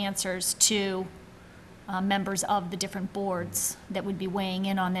questions and answers to members of the different boards that would be weighing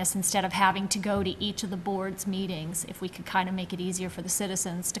in on this, instead of having to go to each of the boards' meetings. If we could kind of make it easier for the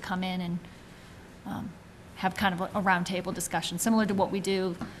citizens to come in and have kind of a roundtable discussion, similar to what we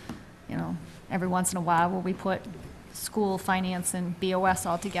do, every once in a while, where we put school, finance, and BOS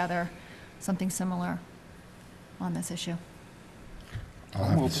all together, something similar on this issue. I'll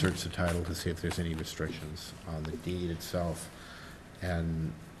have to search the title to see if there's any restrictions on the deed itself,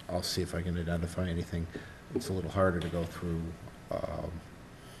 and I'll see if I can identify anything. It's a little harder to go through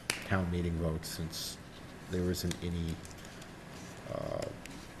town meeting votes, since there isn't any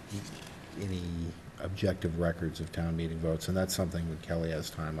objective records of town meeting votes, and that's something when Kelly has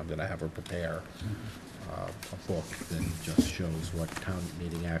time, I'm gonna have her prepare a book that just shows what town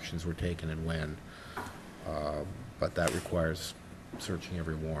meeting actions were taken and when. But that requires searching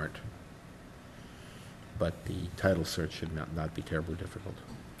every warrant. But the title search should not be terribly difficult.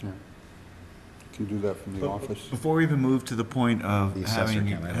 yeah. Can do that from the office. Before we even move to the point of The assessor having,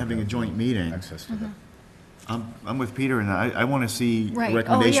 can, I don't having a have joint meeting, access to that. I'm with Peter, and I want to see Right. Oh, a yeah,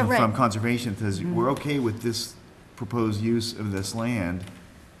 recommendation right. from Conservation that says, we're okay with this proposed use of this land,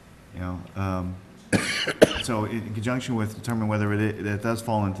 so in conjunction with determining whether it does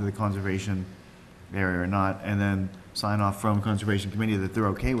fall into the conservation area or not, and then sign off from Conservation Committee that they're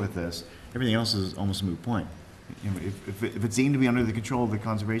okay with this, everything else is almost a moot point. If it's deemed to be under the control of the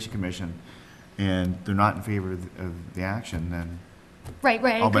Conservation Commission, and they're not in favor of the action, then Right,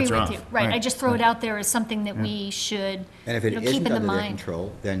 I All agree bets are with off. you. Right, I Right. just throw it out there as something that we should, And if it keep isn't in the under their mind.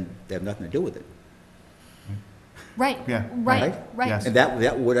 control, then they have nothing to do with it. Right, Yeah. right, Right? right. Yes. And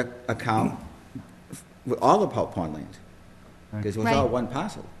that would account with all the Pout Pond land. because it was all Right. one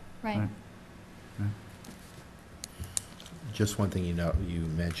parcel. Right. Just one thing you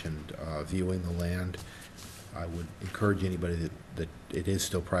mentioned, viewing the land. I would encourage anybody that it is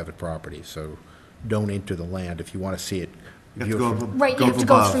still private property, so don't enter the land. If you want to see it, You have view to it go from- up- Right, you have to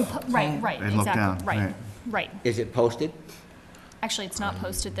go above. through, right, And look down, exactly, right, right. Is it posted? Actually, it's not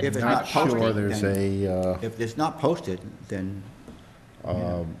posted that If it's it's private not posted, property. Sure, there's a, If it's not posted, then,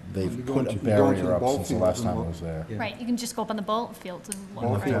 they've You go put a into- you go into barrier the up ball since the fields last and time I look. was there. yeah. Right, you can just go up on the ball fields and look,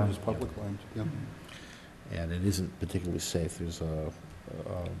 Ball right? field is public land, yeah. And it isn't particularly safe. There's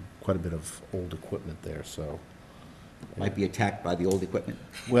quite a bit of old equipment there, so. might be attacked by the old equipment.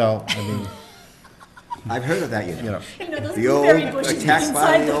 Well, I mean, I've heard of that, you you know. know, The old attack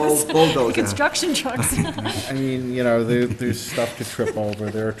by the old bulldozer. Construction trucks. I mean, there's stuff to trip over.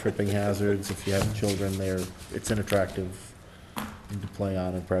 There are tripping hazards. If you have children there, it's an attractive thing to play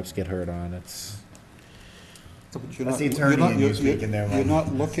on and perhaps get hurt on. It's, But you're That's not- the attorney you're not- in you you're- speaking there, You're Mike.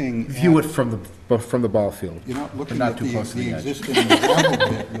 not looking view at, it from the ball field. you're not looking not at too the close to the edge. existing gravel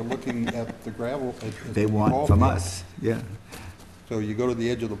pit, you're looking at the gravel. at They the ball want from field. us, yeah. So you go to the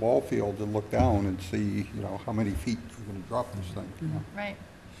edge of the ball field and look down and see, how many feet you're gonna drop this thing, Right.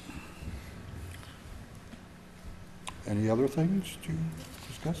 Any other things to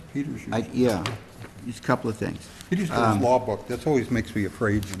discuss? Peter's usually. Yeah, just a couple of things. Peter's got his law book, that always makes me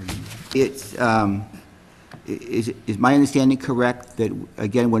afraid when he. It's, is my understanding correct that,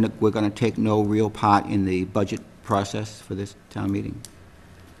 again, we're going to take no real part in the budget process for this town meeting?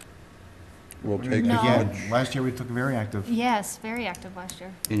 We'll take No. Again, last year we took a very active. Yes, very active last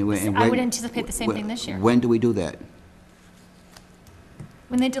year. And I would when- anticipate the same thing this year. When do we do that?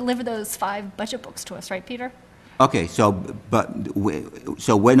 When they deliver those 5 budget books to us, right, Peter? Okay, so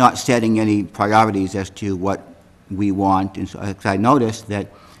we're not setting any priorities as to what we want, and so, 'cause I noticed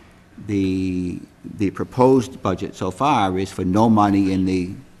that the proposed budget so far is for no money in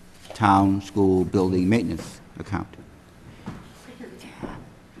the town school building maintenance account.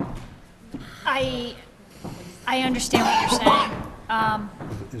 I understand what you're saying.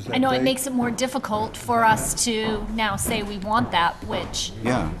 Is that I know it vague? makes it more difficult for us to now say we want that, which,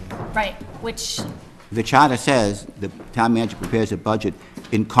 Yeah. right, which, The charter says the town manager prepares a budget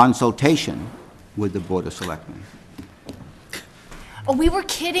in consultation with the Board of Selectmen. oh, we were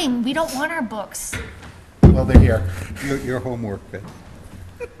kidding. We don't want our books. Well, they're here. Your homework, Beth.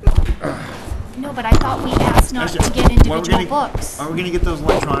 No, but I thought we asked not to get Well, we're individual gonna- books. Are we gonna get those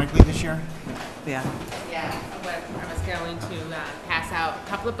electronically this year? Yeah. Yeah, I was going to pass out a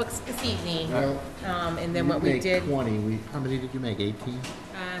couple of books this evening, and then what we did, 20, how many did you make, 18?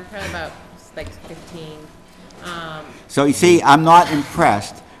 probably about like 15. So you see, I'm not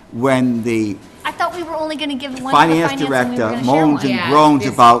impressed when the I thought we were only going to give one to the finance finance and we were director going to share moans one. and Yeah, groans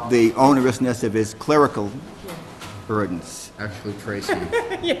this- about the onerousness of his clerical burdens. Actually, Tracy,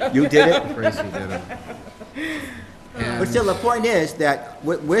 You did it? Tracy did it. But still, the point is that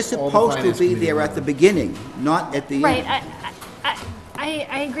we're supposed to finance be committee there at the beginning, not at the end. Right,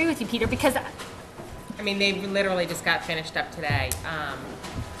 I agree with you, Peter, because I mean, they literally just got finished up today.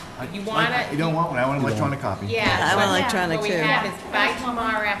 You wanna? You don't want one, I want an electronic copy. Yeah. I want what- electronic What too. we have is by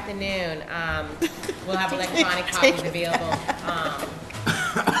tomorrow afternoon, we'll have electronic copies available.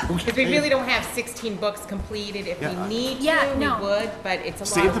 Because we really don't have 16 books completed. If Yeah. we need Yeah, to, we no. would, but it's a lot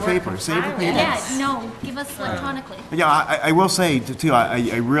Save of the work. paper, save the compiling paper. it. yeah, no, give us electronically. But yeah, I will say too,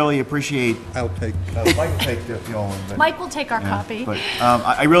 I really appreciate, I'll take, Mike will take the old one, but. Mike will take our Yeah, copy. But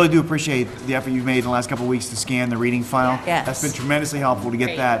I really do appreciate the effort you've made in the last couple of weeks to scan the reading file. Yes. That's been tremendously helpful to get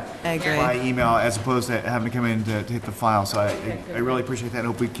Great. that I agree. by email as opposed to having to come in to hit the file. So I really appreciate that and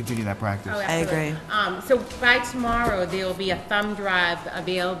hope we continue that practice. Oh, I absolutely. agree. So by tomorrow, there will be a thumb drive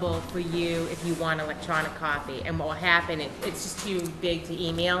available for you if you want an electronic copy. And what will happen, it's just too big to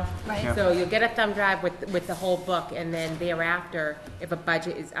email. Right. Yeah. So you'll get a thumb drive with the whole book, and then thereafter, if a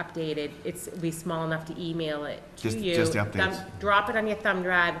budget is updated, it'll be small enough to email it to Just- you. just the updates. Drop it on your thumb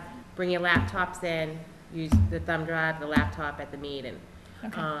drive, bring your laptops in, use the thumb drive, the laptop at the meeting.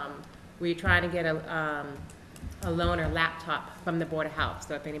 We're trying to get a loaner laptop from the Board of Health,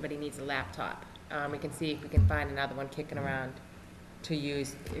 so if anybody needs a laptop, we can see if we can find another one kicking around to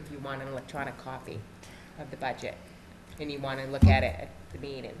use if you want an electronic copy of the budget, and you want to look at it at the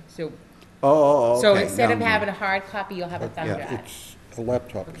meeting. So, so okay. instead of Now- having a hard copy, you'll have a thumb yeah, drive. it's a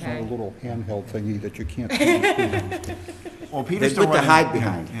laptop, it's not a Okay. little handheld thingy that you can't see. Well, Peter's There's still good to running. hide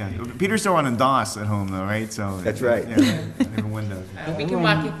behind. Yeah, Peter's still running DOS at home though, right? So. That's right. Yeah, not even Windows. We can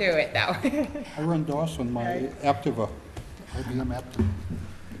walk you through it, though. I run DOS on my Aptiva, IBM Aptiva.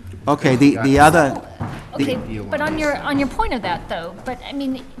 Okay, the other, Okay, but on your point of that, though, but I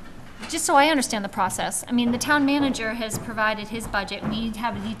mean, just so I understand the process, I mean, the town manager has provided his budget, we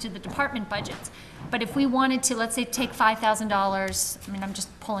have each of the department budgets. But if we wanted to, let's say, take $5,000, I mean, I'm just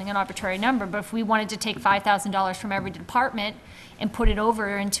pulling an arbitrary number, but if we wanted to take $5,000 from every department and put it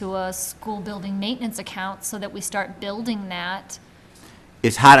over into a school building maintenance account so that we start building that,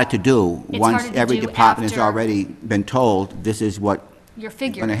 It's harder to do It's once harder to every do department has after- already been told, this is what your you're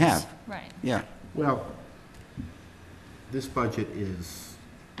figures. gonna have. Right. Yeah. Well, this budget is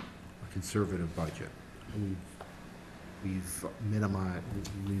a conservative budget. We've minimized,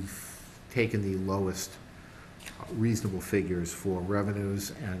 we've taken the lowest reasonable figures for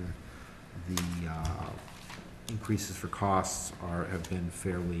revenues, and the increases for costs have been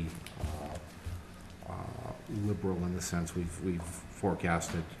fairly liberal in the sense we've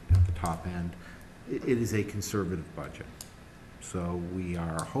forecasted at the top end. It is a conservative budget. So we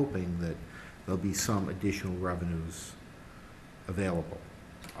are hoping that there'll be some additional revenues available.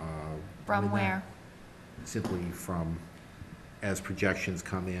 From with that, where? Simply from, as projections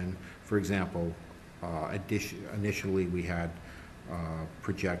come in. For example, initially we had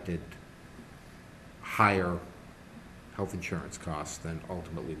projected higher health insurance costs than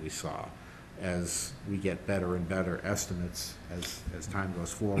ultimately we saw. As we get better and better estimates as time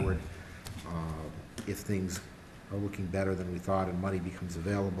goes forward, if things are looking better than we thought and money becomes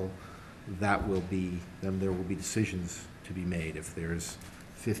available, then there will be decisions to be made. If there's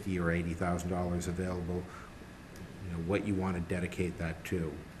 $50,000 or $80,000 available, you know, what you want to dedicate that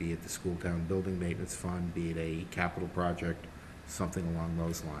to, be it the school town building maintenance fund, be it a capital project, something along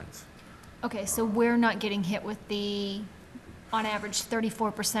those lines. Okay, so we're not getting hit with the, on average,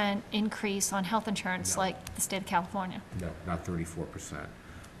 34% increase on health insurance No. like the state of California? No, not 34%.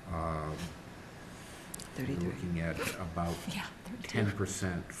 We're looking at about Yeah, 32.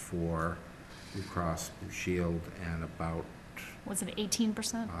 10% for Blue Cross Blue Shield, and about, Was it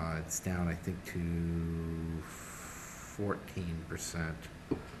 18%? it's down, I think, to 14%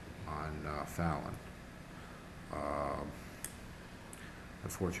 on Fallon.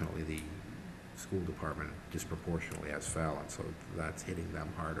 Unfortunately, the school department disproportionately has Fallon, so that's hitting them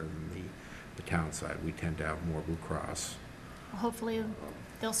harder than the town side. We tend to have more Blue Cross. Hopefully,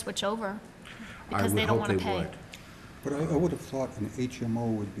 they'll switch over, I because would they don't hope want to they pay. would. But I would have thought an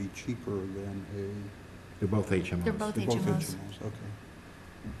HMO would be cheaper than They're both HMOs. They're both they're both HMOs.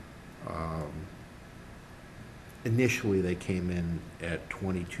 Okay. Initially, they came in at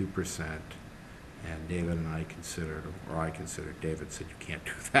 22%, and David and I considered, or I considered, David said, you can't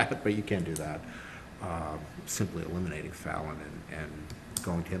do that, but you can do that, simply eliminating Fallon and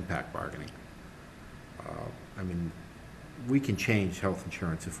going to impact bargaining. I mean, we can change health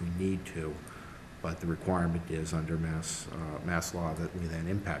insurance if we need to, but the requirement is under mass law that we then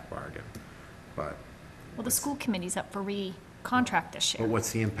impact bargain. But Well, the school committee's up for re-contract this But year.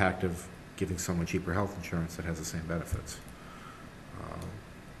 what's the impact of giving someone cheaper health insurance that has the same benefits?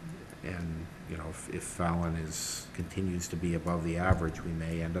 And, you know, if Fallon continues to be above the average, we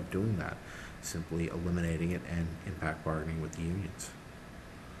may end up doing that, simply eliminating it and impact bargaining with the unions.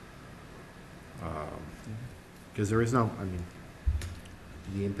 Because there is no, I mean,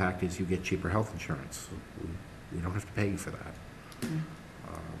 the impact is you get cheaper health insurance. We don't have to pay you for that.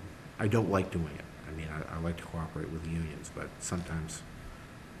 I don't like doing it. I mean, I like to cooperate with the unions, but sometimes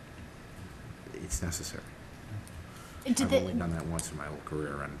it's necessary. Did I've they- only done that once in my whole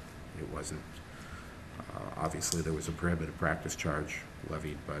career, and it wasn't, obviously, there was a prohibited practice charge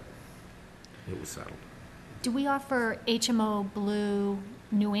levied, but it was settled. Do we offer HMO Blue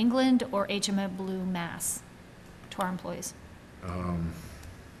New England or HMO Blue Mass to our employees? I didn't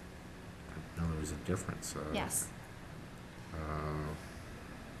know there was a difference. Yes. uh,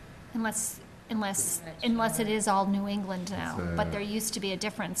 Unless it is all New England now. It's, But there used to be a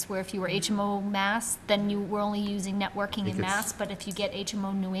difference where if you were HMO Mass, then you were only using networking think in Mass. it's- But if you get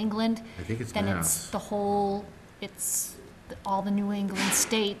HMO New England, I think it's then it's Mass. the whole, all the New England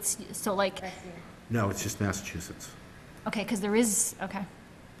states. So like, No, it's just Massachusetts. okay, because there is, okay,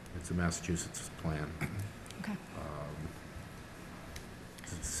 It's a Massachusetts plan. okay.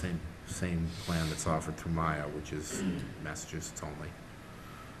 It's the same plan that's offered through Maya, which is Massachusetts only.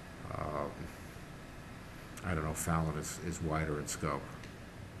 I don't know, Fallon is wider in scope.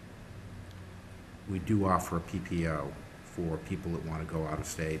 We do offer a PPO for people that want to go out of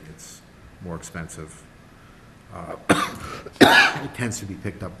state. It's more expensive. It tends to be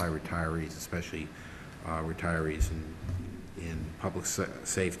picked up by retirees, especially retirees in public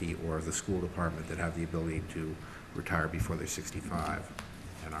safety or the school department that have the ability to retire before they're 65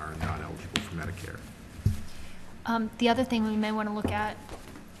 and are not eligible for Medicare. The other thing we may want to look at,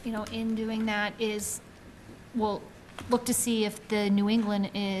 in doing that is, well, look to see if the New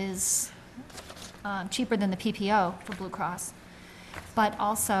England is cheaper than the PPO for Blue Cross. But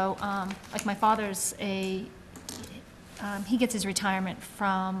also, like my father's he gets his retirement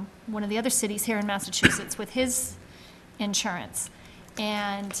from one of the other cities here in Massachusetts with his insurance.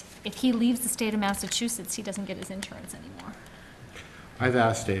 And if he leaves the state of Massachusetts, he doesn't get his insurance anymore. I've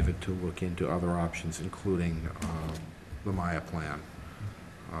asked David to look into other options, including the Maya plan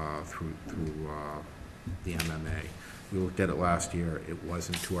through the MMA. We looked at it last year. It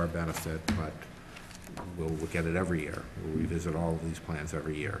wasn't to our benefit, but we'll look at it every year. We'll revisit all of these plans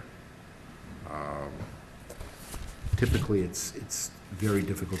every year. Typically, it's very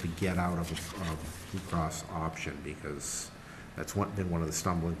difficult to get out of a Blue Cross option because that's been one of the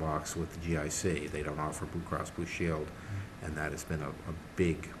stumbling blocks with the GIC. They don't offer Blue Cross Blue Shield, and that has been a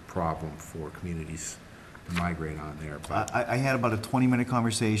big problem for communities to migrate on there. But I had about a 20-minute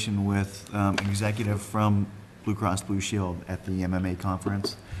conversation with an executive from Blue Cross Blue Shield at the MMA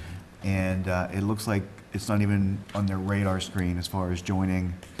conference, and it looks like it's not even on their radar screen as far as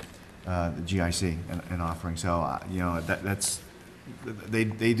joining the GIC and offering. So, you know,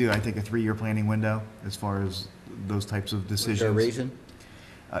 they do, I think, a 3-year planning window as far as those types of decisions. Is there a reason?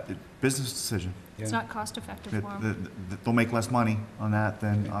 Business decision. It's not cost-effective for them. They'll make less money on that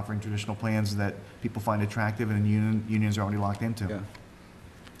than offering traditional plans that people find attractive and unions are already locked into. Yeah.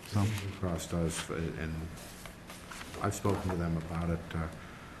 So, Blue Cross does, and I've spoken to them about it.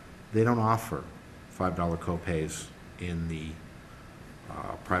 They don't offer $5 copays in the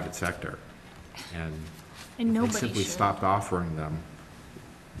private sector, and And if nobody they simply should. stopped offering them,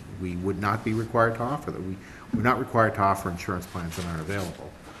 we would not be required to offer them. We're not required to offer insurance plans that aren't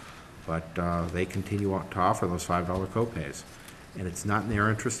available, but they continue to offer those $5 copays, and it's not in their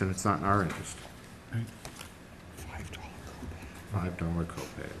interest and it's not in our interest. $5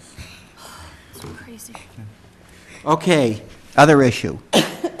 copays. Crazy. Okay, other issue.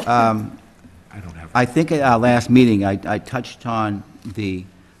 I don't have. I think at our last meeting, I touched on the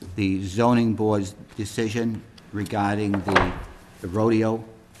zoning board's decision regarding the rodeo,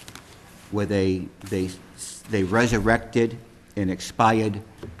 where they resurrected an expired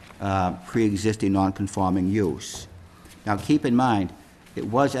pre-existing non-conforming use. Now, keep in mind, it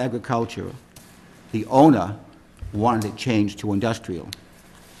was agricultural. The owner wanted it changed to industrial.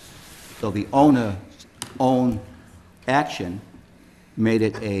 So the owner's own action made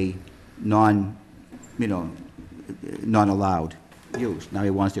it a non-allowed use. Now he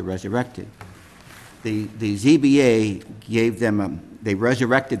wants it resurrected. The ZBA gave them they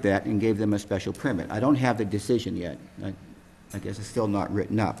resurrected that and gave them a special permit. I don't have the decision yet. I guess it's still not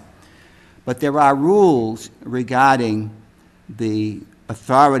written up. But there are rules regarding the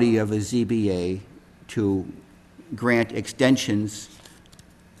authority of a ZBA to grant extensions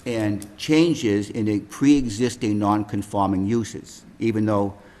and changes in a pre-existing non-conforming uses. Even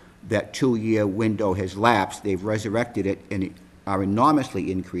though that 2-year window has lapsed, they've resurrected it and are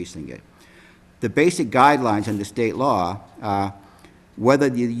enormously increasing it. The basic guidelines under state law are whether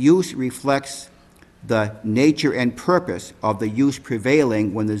the use reflects the nature and purpose of the use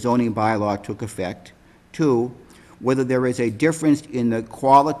prevailing when the zoning bylaw took effect. 2, whether there is a difference in the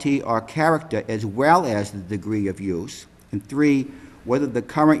quality or character as well as the degree of use. And 3, whether the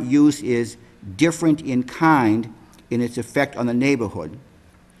current use is different in kind in its effect on the neighborhood.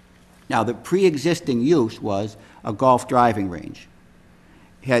 Now, the pre-existing use was a golf driving range.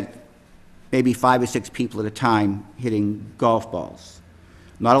 It had maybe 5 or 6 people at a time hitting golf balls.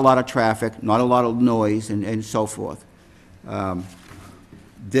 Not a lot of traffic, not a lot of noise, and so forth.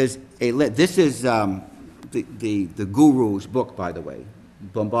 This is the guru's book, by the way,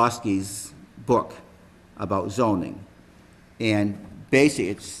 Bomboski's book about zoning. And basically,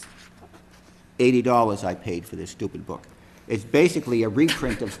 it's $80 I paid for this stupid book. It's basically a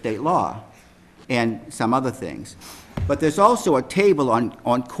reprint of state law and some other things. But there's also a table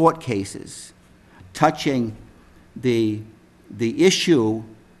on court cases touching the issue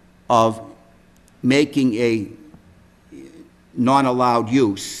of making a non-allowed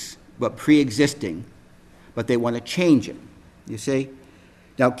use, but pre-existing, but they want to change it, you see?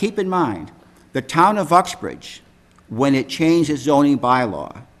 Now, keep in mind, the town of Uxbridge, when it changed its zoning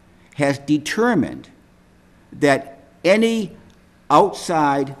bylaw, has determined that any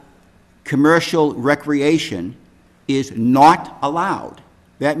outside commercial recreation is not allowed.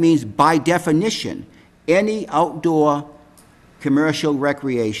 That means, by definition, any outdoor commercial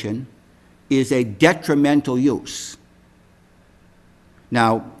recreation is a detrimental use.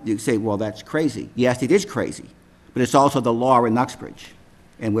 Now, you say, well, that's crazy. Yes, it is crazy, but it's also the law in Uxbridge,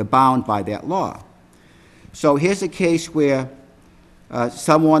 and we're bound by that law. So here's a case where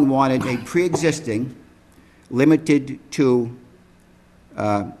someone wanted a pre-existing limited to,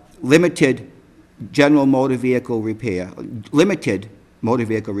 limited general motor vehicle repair, limited motor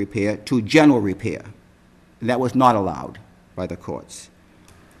vehicle repair to general repair. And that was not allowed by the courts.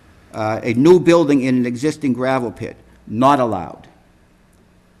 A new building in an existing gravel pit, not allowed.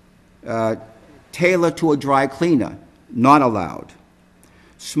 Tailor to a dry cleaner, not allowed.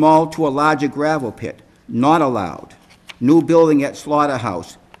 Small to a larger gravel pit, not allowed. New building at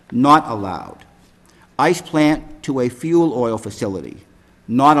slaughterhouse, not allowed. Ice plant to a fuel oil facility,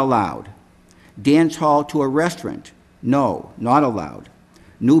 not allowed. Dance hall to a restaurant, no, not allowed.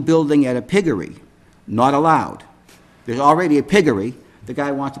 New building at a piggery, not allowed. There's already a piggery, the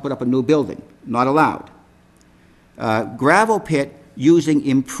guy wants to put up a new building, not allowed. Gravel pit using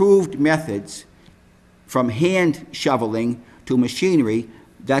improved methods from hand shoveling to machinery,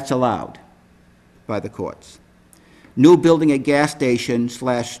 that's allowed by the courts. New building a gas station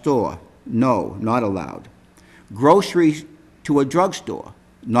 / store, no, not allowed. Groceries to a drugstore,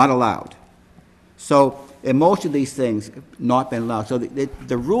 not allowed. So, and most of these things have not been allowed. So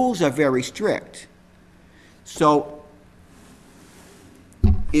the rules are very strict. So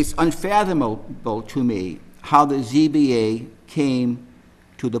it's unfathomable to me how the ZBA came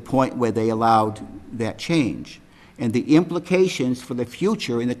to the point where they allowed that change. And the implications for the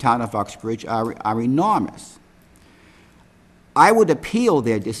future in the town of Uxbridge are enormous. I would appeal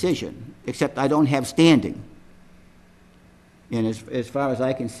their decision, except I don't have standing. And as far as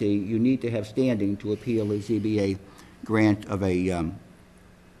I can see, you need to have standing to appeal a ZBA grant of a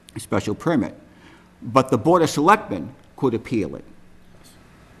special permit. But the Board of Selectmen could appeal it.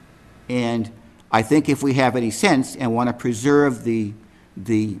 And I think if we have any sense and want to preserve the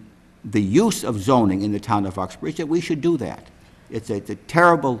use of zoning in the town of Uxbridge, that we should do that. It's a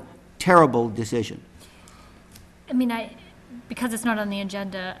terrible, terrible decision. I mean, because it's not on the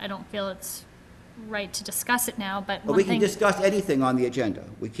agenda, I don't feel it's right to discuss it now, but But we can discuss anything on the agenda.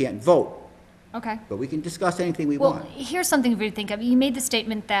 We can't vote, Okay. but we can discuss anything we Well, want. here's something for you to think of. You made the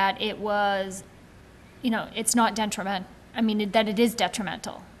statement that it was, it's not detrimental. I mean, that it is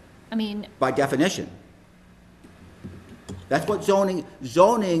detrimental. I mean, By definition. That's what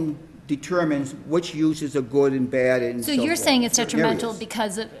zoning determines which uses are good and bad and so so you're forth. saying it's Certain detrimental areas.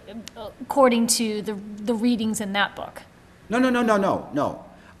 because of, according to the readings in that book? No.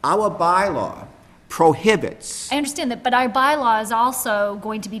 Our bylaw prohibits. I understand that, but our bylaw is also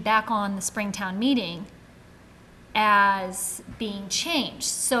going to be back on the Springtown meeting as being changed.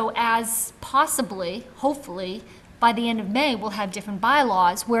 So as possibly, hopefully, by the end of May, we'll have different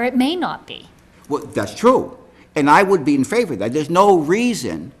bylaws where it may not be. Well, that's true. And I would be in favor of that. There's no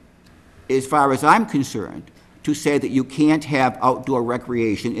reason, as far as I'm concerned, to say that you can't have outdoor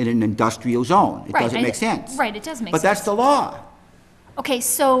recreation in an industrial zone. It Right, doesn't make sense. Right, it does make But sense. that's the law. Okay,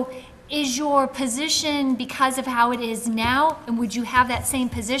 so is your position because of how it is now, and would you have that same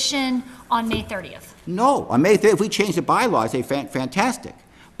position on May 30th? No, on May 3rd, if we change the bylaws, they fantastic.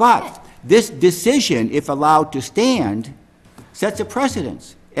 But this decision, if allowed to stand, sets a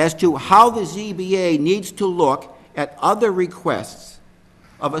precedence as to how the ZBA needs to look at other requests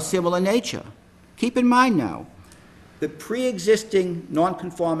of a similar nature. Keep in mind now, the pre-existing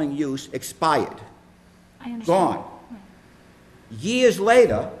non-conforming use expired, I understand. gone. Years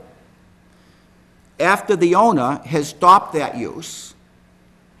later, after the owner has stopped that use,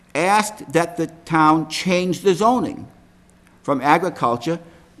 asked that the town change the zoning from agriculture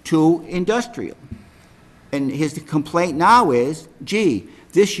to industrial. And his complaint now is, gee,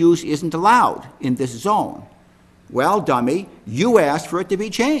 this use isn't allowed in this zone. Well, dummy, you asked for it to be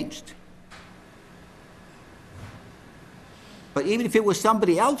changed. But even if it was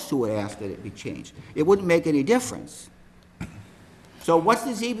somebody else who had asked that it be changed, it wouldn't make any difference. So what's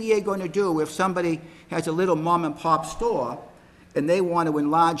the ZBA going to do if somebody has a little mom and pop store and they want to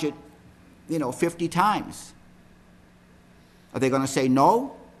enlarge it, 50 times? Are they going to say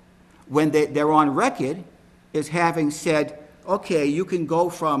no? When they're on record as having said, okay, you can go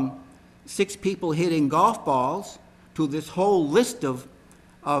from 6 people hitting golf balls to this whole list of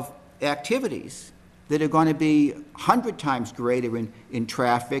activities that are going to be 100 times greater in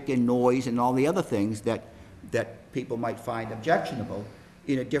traffic and noise and all the other things that people might find objectionable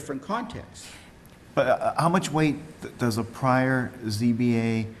in a different context. But how much weight does a prior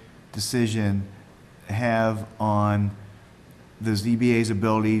ZBA decision have on the ZBA's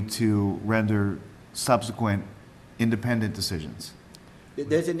ability to render subsequent independent decisions?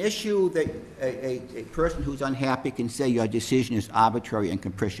 There's an issue that a person who's unhappy can say your decision is arbitrary and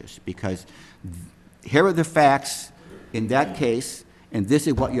capricious, because here are the facts in that case, and this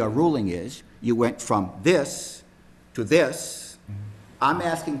is what your ruling is. You went from this to this. I'm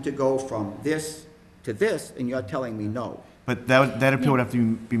asking to go from this to this, and you're telling me no. But that appeal would have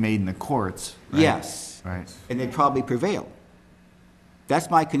to be made in the courts, right? Yes. Right. And they'd probably prevail. That's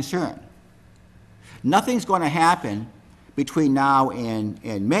my concern. Nothing's going to happen between now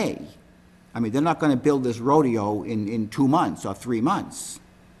and May. I mean, they're not going to build this rodeo in 2 months or 3 months.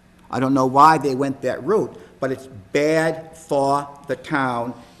 I don't know why they went that route, but it's bad for the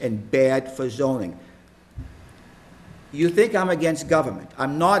town and bad for zoning. You think I'm against government.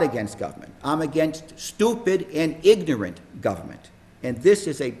 I'm not against government. I'm against stupid and ignorant government. And this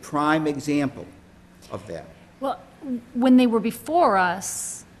is a prime example of that. Well, when they were before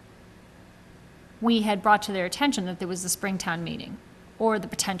us, we had brought to their attention that there was a Springtown meeting, or the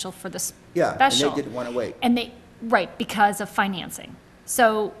potential for the special. Yeah, and they didn't want to wait. And they, right, because of financing.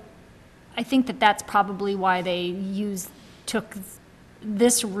 So I think that that's probably why they took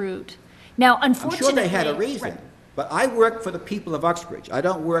this route. Now, I'm unfortunately. sure they had a reason, Right. but I work for the people of Uxbridge. I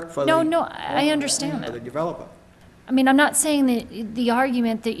don't work for the. No, I understand for the that. developer. I mean, I'm not saying that the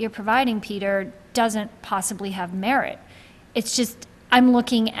argument that you're providing, Peter, doesn't possibly have merit. It's just, I'm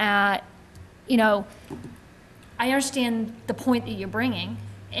looking at, I understand the point that you're bringing,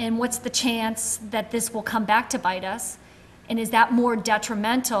 and what's the chance that this will come back to bite us? And is that more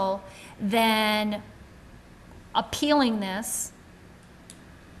detrimental than appealing this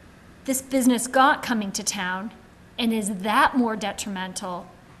business got coming to town? And is that more detrimental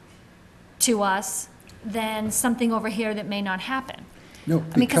to us than something over here that may not happen? No, I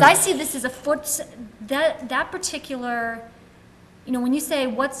mean, because I see this as that particular, when you say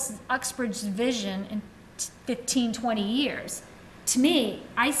what's Uxbridge's vision in 15, 20 years, to me,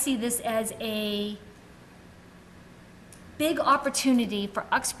 I see this as a big opportunity for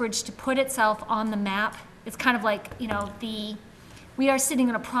Uxbridge to put itself on the map. It's kind of like, we are sitting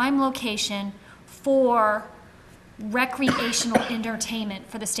in a prime location for recreational entertainment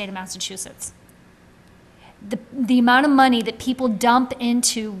for the state of Massachusetts. The amount of money that people dump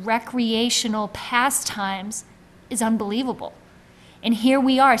into recreational pastimes is unbelievable. And here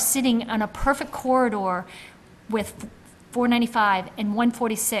we are sitting on a perfect corridor with 495 and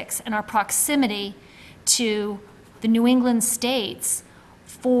 146 and our proximity to the New England states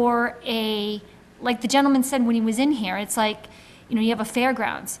for like the gentleman said when he was in here, it's like, you have a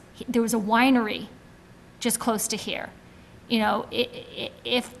fairgrounds. There was a winery just close to here.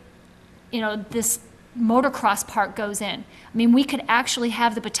 If this motocross park goes in, I mean, we could actually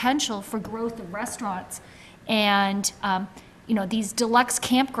have the potential for growth of restaurants and, these deluxe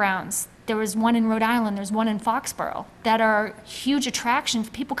campgrounds. There was one in Rhode Island, there's one in Foxborough, that are huge attractions.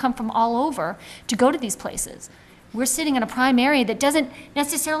 People come from all over to go to these places. We're sitting in a prime area that doesn't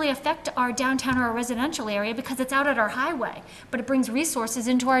necessarily affect our downtown or our residential area because it's out at our highway, but it brings resources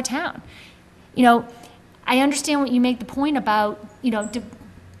into our town. I understand what you make the point about,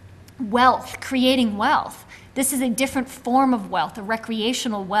 wealth, creating wealth. This is a different form of wealth, a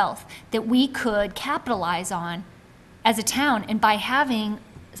recreational wealth that we could capitalize on as a town. And by having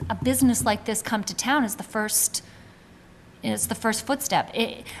a business like this come to town is the first footstep.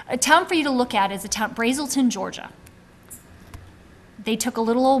 A town for you to look at is a town, Brazelton, Georgia. They took a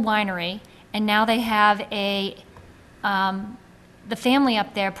little old winery, and now they have the family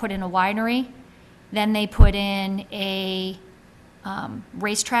up there put in a winery, then they put in a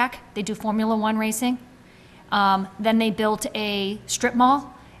racetrack. They do Formula One racing. Then they built a strip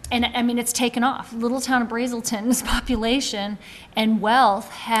mall. And I mean, it's taken off. Little town of Brazelton's population and wealth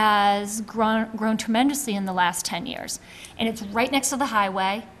has grown tremendously in the last 10 years. And it's right next to the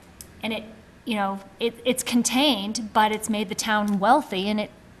highway, and it's contained, but it's made the town wealthy, and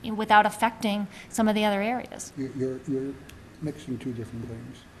without affecting some of the other areas. You're mixing two different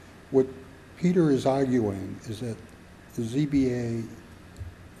things. What Peter is arguing is that the ZBA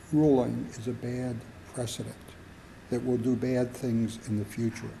ruling is a bad precedent that will do bad things in the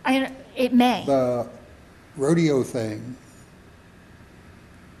future. It may. The rodeo thing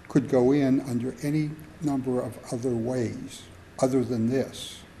could go in under any number of other ways other than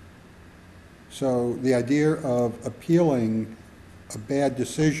this. So the idea of appealing a bad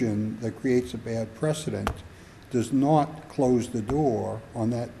decision that creates a bad precedent does not close the door on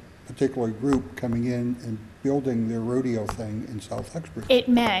that particular group coming in and building their rodeo thing in South Uxbridge. It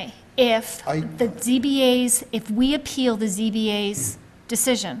may, if we appeal the ZBA's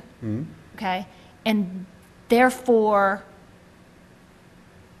decision, okay, and therefore,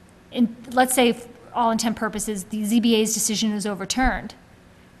 let's say, for all intent purposes, the ZBA's decision is overturned,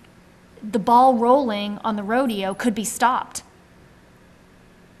 the ball rolling on the rodeo could be stopped.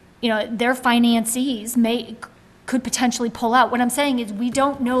 Their financees could potentially pull out. What I'm saying is, we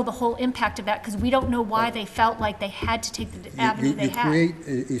don't know the whole impact of that, because we don't know why they felt like they had to take the avenue they had. You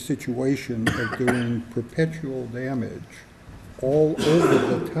create a situation of doing perpetual damage all over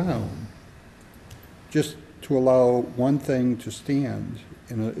the town, just to allow one thing to stand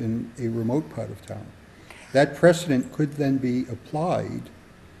in a remote part of town. That precedent could then be applied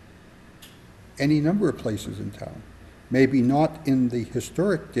any number of places in town. Maybe not in the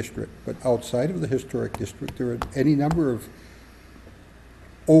historic district, but outside of the historic district, there are any number of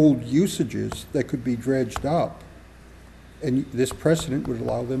old usages that could be dredged up, and this precedent would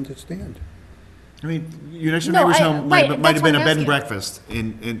allow them to stand. I mean, your next door No, neighbor's I- home right, might that's have what been a I'm bed and asking. breakfast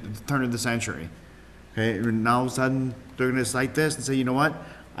in the turn of the century. Okay, and now all of a sudden, they're gonna cite this and say, you know what?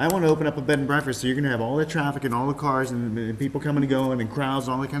 I wanna open up a bed and breakfast, so you're gonna have all the traffic and all the cars and people coming and going and crowds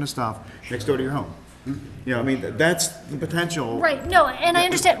and all that kind of stuff next door to your home. You know, I mean, that's the potential. Right, no, and I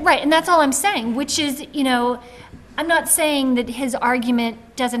understand, right, and that's all I'm saying, which is, you know, I'm not saying that his argument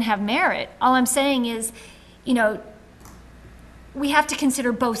doesn't have merit. All I'm saying is, you know, we have to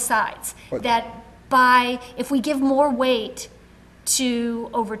consider both sides. But- That if we give more weight to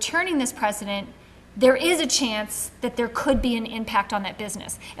overturning this precedent, there is a chance that there could be an impact on that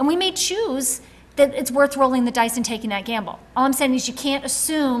business. And we may choose that it's worth rolling the dice and taking that gamble. All I'm saying is, you can't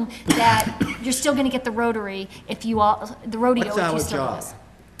assume that you're still gonna get the rotary if you all, the rodeo if What's you our still job? lose.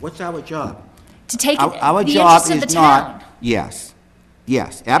 What's our job? To take Our the job interest of the is town. not,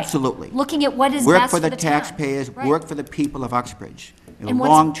 yes, absolutely. Looking at what is Work best for for the the town. taxpayers, Right. work for the people of Uxbridge. And what's-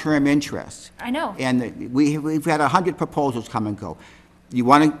 Long-term interests. I know. And we've had 100 proposals come and go. You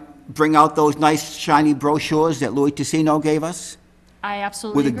want to bring out those nice shiny brochures that Louis Tessino gave us? I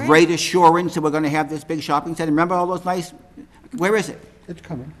absolutely With a agree. great assurance that we're going to have this big shopping center. Remember all those nice, where is it? It's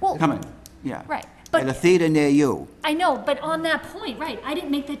coming. Well, Coming, yeah. Right, At a but, theater near you. I know, but on that point, right, I didn't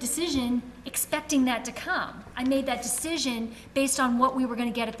make that decision expecting that to come. I made that decision based on what we were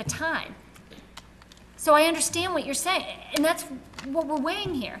gonna get at the time. So I understand what you're saying, and that's what we're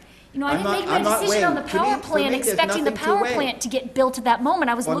weighing here. You know, I I'm didn't make not- I'm my not decision on the weighing. To power me- for plant me, there's expecting the nothing to power weigh. plant to get built at that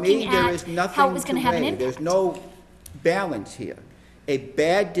moment. I was For looking me, there is at nothing how it was gonna to have an weigh. impact. There's no balance here. A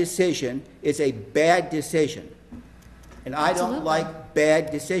bad decision is a bad decision. And I don't Absolutely. like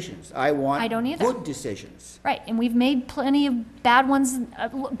bad decisions. I want I don't either. good decisions. Right, and we've made plenty of bad ones.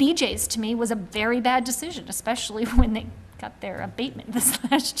 BJ's, to me, was a very bad decision, especially when they got their abatement this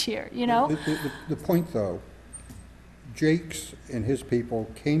last year, you know? The point, though, Jake's and his people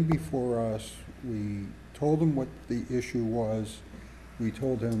came before us, we told them what the issue was, we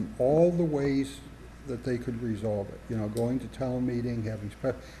told them all the ways that they could resolve it, you know, going to town meeting, having,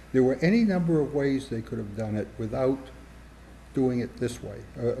 there were any number of ways they could have done it without doing it this way,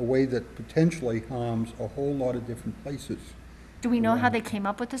 a way that potentially harms a whole lot of different places. Do we know how they came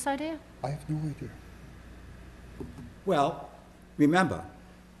up with this idea? I have no idea. Well, remember,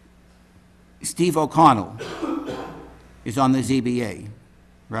 Steve O'Connell is on the ZBA,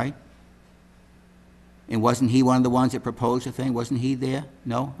 right? And wasn't he one of the ones that proposed the thing? Wasn't he there?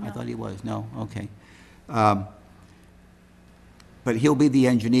 No? I thought he was. No? Okay. But he'll be the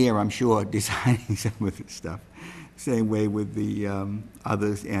engineer, I'm sure, designing some of this stuff. Same way with the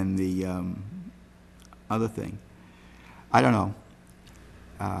others and the other thing. I don't know.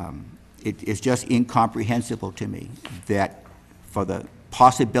 It's just incomprehensible to me that for the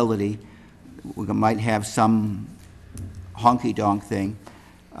possibility we might have some honky-donk thing,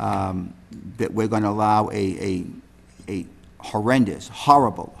 that we're going to allow a horrendous,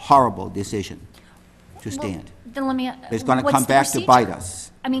 horrible decision to stand. Then let me. It's going to what's come the back to bite procedure?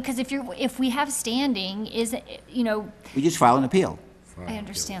 us. I mean, because if we have standing, is, it, you know, We just file an appeal. I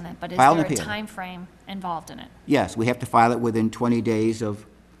understand that, but is File an there a appeal. time frame involved in it? Yes, we have to file it within 20 days of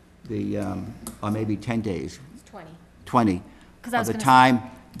the, or maybe 10 days, It's 20. 20, 'Cause I was of the gonna say-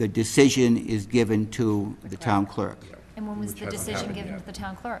 time the decision is given to the town clerk. And when was the decision given to the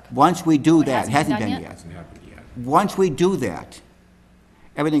town clerk? Once we do Oh, it that, hasn't been done yet. Hasn't happened yet. Once we do that,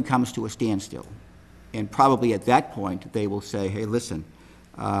 everything comes to a standstill. And probably at that point, they will say, hey, listen,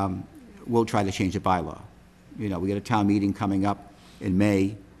 we'll try to change the bylaw. You know, we got a town meeting coming up in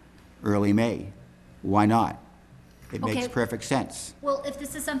May, early May. Why not? It makes Okay. perfect sense. Well, if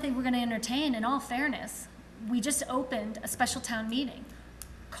this is something we're gonna entertain, in all fairness, we just opened a special town meeting.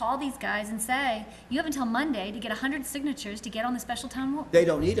 Call these guys and say, you have until Monday to get 100 signatures to get on the special town warrant. They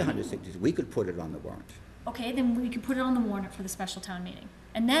don't need 100 signatures. We could put it on the warrant. Okay, then we can put it on the warrant for the special town meeting.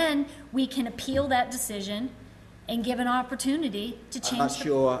 And then we can appeal that decision and give an opportunity to I'm change. not the-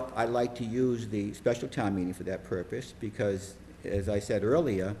 sure I'd like to use the special town meeting for that purpose, because, as I said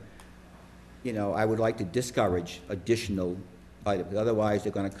earlier, you know, I would like to discourage additional items. Otherwise,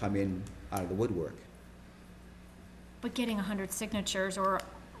 they're gonna come in out of the woodwork. But getting 100 signatures, or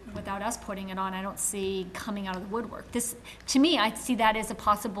without us putting it on, I don't see coming out of the woodwork. This, to me, I see that as a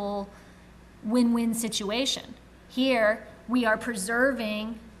possible win-win situation. Here, we are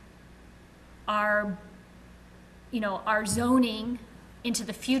preserving our, our zoning into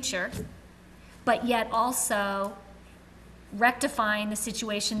the future, but yet also rectifying the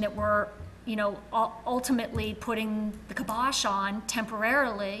situation that we're, ultimately putting the kibosh on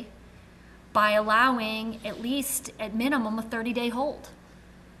temporarily by allowing at least, at minimum, a 30-day hold.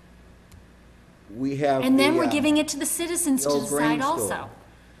 We have And then the, we're giving it to the citizens the to old grain decide store. also.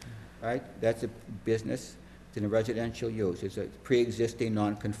 Right? That's a business, it's in a residential use, it's a pre-existing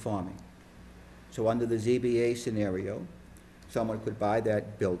non-conforming. So under the ZBA scenario, someone could buy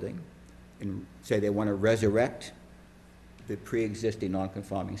that building and say they want to resurrect the pre-existing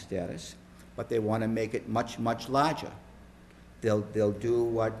non-conforming status, but they want to make it much, much larger. They'll do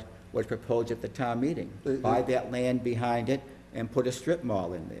what was proposed at the town meeting, buy that land behind it and put a strip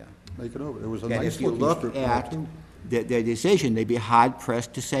mall in there. Make it over. It was a And nice if you looking look strip mall, at too. their decision, they'd be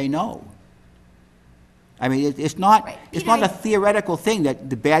hard-pressed to say no. I mean, it's not, Right. it's Peter, not a theoretical thing that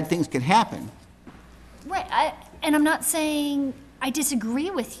the bad things can happen. Right, and I'm not saying I disagree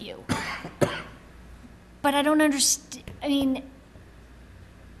with you, but I don't understand,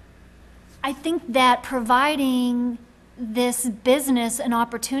 I think that providing this business an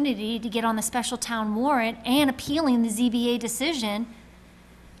opportunity to get on the special town warrant and appealing the ZBA decision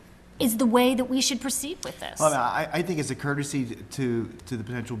is the way that we should proceed with this. Well, I think it's a courtesy to the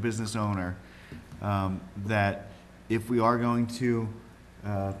potential business owner, that if we are going to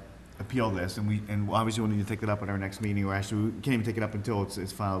appeal this, and obviously we'll need to take it up at our next meeting, or actually, we can't even take it up until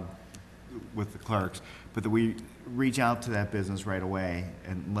it's filed with the clerks, but that we reach out to that business right away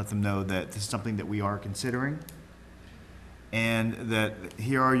and let them know that this is something that we are considering, and that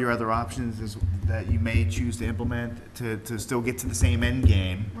here are your other options that you may choose to implement to still get to the same end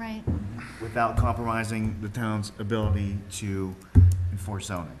game Right. without compromising the town's ability to enforce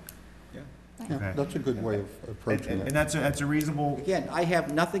zoning. Yeah, Okay. that's a good way of approaching And it. that's a reasonable, Again, I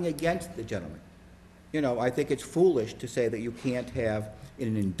have nothing against the gentleman. I think it's foolish to say that you can't have, in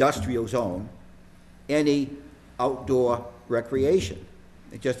an industrial zone, any outdoor recreation.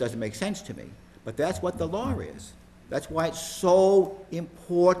 It just doesn't make sense to me. But that's what the law is. That's why it's so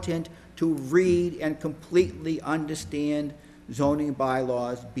important to read and completely understand zoning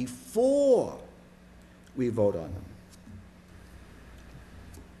bylaws before we vote on them.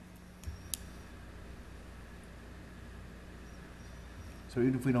 so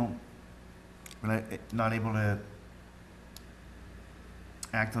even if we're not able to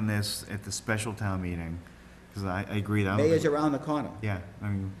act on this at the special town meeting, because I agree that. May is around the corner. Yeah, I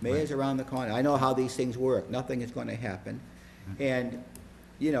mean. May is around the corner. I know how these things work. Nothing is going to happen. And,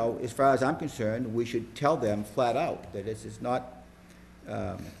 as far as I'm concerned, we should tell them flat out that this is not,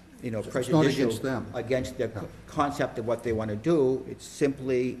 prejudicial against them. against the concept of what they want to do. It's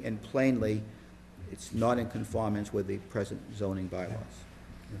simply and plainly, it's not in conformance with the present zoning bylaws.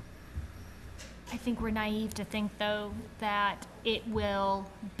 I think we're naive to think, though, that it will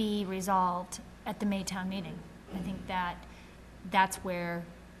be resolved at the Maytown meeting. I think that that's where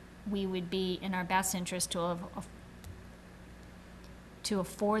we would be in our best interest to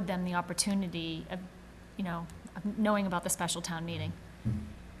afford them the opportunity of, of knowing about the special town meeting.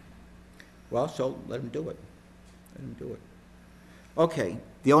 Well, so let them do it. Let them do it. Okay,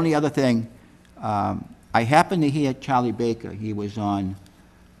 the only other thing, I happened to hear Charlie Baker, he was on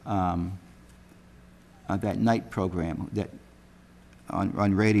that night program that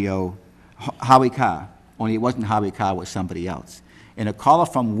on radio, Howie Carr, only it wasn't Howie Carr, it was somebody else. And a caller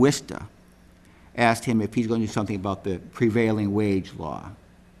from Worcester asked him if he's going to do something about the prevailing wage law.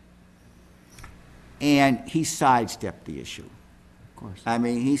 And he sidestepped the issue. Of course. I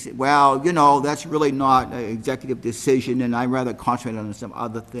mean, he said, well, that's really not an executive decision, and I'd rather concentrate on some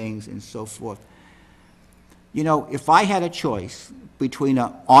other things and so forth. If I had a choice between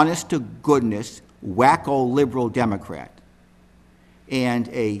an honest-to-goodness, wacko liberal Democrat and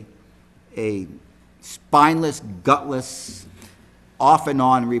a spineless, gutless,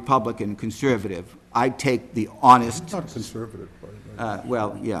 off-and-on Republican conservative, I'd take the honest... Not conservative, but...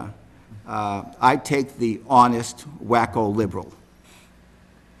 well, yeah. I'd take the honest, wacko liberal.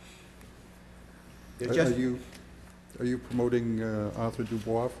 They're just- Are you promoting Arthur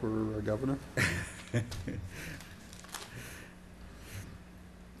Dubois for governor?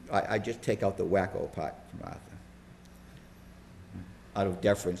 I just take out the wacko part from Arthur, out of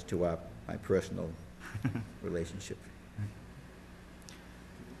deference to my personal relationship.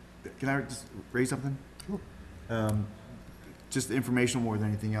 Can I just raise something? Just informational more than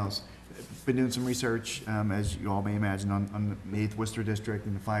anything else. been doing some research, as you all may imagine, on the 8th Worcester District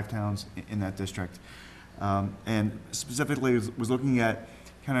and the 5 towns in that district. And specifically was looking at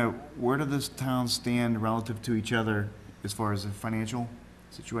kind of where do those towns stand relative to each other as far as the financial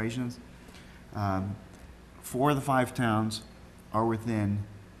situations. 4 of the 5 towns are within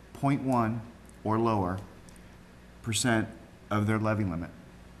 0.1 or lower % of their levy limit.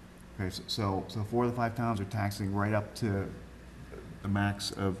 Okay, so 4 of the 5 towns are taxing right up to the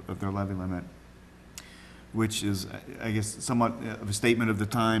max of their levy limit, which is, I guess, somewhat of a statement of the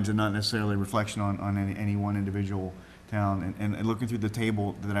times and not necessarily a reflection on any one individual town. And looking through the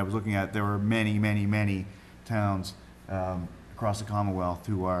table that I was looking at, there were many, many, many towns across the Commonwealth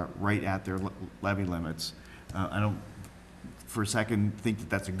who are right at their levy limits. I don't, for a second, think that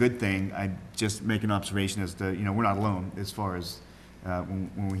that's a good thing. I just make an observation as to, we're not alone as far as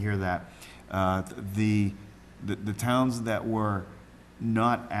when we hear that. The towns that were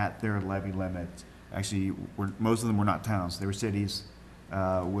not at their levy limit, actually, most of them were not towns. They were cities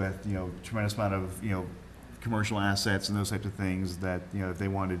with, tremendous amount of, commercial assets and those types of things that, if they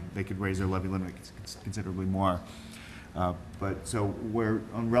wanted, they could raise their levy limit considerably more. But so we're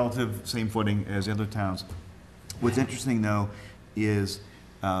on relative same footing as the other towns. What's interesting, though, is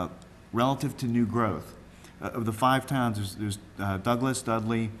relative to new growth. Of the 5 towns, there's Douglas,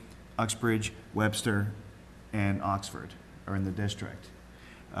 Dudley, Uxbridge, Webster, and Oxford are in the district.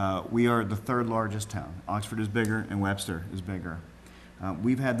 We are the 3rd largest town. Oxford is bigger and Webster is bigger.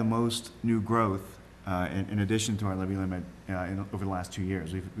 We've had the most new growth in addition to our levy limit over the last 2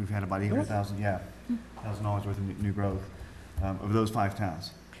 years. We've had about $800,000, $1,000 worth of new growth of those 5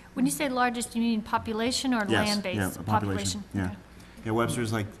 towns. When you say largest, you mean population or Yes, land-based? yeah, population, yeah. Okay. Yeah,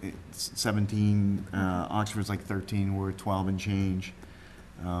 Webster's like 17, Oxford's like 13, we're 12 and change.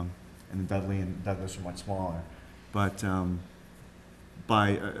 And then Dudley and Douglas are much smaller. But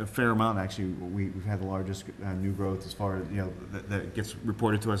by a fair amount, actually, we've had the largest new growth as far as, that gets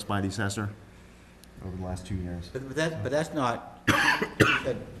reported to us by the assessor over the last 2 years. But that's not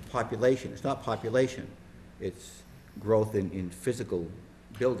population. It's not population. It's growth in physical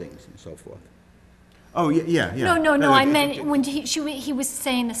buildings and so forth. Oh, yeah. No, I meant when he was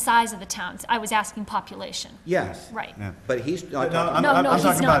saying the size of the towns. I was asking population. Yes. Right. Yeah. But he's not I'm he's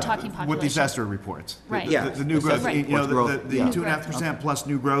not about talking what the population. assessor reports. Right. Yeah. The new growth, Right. the Yeah. 2.5% plus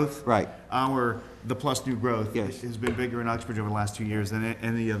new growth. Right. The plus new growth Yes. has been bigger in Uxbridge over the last 2 years than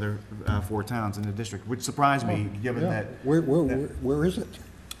any other 4 towns in the district, which surprised me, given that. Where is it?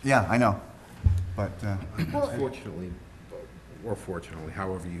 Yeah, I know, but, Unfortunately, or fortunately,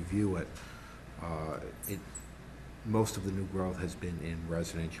 however you view it, most of the new growth has been in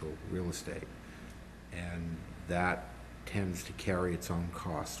residential real estate, and that tends to carry its own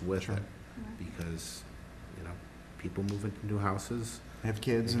costs with it, because, people move into new houses. have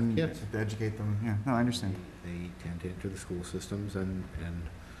kids They have and kids. have to educate them, yeah, no, I understand. They tend to enter the school systems, and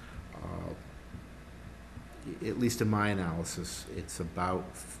at least in my analysis, it's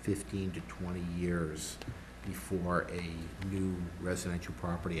about 15 to 20 years before a new residential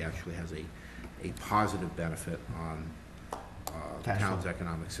property actually has a positive benefit on the Cash flow. town's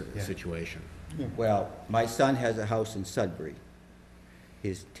economic situation. Well, my son has a house in Sudbury.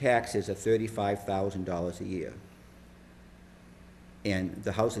 His taxes are $35,000 a year. And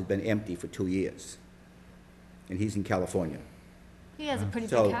the house has been empty for 2 years. And he's in California. He has a pretty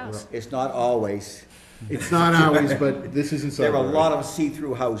big So house. it's not always, It's not always, but this isn't there are a lot of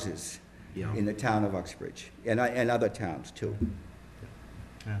see-through houses Yeah. in the town of Uxbridge, and other towns too.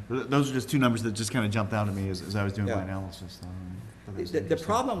 Yeah. Those are just 2 numbers that just kind of jumped out at me as I was doing my Yeah. analysis. So, I thought that was The interesting.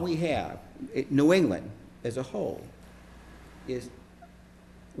 problem we have, New England as a whole, is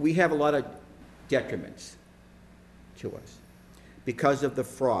we have a lot of detriments to us because of the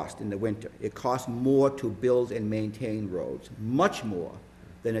frost in the winter. It costs more to build and maintain roads, much more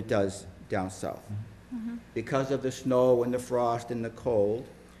than it does down south. Because of the snow and the frost and the cold,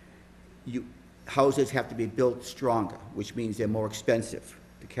 houses have to be built stronger, which means they're more expensive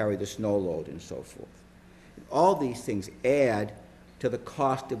to carry the snow load and so forth. All these things add to the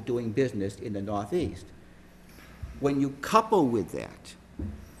cost of doing business in the Northeast. When you couple with that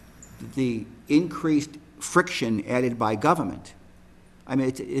the increased friction added by government, I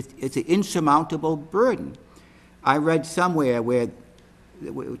mean, it's an insurmountable burden. I read somewhere where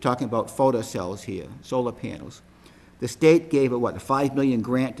we're talking about photocells here, solar panels. The state gave a $5 million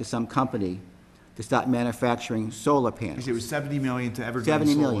grant to some company to start manufacturing solar panels. It was 70 million to Evergreen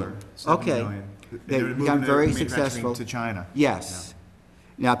 70 Solar. million. 70 Okay. million. They've were moving become their very manufacturing successful. to China. Yes.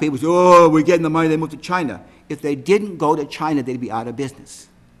 Now, people say, oh, we're getting the money, they moved to China. If they didn't go to China, they'd be out of business.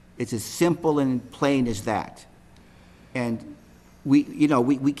 It's as simple and plain as that. And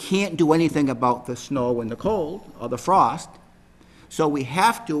we can't do anything about the snow and the cold or the frost. So we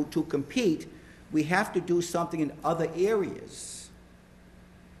have to compete, we have to do something in other areas.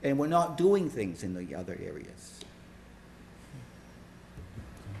 And we're not doing things in the other areas.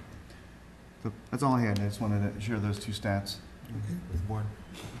 So that's all I had. I just wanted to share those two stats with the board.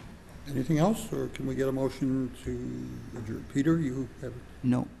 Anything else, or can we get a motion to adjourn? Peter, you have,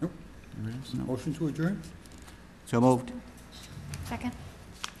 No. nope, No. motion to adjourn? So moved. Second?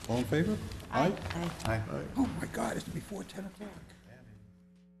 All in favor? Aye. Aye. Oh, my God, it's before 10 o'clock.